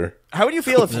 Queer. How would you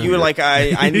feel if you were like,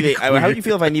 I need how would you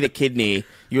feel if I need a kidney?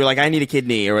 You were like, I need a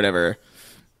kidney or whatever.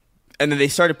 And then they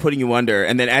started putting you under,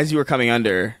 and then as you were coming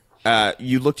under,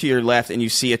 you look to your left and you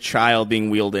see a child being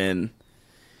wheeled in,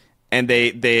 and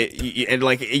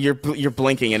you're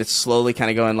blinking and it's slowly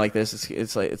kind of going like this.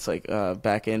 It's like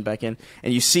back in, and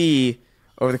you see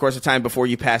over the course of time before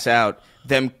you pass out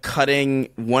them cutting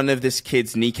one of this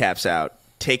kid's kneecaps out,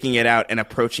 taking it out and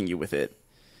approaching you with it,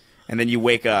 and then you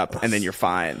wake up and then you're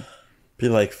fine. Be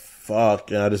like, fuck,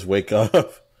 and I just wake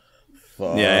up.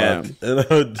 Fuck. Yeah. And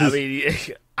I mean.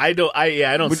 I don't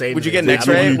say. Would you get an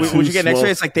X-ray? Would you get an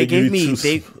X-ray? It's like they gave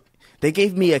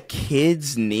me a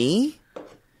kid's knee,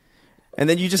 and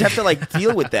then you just have to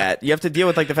deal with that. You have to deal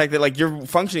with the fact that you're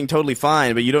functioning totally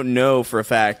fine, but you don't know for a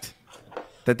fact.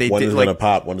 that they one did. Is like, gonna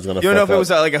pop, one is gonna. You don't know if it was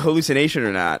like a hallucination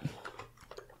or not.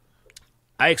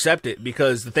 I accept it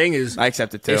because the thing is, I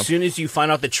accept it too. As soon as you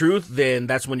find out the truth, then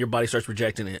that's when your body starts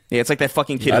rejecting it. Yeah, it's like that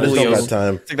fucking kid Julio. It's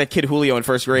like that kid Julio in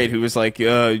first grade who was like,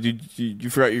 you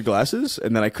forgot your glasses?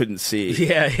 And then I couldn't see.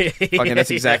 Yeah. Fucking, that's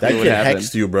exactly what happened. That kid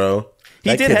hexed you, bro.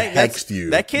 He did hex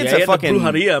you. That kid's a fucking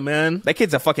brujeria, man. That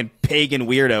kid's a fucking pagan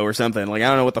weirdo or something. Like, I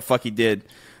don't know what the fuck he did,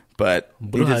 but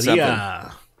he did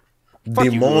something.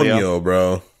 Demonio,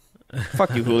 bro.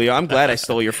 Fuck you, Julio. I'm glad I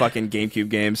stole your fucking GameCube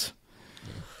games.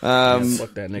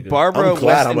 Fuck that nigga. Barbara I'm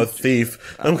glad Weston, I'm a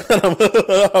thief. I'm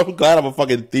glad I'm a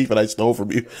fucking thief and I stole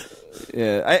from you.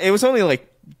 Yeah, it was only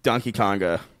like Donkey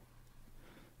Konga.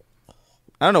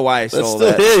 I don't know why I stole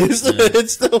that. His.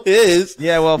 It's still his.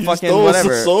 Yeah, well, you fucking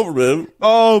whatever. Stole from him.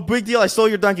 Oh, big deal! I stole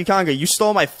your Donkey Konga. You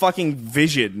stole my fucking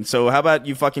vision. So how about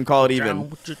you fucking call it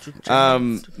even?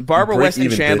 Barbara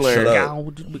Weston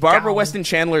Chandler. Barbara Weston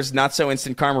Chandler's Not So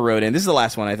Instant Karma wrote in. This is the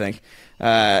last one, I think.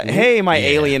 Hey, my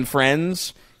alien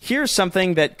friends. Here's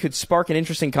something that could spark an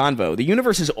interesting convo. The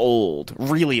universe is old,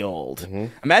 really old. Mm-hmm.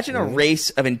 Imagine a race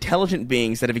of intelligent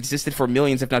beings that have existed for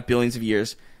millions, if not billions of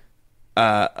years,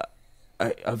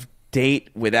 of date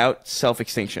without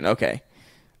self-extinction. Okay.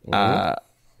 Mm-hmm.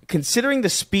 Considering the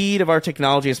speed of our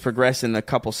technology has progressed in a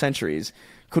couple centuries,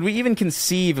 could we even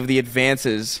conceive of the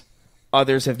advances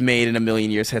others have made in a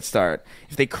million years head start?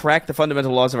 If they cracked the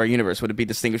fundamental laws of our universe, would it be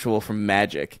distinguishable from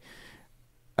magic?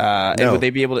 No. And would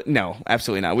they be able to? No,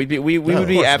 absolutely not. We would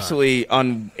be absolutely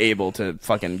unable to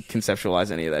fucking conceptualize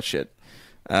any of that shit.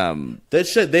 That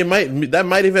shit, that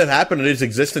might even happen and just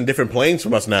exist in different planes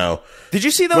from us now. Did you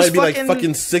see those? It might be like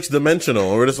fucking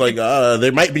 6-dimensional. We're just like,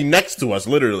 they might be next to us,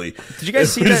 literally. Did you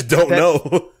guys see we that? Just don't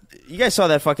know. You guys saw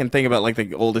that fucking thing about like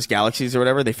the oldest galaxies or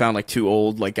whatever? They found like 2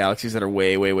 old like galaxies that are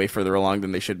way, way, way further along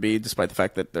than they should be, despite the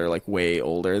fact that they're like way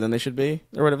older than they should be,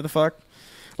 or whatever the fuck.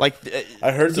 Like,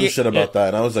 I heard some shit about that,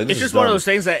 and I was like, it's just one of those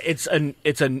things that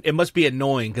it must be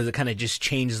annoying because it kind of just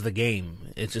changes the game.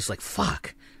 It's just like,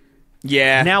 fuck.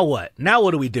 Yeah. Now what? Now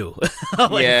what do we do?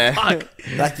 Like, yeah.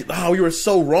 Fuck. You were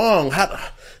so wrong.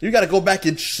 You got to go back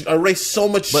and erase so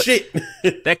much shit.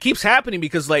 That keeps happening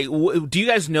because, like, do you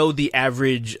guys know the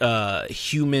average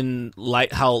human,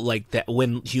 like, how, like, that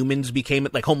when humans became,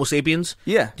 like, Homo sapiens?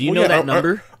 Yeah. Do you know that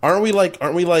number? Aren't we like,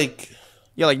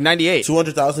 yeah, like 98.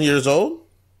 200,000 years old?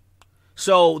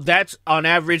 So that's on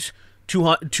average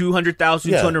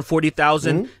 200,000,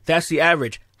 240,000. Mm-hmm. That's the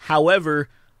average. However,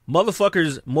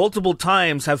 motherfuckers multiple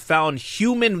times have found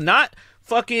human, not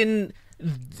fucking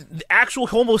actual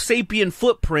Homo sapien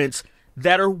footprints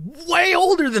that are way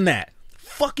older than that.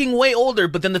 Fucking way older.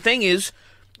 But then the thing is,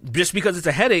 just because it's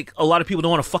a headache, a lot of people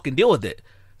don't want to fucking deal with it.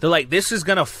 They're like, this is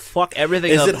going to fuck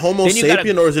everything up. Is it Homo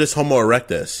sapien or is it just Homo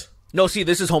erectus? No, see,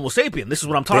 this is Homo sapien. This is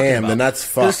what I'm talking about. Damn, then that's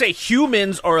fucked. They say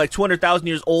humans are like 200,000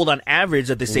 years old on average,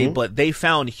 that they say, but they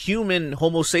found human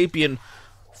Homo sapien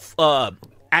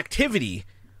activity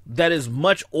that is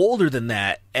much older than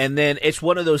that. And then it's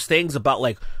one of those things about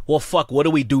like, well, fuck, what do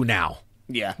we do now?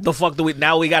 Yeah. The fuck do we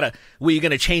now? We're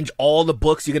gonna change all the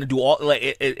books. You're gonna do all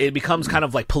like it becomes kind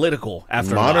of like political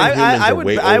after. Modern humans are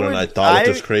way older than I thought,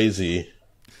 which is crazy.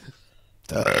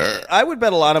 I would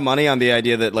bet a lot of money on the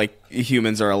idea that like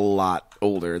humans are a lot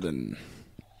older than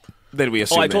we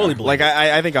assume. Oh, I totally believe. Like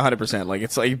I think 100%. Like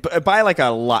it's like by like a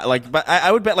lot. Like but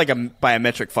I would bet like by a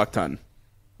metric fuck ton.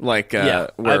 Like I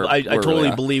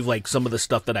totally believe like some of the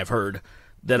stuff that I've heard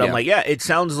that I'm like, yeah, it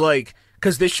sounds like,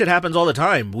 because this shit happens all the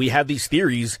time. We have these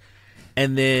theories,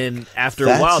 and then after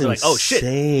a while they're like, oh shit,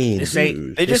 this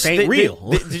ain't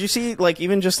real. Did you see like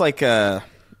even just like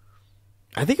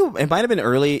I think it might have been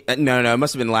early. No, it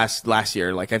must have been last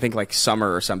year. Like I think like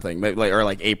summer or something, or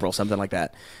like April, something like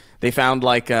that. They found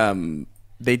like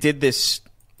they did this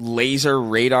laser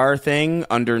radar thing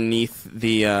underneath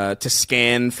the to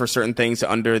scan for certain things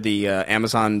under the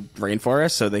Amazon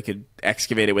rainforest, so they could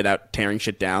excavate it without tearing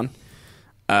shit down.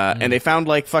 And they found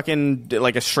like fucking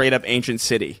like a straight up ancient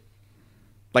city.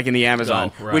 Like in the Amazon,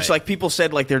 which like people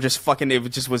said like they're just fucking, it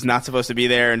just was not supposed to be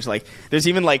there. And it's like there's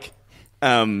even like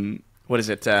what is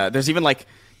it? There's even like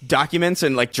documents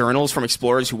and like journals from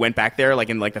explorers who went back there like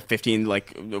in like the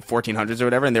 1400s or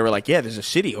whatever, and they were like, yeah, there's a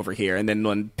city over here. And then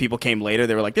when people came later,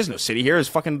 they were like, there's no city here. It's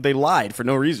fucking, they lied for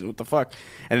no reason. What the fuck?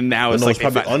 And then now it's like it's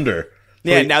probably under.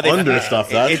 Yeah, now they under stuff.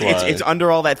 That's why it's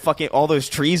under all that fucking all those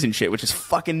trees and shit, which is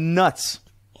fucking nuts,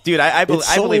 dude. I believe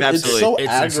absolutely.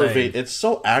 It's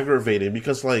so aggravating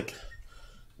because like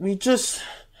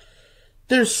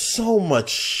there's so much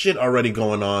shit already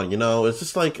going on. You know, it's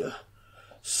just like.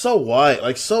 So what?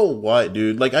 Like, so what,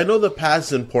 dude? Like, I know the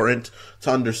past is important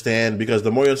to understand because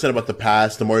the more you understand about the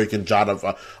past, the more you can jot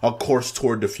a course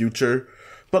toward the future.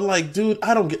 But like, dude,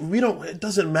 it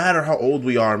doesn't matter how old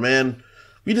we are, man.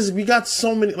 We got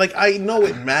so many, like, I know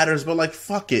it matters, but like,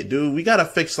 fuck it, dude. We gotta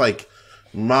fix like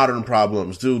modern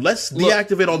problems, dude. Let's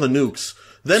deactivate all the nukes.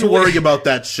 Then worry about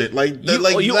that shit. Like,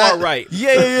 you are right.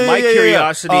 Yeah. My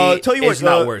curiosity tell you what, is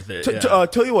not worth it.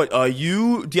 Tell you what,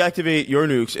 you deactivate your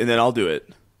nukes, and then I'll do it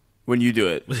when you do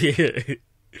it.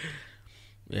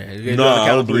 No, I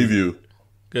don't believe you.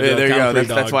 There you go.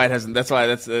 That's why it hasn't. That's why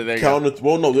that's there. You go.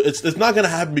 Well, no, it's not gonna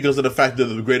happen because of the fact that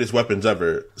they're the greatest weapons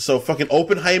ever. So fucking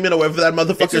Oppenheimer, or whatever that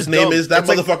motherfucker's name is, that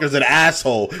motherfucker's an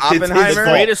asshole. Oppenheimer, it's his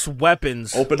greatest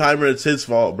weapons. Oppenheimer, it's his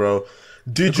fault, bro.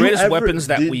 Did you ever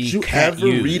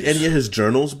read any of his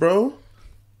journals, bro?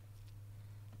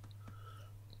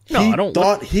 No, I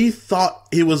don't. He thought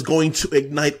he was going to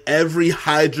ignite every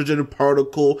hydrogen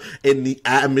particle in the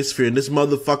atmosphere, and this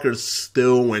motherfucker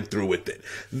still went through with it.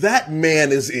 That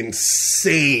man is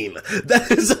insane.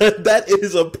 That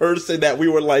is a person that we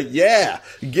were like, yeah,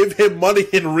 give him money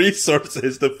and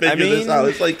resources to figure this out.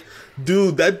 It's like,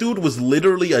 dude, that dude was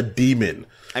literally a demon.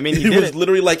 I mean, he was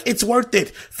literally like, it's worth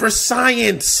it for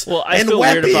science and feel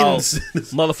weapons. Weird about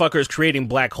motherfuckers creating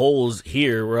black holes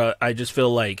here, where I just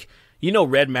feel like, you know,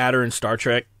 red matter in Star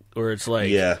Trek, where it's like,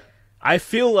 yeah, I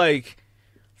feel like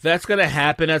that's gonna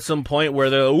happen at some point where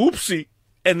they're oopsie,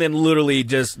 and then literally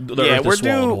just we're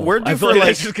due for like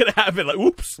that's just gonna happen. Like,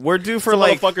 oops, we're due for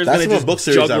like motherfuckers. That's gonna what book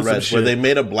series I read where they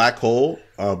made a black hole.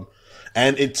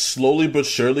 And it slowly but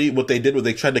surely, what they did was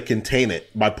they tried to contain it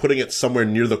by putting it somewhere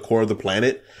near the core of the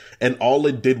planet. And all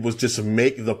it did was just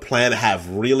make the planet have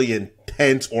really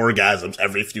intense orgasms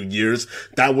every few years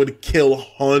that would kill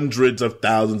hundreds of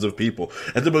thousands of people.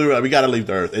 And then we gotta leave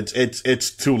the Earth.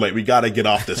 It's too late. We gotta get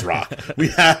off this rock. We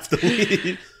have to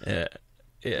leave.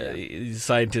 Yeah.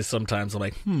 Scientists sometimes are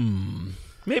like,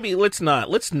 maybe let's not.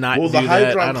 Well, the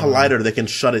Hadron Collider, they can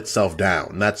shut itself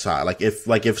down. That's how.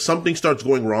 If something starts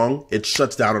going wrong, it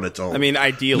shuts down on its own. I mean,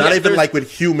 ideally, not even like with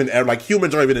humans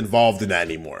aren't even involved in that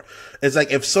anymore. It's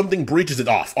like if something breaches it,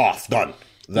 off, done.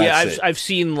 That's I've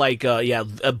seen like a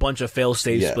bunch of fail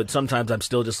safes, but sometimes I'm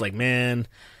still just like, man,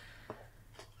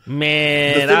 I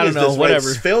don't know, whatever.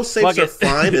 Right? Fail safes are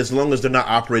fine as long as they're not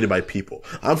operated by people.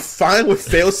 I'm fine with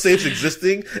fail safes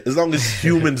existing as long as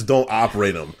humans don't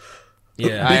operate them.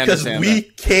 Yeah, because we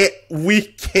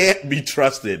can't be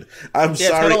trusted. I'm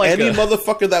sorry. Like any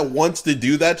motherfucker that wants to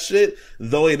do that shit,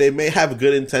 though they may have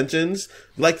good intentions,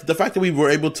 like the fact that we were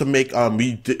able to make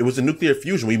it was a nuclear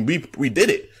fusion. We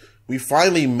did it. We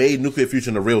finally made nuclear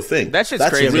fusion a real thing. That's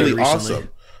crazy. Really awesome.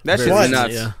 That's just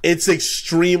nuts. Yeah. It's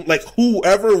extreme. Like,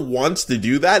 whoever wants to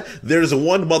do that, there's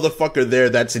one motherfucker there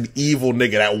that's an evil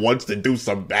nigga that wants to do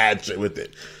some bad shit with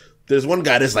it. There's one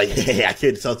guy that's like, hey, I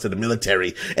can't sell to the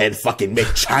military and fucking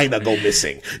make China go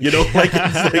missing. You know, like,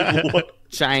 it's like what?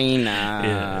 China.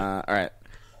 Yeah. All right.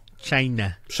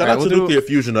 China. Shout out to nuclear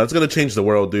fusion. That's going to change the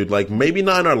world, dude. Like, maybe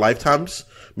not in our lifetimes.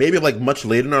 Maybe, like, much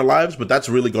later in our lives. But that's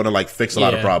really going to, like, fix a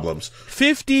lot of problems.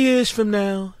 50 years from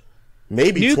now.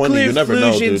 Maybe nuclear 20. You never know,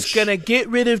 dude. Nuclear fusion's going to get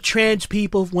rid of trans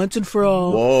people once and for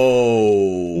all.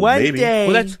 Whoa. One day.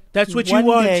 Well, that's what you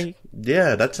want. Day.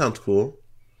 Yeah, that sounds cool.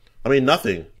 I mean,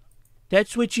 nothing.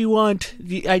 That's what you want.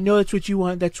 I know that's what you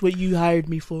want. That's what you hired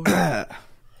me for.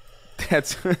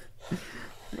 That's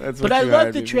but I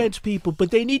love the trans people, but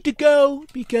they need to go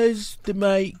because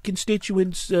my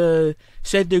constituents said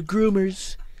they're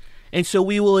groomers, and so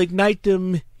we will ignite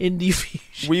them in the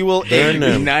future. We will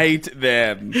ignite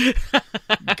them.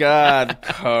 God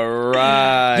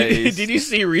Christ. Did you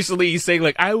see recently he's saying,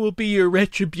 like, I will be your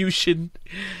retribution?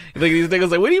 Like, these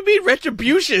niggas like, what do you mean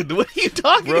retribution? What are you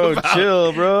talking about?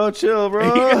 Chill, bro.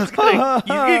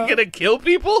 You gonna kill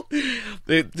people?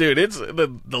 Dude, it's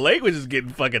the language is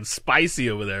getting fucking spicy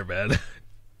over there, man.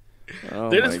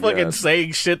 They're just fucking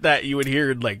saying shit that you would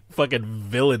hear in, like, fucking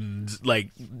villains,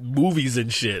 like, movies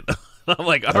and shit. I'm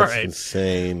like, all right. That's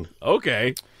insane.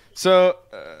 Okay. So,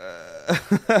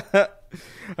 I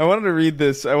wanted to read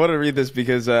this.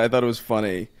 Because I thought it was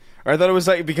funny. Or I thought it was,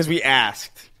 like, because we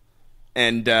asked.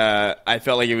 And I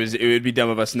felt like it would be dumb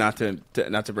of us not to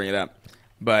bring it up.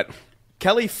 But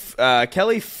Kelly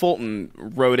Fulton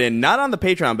wrote in, not on the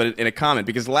Patreon, but in a comment,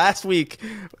 because last week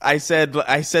I said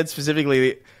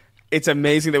specifically, it's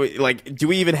amazing that do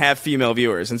we even have female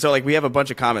viewers? And so, like, we have a bunch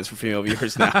of comments for female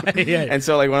viewers now. Yeah. And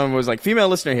so, like, one of them was like, female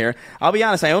listener here. I'll be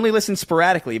honest, I only listen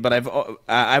sporadically, but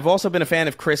I've also been a fan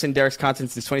of Chris and Derek's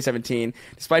content since 2017.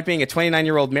 Despite being a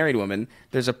 29-year-old married woman,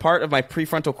 there's a part of my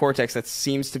prefrontal cortex that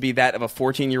seems to be that of a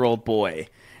 14-year-old boy.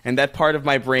 and that part of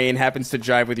my brain happens to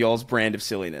jive with y'all's brand of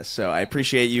silliness. So I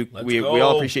appreciate you. We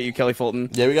all appreciate you, Kelly Fulton.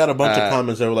 Yeah, we got a bunch of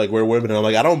comments that were like, "We're women." And I'm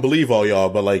like, I don't believe all y'all,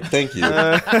 but like, thank you.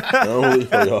 I don't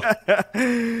believe all y'all.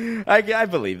 I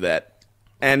believe that,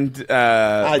 and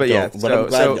I but don't. yeah,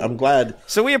 But I'm glad.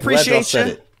 So we appreciate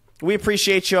you. We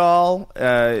appreciate y'all.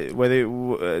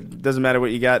 Whether it doesn't matter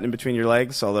what you got in between your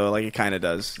legs, although like it kind of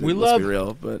does. We Let's love be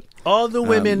real, but all the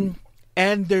women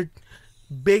and their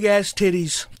big ass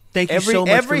titties. Thank you so much.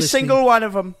 Every single one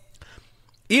of them.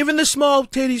 Even the small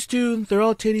titties too. They're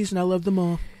all titties, and I love them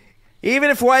all.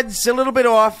 Even if one's a little bit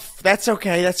off, that's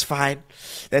okay. That's fine.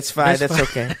 That's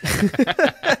okay.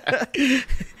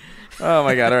 Oh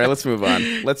my god! All right, let's move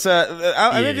on. Let's. I'm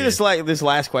gonna do this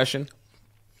last question.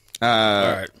 All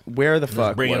right. Where the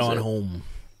fuck? Bring was it on home.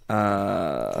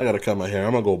 I gotta cut my hair.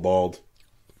 I'm gonna go bald.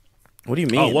 What do you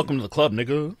mean? Oh, welcome to the club,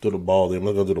 nigga. Do the baldy. I'm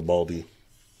not gonna do the baldy.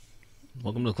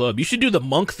 Welcome to the club. You should do the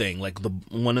monk thing, like the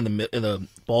one in the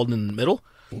bald in the middle.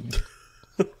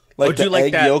 Like the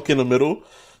egg yolk in the middle.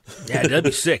 Yeah, that'd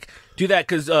be sick. Do that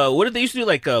because what did they used to do?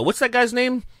 Like, what's that guy's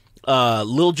name?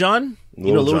 Lil Jon.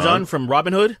 You know Lil Jon from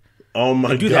Robin Hood. Oh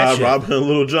my god, Robin and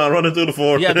Little John running through the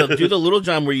floor. Yeah, do the Little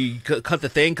John where you cut the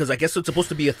thing, because I guess it's supposed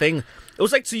to be a thing. It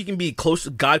was like so you can be close,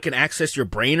 God can access your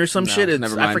brain or some shit.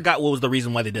 Never mind. I forgot what was the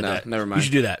reason why they did that. Never mind. You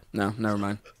should do that. No, never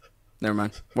mind.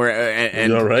 We're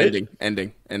ending. No.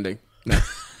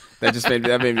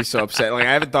 That made me so upset. Like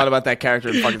I haven't thought about that character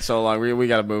in fucking so long. We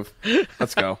gotta move.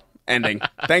 Let's go. Ending.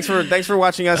 Thanks for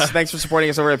watching us. Thanks for supporting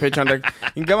us over at Patreon.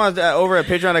 You can come on over at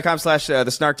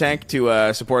patreon.com/the Snark Tank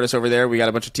to support us over there. We got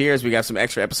a bunch of tiers. We got some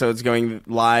extra episodes going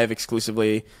live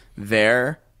exclusively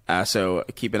there. So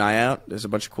keep an eye out. There's a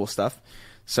bunch of cool stuff.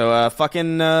 So count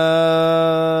me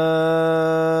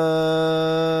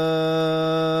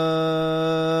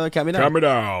down. Count me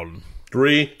down.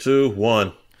 3, 2,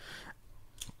 1.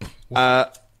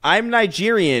 I'm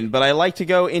Nigerian, but I like to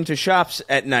go into shops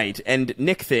at night and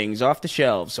nick things off the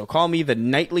shelves. So call me the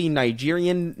nightly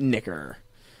Nigerian nicker.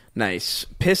 Nice.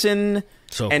 Pissin'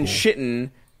 and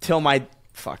shittin' till my...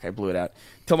 Fuck, I blew it out.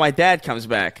 Till my dad comes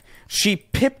back. She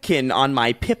pipkin on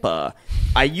my pippa.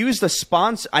 I used to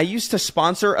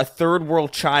sponsor a third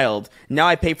world child. Now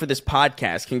I pay for this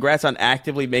podcast. Congrats on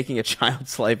actively making a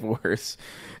child's life worse.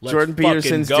 Jordan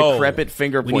Peterson's decrepit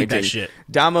finger pointing.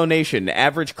 Damo Nation,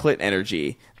 average clit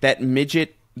energy. That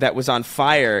midget that was on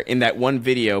fire in that one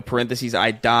video, parentheses,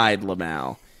 I died,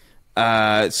 Lamau.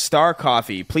 Star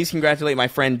Coffee, please congratulate my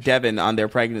friend Devin on their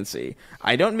pregnancy.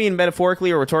 I don't mean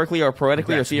metaphorically or rhetorically or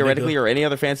poetically or theoretically or any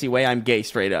other fancy way. I'm gay,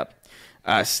 straight up.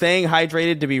 Staying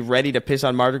hydrated to be ready to piss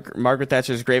on Margaret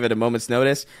Thatcher's grave at a moment's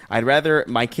notice. I'd rather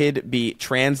my kid be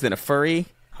trans than a furry.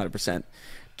 100%.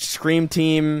 Scream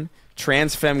Team,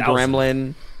 trans femme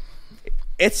gremlin.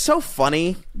 It's so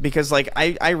funny because like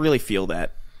I really feel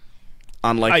that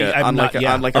on like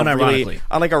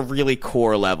a really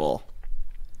core level.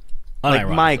 Like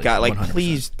my God, like 100%.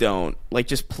 Please don't, like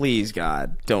just please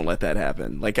God, don't let that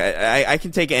happen. Like I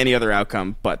can take any other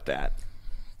outcome but that.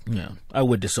 Yeah, I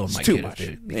would disown my kid if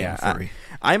it became furry.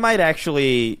 I might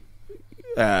actually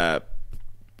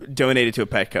donate it to a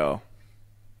Petco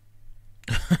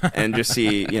and just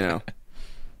see,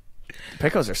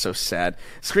 Petcos are so sad.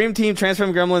 Scream Team,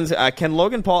 Transform Gremlins. Can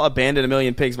Logan Paul abandon a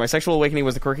million pigs? My sexual awakening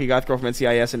was the quirky goth girl from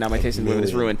NCIS, and now my taste in women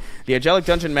is ruined. The angelic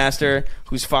dungeon master,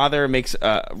 whose father makes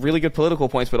really good political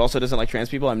points, but also doesn't like trans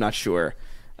people. I'm not sure.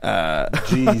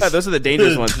 Those are the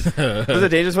dangerous ones. Those are the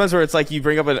dangerous ones where it's like you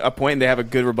bring up a point and they have a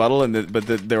good rebuttal, but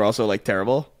they're also like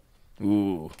terrible.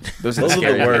 Ooh, those are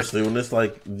the worst, dude. When it's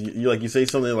like you say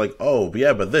something like, "Oh,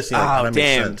 yeah, but this that makes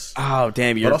sense." Oh,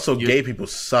 damn! But also, gay people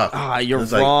suck. You're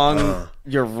wrong. Like,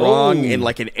 you're wrong in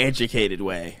like an educated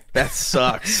way. That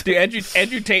sucks. Dude,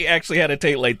 Andrew Tate actually had a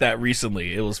Tate like that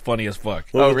recently. It was funny as fuck.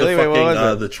 Really? Wait, what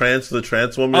was it? The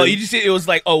trans woman. Oh, you just see? It was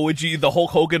like, would you the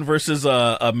Hulk Hogan versus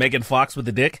Megan Fox with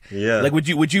the dick? Yeah. Like,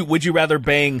 would you rather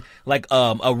bang like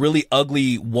a really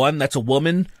ugly one that's a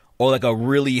woman? Or like a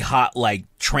really hot like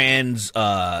trans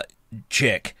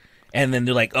chick, and then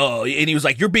they're like, oh, and he was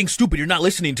like, you're being stupid, you're not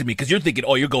listening to me because you're thinking,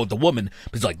 oh, you're going with the woman.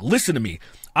 But he's like, listen to me,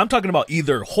 I'm talking about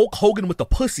either Hulk Hogan with the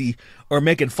pussy or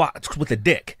Megan Fox with a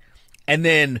dick. And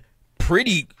then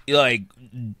pretty like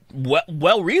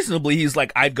well reasonably, he's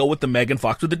like, I'd go with the Megan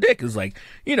Fox with the dick. It's like,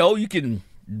 you can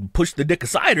push the dick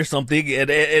aside or something,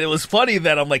 and it was funny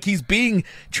that I'm like, he's being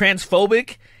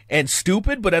transphobic and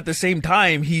stupid, but at the same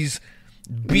time he's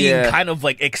being kind of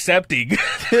like accepting.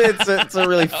 it's a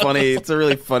really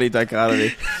funny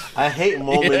dichotomy. I hate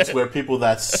moments where people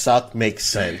that suck make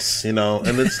sense, and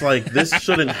it's like, this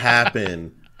shouldn't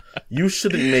happen. You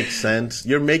shouldn't make sense.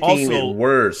 You're making it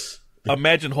worse.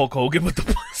 Imagine Hulk Hogan with the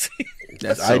pussy.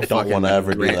 I don't want to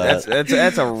ever do that.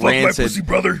 That's a rancid. Fuck my pussy,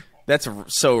 brother. That's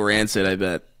so rancid. I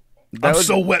bet. I'm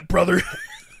so wet, brother.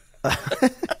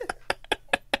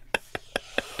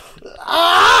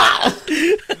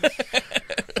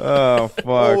 Oh fuck!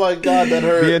 Oh my god, that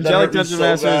hurt. The angelic dungeon so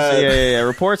masters. bad. Yeah.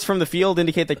 Reports from the field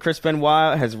indicate that Chris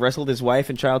Benoit has wrestled his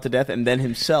wife and child to death, and then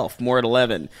himself. More at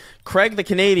 11. Craig the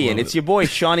Canadian. It's your boy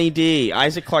Shawnee D.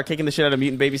 Isaac Clarke kicking the shit out of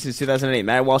Mutant Baby since 2008.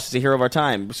 Matt Walsh is a hero of our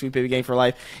time. Sweet Baby Gang for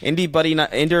life. Indie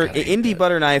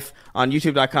Butter Knife on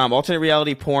YouTube.com. Alternate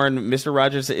reality porn. Mr.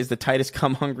 Rogers is the tightest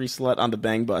cum hungry slut on the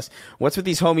bang bus. What's with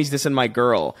these homies dissing my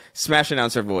girl? Smash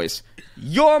announcer voice.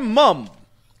 Your mum.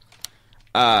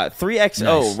 3XO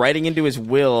nice. Writing into his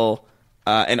will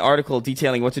an article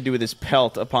detailing what to do with his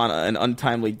pelt upon an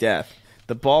untimely death.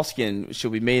 The ball skin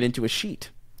shall be made into a sheet.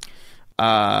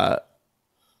 It's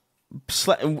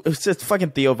just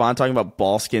fucking Theo Von talking about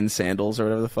ball skin sandals or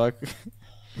whatever the fuck.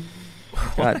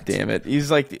 God damn it! He's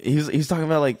talking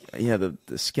about like the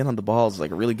skin on the balls is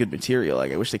like a really good material.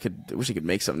 Like I wish they could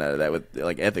make something out of that with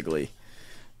like ethically.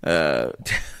 I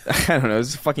don't know.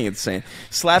 It's fucking insane.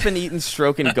 Slapping, eating,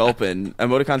 stroking, gulping.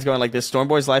 Emoticons going like this.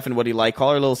 Stormboy's life and what he like.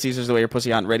 Call her Little Caesars the way your pussy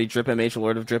hot and ready. Drip MH,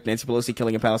 Lord of Drip. Nancy Pelosi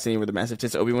killing a Palestinian with a massive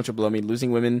tits. Obi-Wan should blow me.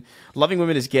 Losing women. Loving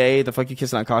women is gay. The fuck you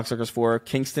kissing on cocksuckers for.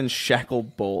 Kingston Shackle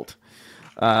Bolt.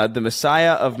 The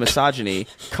Messiah of misogyny.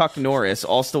 Cuck Norris.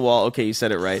 All-Sta-Wall. Okay, you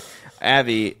said it right.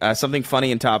 Avi, something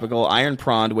funny and topical. Iron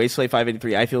Prawn, Wasteplay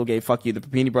 583, I Feel Gay, Fuck You, The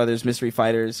Papini Brothers, Mystery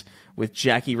Fighters with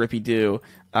Jackie Rippy Doo,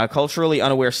 Culturally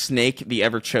Unaware Snake, The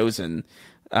Ever Chosen.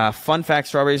 Fun fact,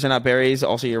 strawberries are not berries.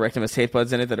 Also, your rectum has taste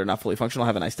buds in it that are not fully functional.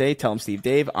 Have a nice day. Tell him Steve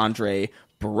Dave, Andre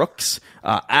Brooks.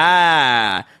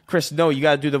 Chris, no, you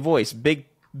got to do the voice. Big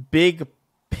pig,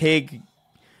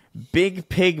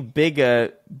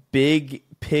 bigger, big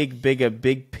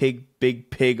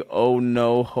pig, oh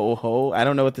no, ho ho. I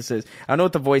don't know what this is. I don't know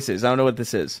what the voice is. I don't know what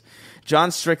this is. John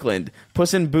Strickland,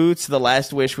 Puss in Boots, The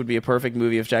Last Wish would be a perfect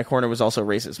movie if Jack Horner was also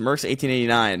racist. Mercs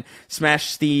 1889, Smash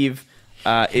Steve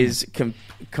is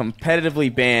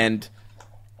competitively banned,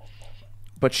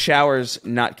 but showers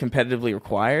not competitively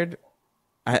required.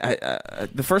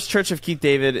 The First Church of Keith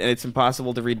David, and it's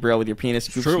impossible to read Braille with your penis.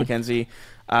 Goops McKenzie.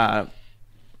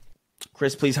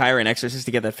 Chris, please hire an exorcist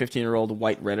to get that 15-year-old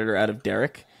white Redditor out of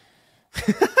Derek.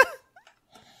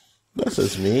 That's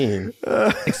just mean.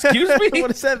 Excuse me?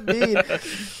 What does that mean?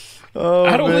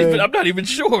 I'm not even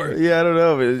sure. Yeah, I don't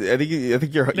know. I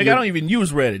think you're. I don't even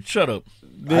use Reddit. Shut up.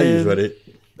 Man, I use Reddit.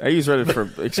 I use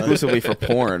Reddit exclusively for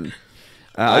porn.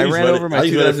 I ran over my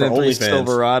 2003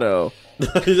 Silverado.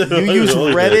 You use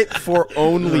Reddit for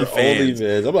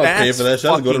OnlyFans. I'm not paying for that shit.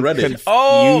 I'll go to Reddit. Confusing.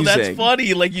 Oh, that's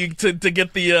funny. Like you to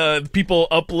get the people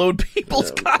upload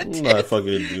people's content. I'm not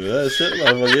fucking do that shit.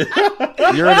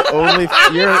 You're an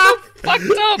You're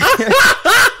fucked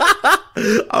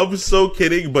up. I'm so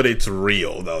kidding, but it's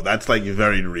real though. That's like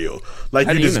very real. Like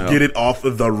you just get it off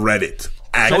of the Reddit.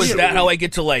 Actually. So is that how I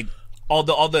get to like all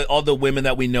the women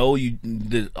that we know?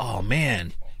 Oh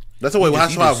man. That's the way.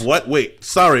 What? Wait,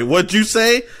 sorry. What'd you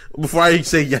say before I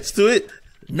say yes to it?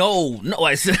 No.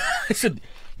 I said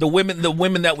the women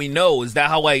that we know. Is that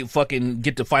how I fucking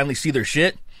get to finally see their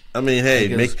shit? I mean,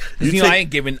 hey, I ain't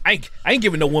giving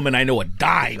no woman I know a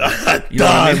dime.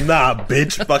 Dime, nah,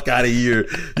 bitch, fuck out of here.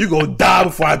 You gonna die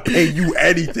before I pay you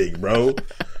anything, bro.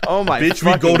 Oh my bitch,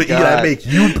 we go to God. eat. I make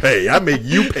you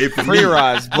pay. For Free me.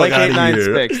 Roz, Blake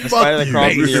 896. The spider that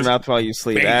crawls into your mouth while you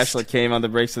sleep. Based. Ashley came on the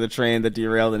brakes of the train that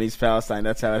derailed in East Palestine.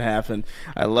 That's how it happened.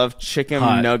 I love chicken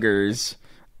nuggers.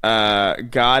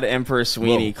 God Emperor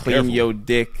Sweeney, clean careful. yo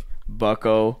dick,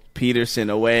 Bucko Peterson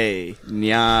away.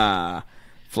 Nya.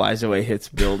 Flies away, hits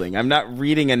building. I'm not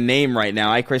reading a name right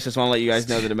now. I, Chris, just want to let you guys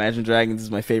know that Imagine Dragons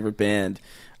is my favorite band.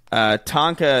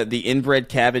 Tonka, the inbred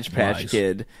Cabbage Patch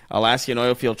Kid, Alaskan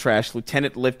oilfield trash,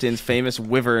 Lieutenant Lipton's famous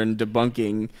wyvern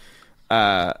debunking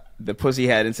the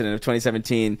Pussyhat incident of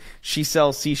 2017. She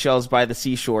sells seashells by the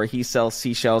seashore. He sells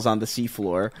seashells on the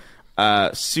seafloor.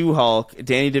 Sue Hulk,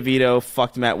 Danny DeVito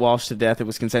fucked Matt Walsh to death. It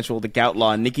was consensual. The Gout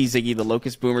Law, Nikki Ziggy, the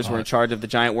Locust Boomers were in charge of the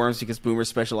giant worms because boomers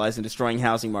specialize in destroying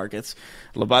housing markets.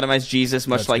 Lobotomized Jesus,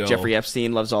 much like Jeffrey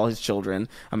Epstein, loves all his children.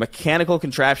 A mechanical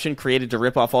contraption created to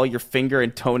rip off all your finger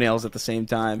and toenails at the same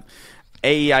time.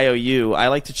 AEIOU, I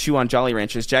like to chew on Jolly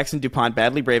Ranchers. Jackson DuPont,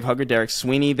 Badly Brave, Hugger Derek,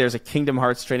 Sweeney, there's a Kingdom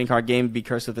Hearts trading card game. Be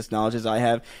cursed with this knowledge as I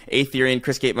have. Aetherian,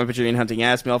 Chris Gate, Muppetry Hunting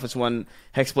Ass, Melphis 1,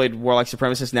 Hexblade, Warlock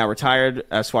Supremacist, now retired.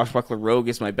 Swashbuckler Rogue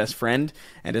is my best friend.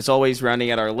 And as always,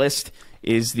 rounding out our list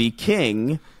is the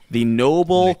king, the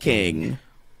noble king,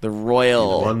 the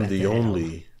royal. The one, the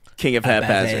only. King of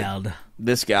Haphazard.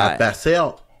 This guy.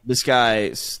 This guy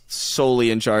is solely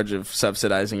in charge of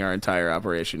subsidizing our entire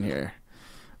operation here.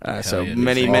 So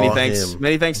many thanks.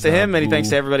 Many thanks to him. Many thanks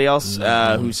to everybody else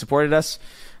who supported us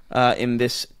in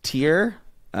this tier.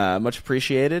 Much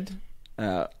appreciated.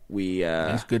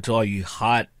 It's good to all you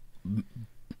hot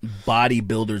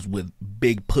bodybuilders with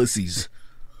big pussies.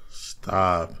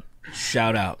 Stop.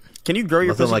 Shout out. Can you grow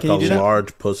your pussy? Like Can you do that?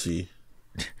 large pussy.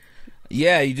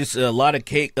 Yeah, you just a lot of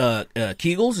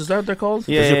Kegels. Is that what they're called?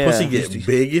 Yeah, Does your pussy get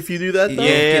big if you do that? Though? Yeah,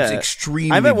 it gets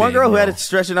extremely. I met one girl big, who had it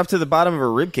stretching up to the bottom of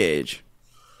her rib cage.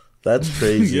 That's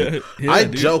crazy. I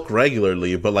joke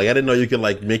regularly, but like I didn't know you could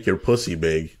like make your pussy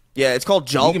big. Yeah, it's called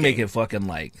jolking. You can make it fucking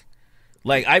like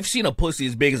I've seen a pussy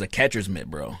as big as a catcher's mitt,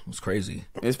 bro. It's crazy.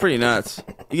 It's pretty nuts.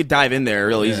 You could dive in there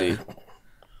real easy.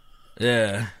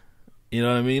 Yeah. You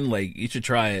know what I mean? Like, you should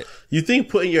try it. You think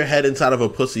putting your head inside of a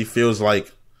pussy feels like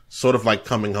sort of like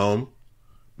coming home?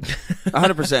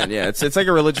 100%. Yeah, it's like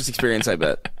a religious experience. I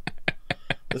bet.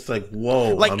 It's like,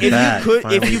 whoa. Like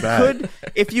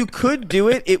if you could do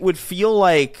it, it would feel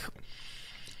like,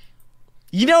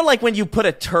 you know, like when you put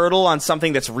a turtle on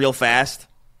something that's real fast.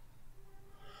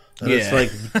 Yeah. It's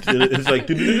like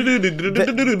a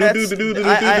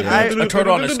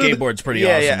turtle on a skateboard's pretty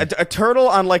awesome. Yeah, a turtle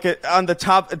on on the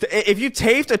top. If you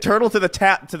taped a turtle to the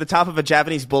top of a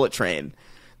Japanese bullet train,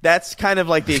 that's kind of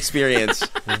like the experience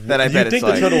that I bet it's like. You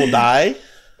think the turtle will die?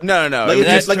 No.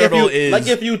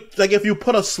 If you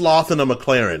put a sloth in a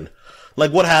McLaren,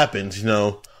 like what happens? You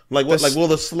know, like what? Like will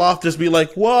the sloth just be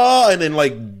like whoa, and then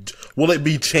like will it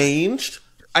be changed?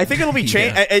 I think it'll be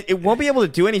changed. Yeah. It won't be able to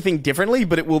do anything differently,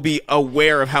 but it will be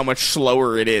aware of how much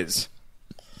slower it is.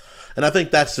 And I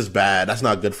think that's just bad. That's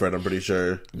not good for it. I'm pretty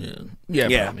sure. Yeah.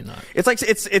 Probably not. It's like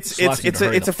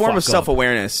it's a form of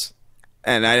self-awareness,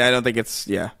 and I don't think it's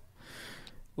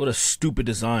What a stupid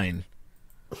design.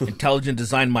 Intelligent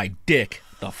design, my dick.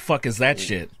 The fuck is that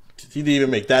shit? He didn't even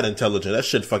make that intelligent. That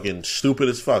shit fucking stupid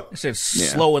as fuck. That shit's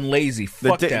slow and lazy.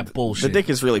 Fuck that bullshit. The dick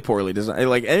is really poorly designed.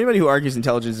 Like, anybody who argues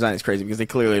intelligent design is crazy because they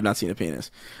clearly have not seen a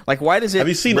penis. Like, why does it... Have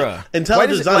you seen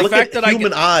intelligent design? Look at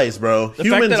human eyes, bro.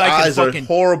 Human eyes are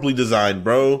horribly designed,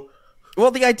 bro. Well,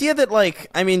 the idea that, like,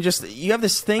 I mean, just, you have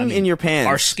this thing in your pants.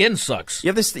 Our skin sucks. You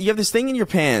have this thing in your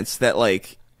pants that,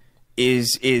 like,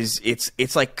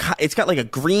 it's like, it's got, like, a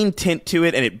green tint to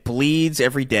it, and it bleeds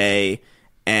every day.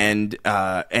 And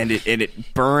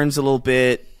it burns a little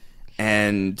bit,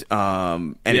 and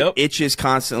it itches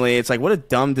constantly. It's like, what a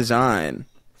dumb design.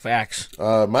 Facts.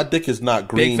 My dick is not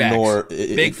green,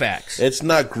 big facts. It's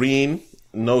not green.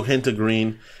 No hint of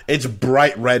green. It's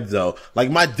bright red though. Like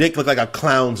my dick looked like a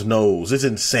clown's nose. It's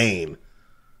insane.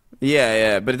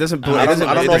 Yeah, but it doesn't. I don't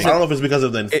know if it's because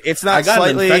of the. It's not. I got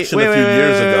slightly, an infection a few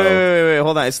years ago. Wait,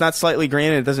 hold on. It's not slightly green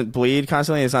and it doesn't bleed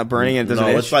constantly. It's not burning and it doesn't.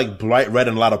 No, itch. It's like bright red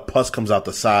and a lot of pus comes out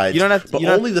the sides. You don't have, but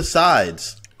only the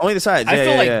sides. Only the sides. I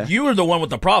feel like you were the one with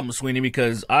the problem, Sweeney,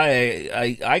 because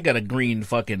I got a green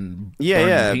fucking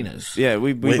penis. Yeah,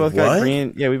 we both got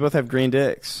green. Yeah, we both have green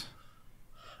dicks.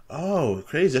 Oh,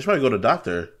 crazy! I should probably go to the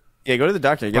doctor. Yeah, go to the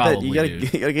doctor. You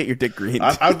gotta get your dick green.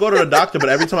 I'll go to the doctor, but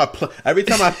every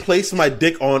time I place my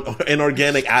dick on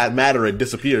inorganic matter, it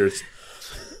disappears.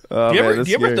 Do you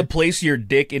ever have to place your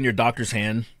dick in your doctor's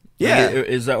hand? Yeah.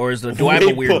 Do I have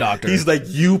a weird doctor? He's like,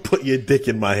 you put your dick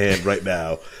in my hand right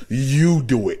now. You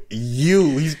do it.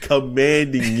 He's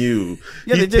commanding you.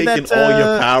 Yeah, he's taking all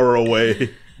your power away.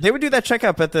 They would do that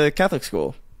checkup at the Catholic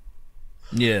school.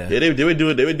 Yeah. They would do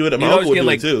it. My uncle would do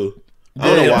it too. I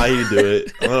don't know why he'd do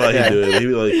it. He'd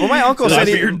be like, well, my uncle said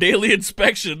your daily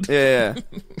inspection. Yeah.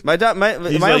 My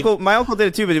uncle did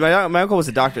it too, but my uncle was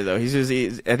a doctor though. I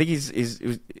think he's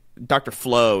Dr.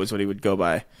 Flo is what he would go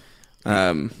by.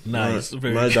 Nice.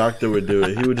 My doctor would do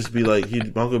it. He would just be like, my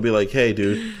uncle would be like, "Hey,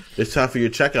 dude, it's time for your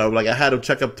checkup." Like I had a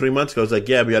checkup 3 months ago. I was like,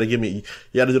 "Yeah, but you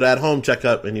got to do that at home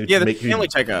checkup." And he would the family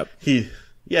checkup. And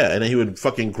then he would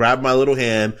fucking grab my little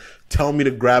hand, tell me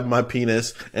to grab my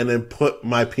penis, and then put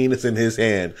my penis in his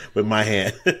hand with my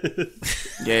hand.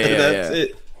 That's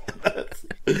it.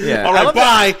 Yeah. All right,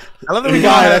 bye. I love that we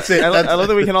that's it. I love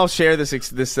that we can all share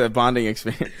this bonding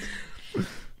experience.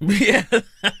 Yeah,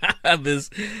 this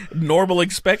normal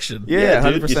inspection. Yeah,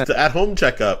 100%. Dude, it's the at-home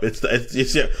checkup. It's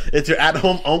your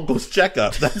at-home uncle's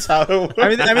checkup. That's how it works. I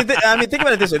mean, think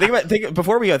about it this way.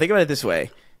 Before we go, think about it this way.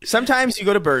 Sometimes you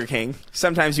go to Burger King.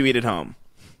 Sometimes you eat at home.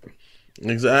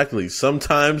 Exactly.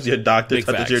 Sometimes your doctor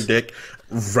touches your dick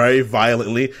very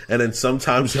violently, and then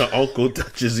sometimes your uncle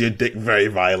touches your dick very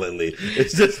violently.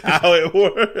 It's just how it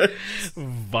works.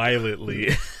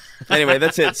 Violently. Anyway,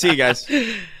 that's it. See you guys.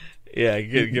 Yeah,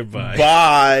 goodbye.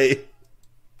 Bye.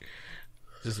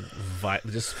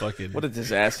 Just fucking. What a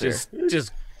disaster.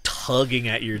 Just tugging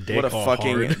at your dick. What a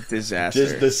fucking disaster!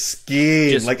 Just the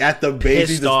skin, just like at the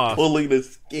base, just pulling the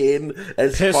skin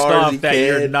as pissed far off as he that can.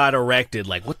 You're not erected.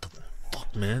 Like, what the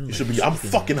fuck, man? You should be. I'm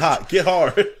fucking hot. Get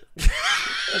hard.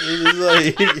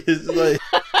 It's like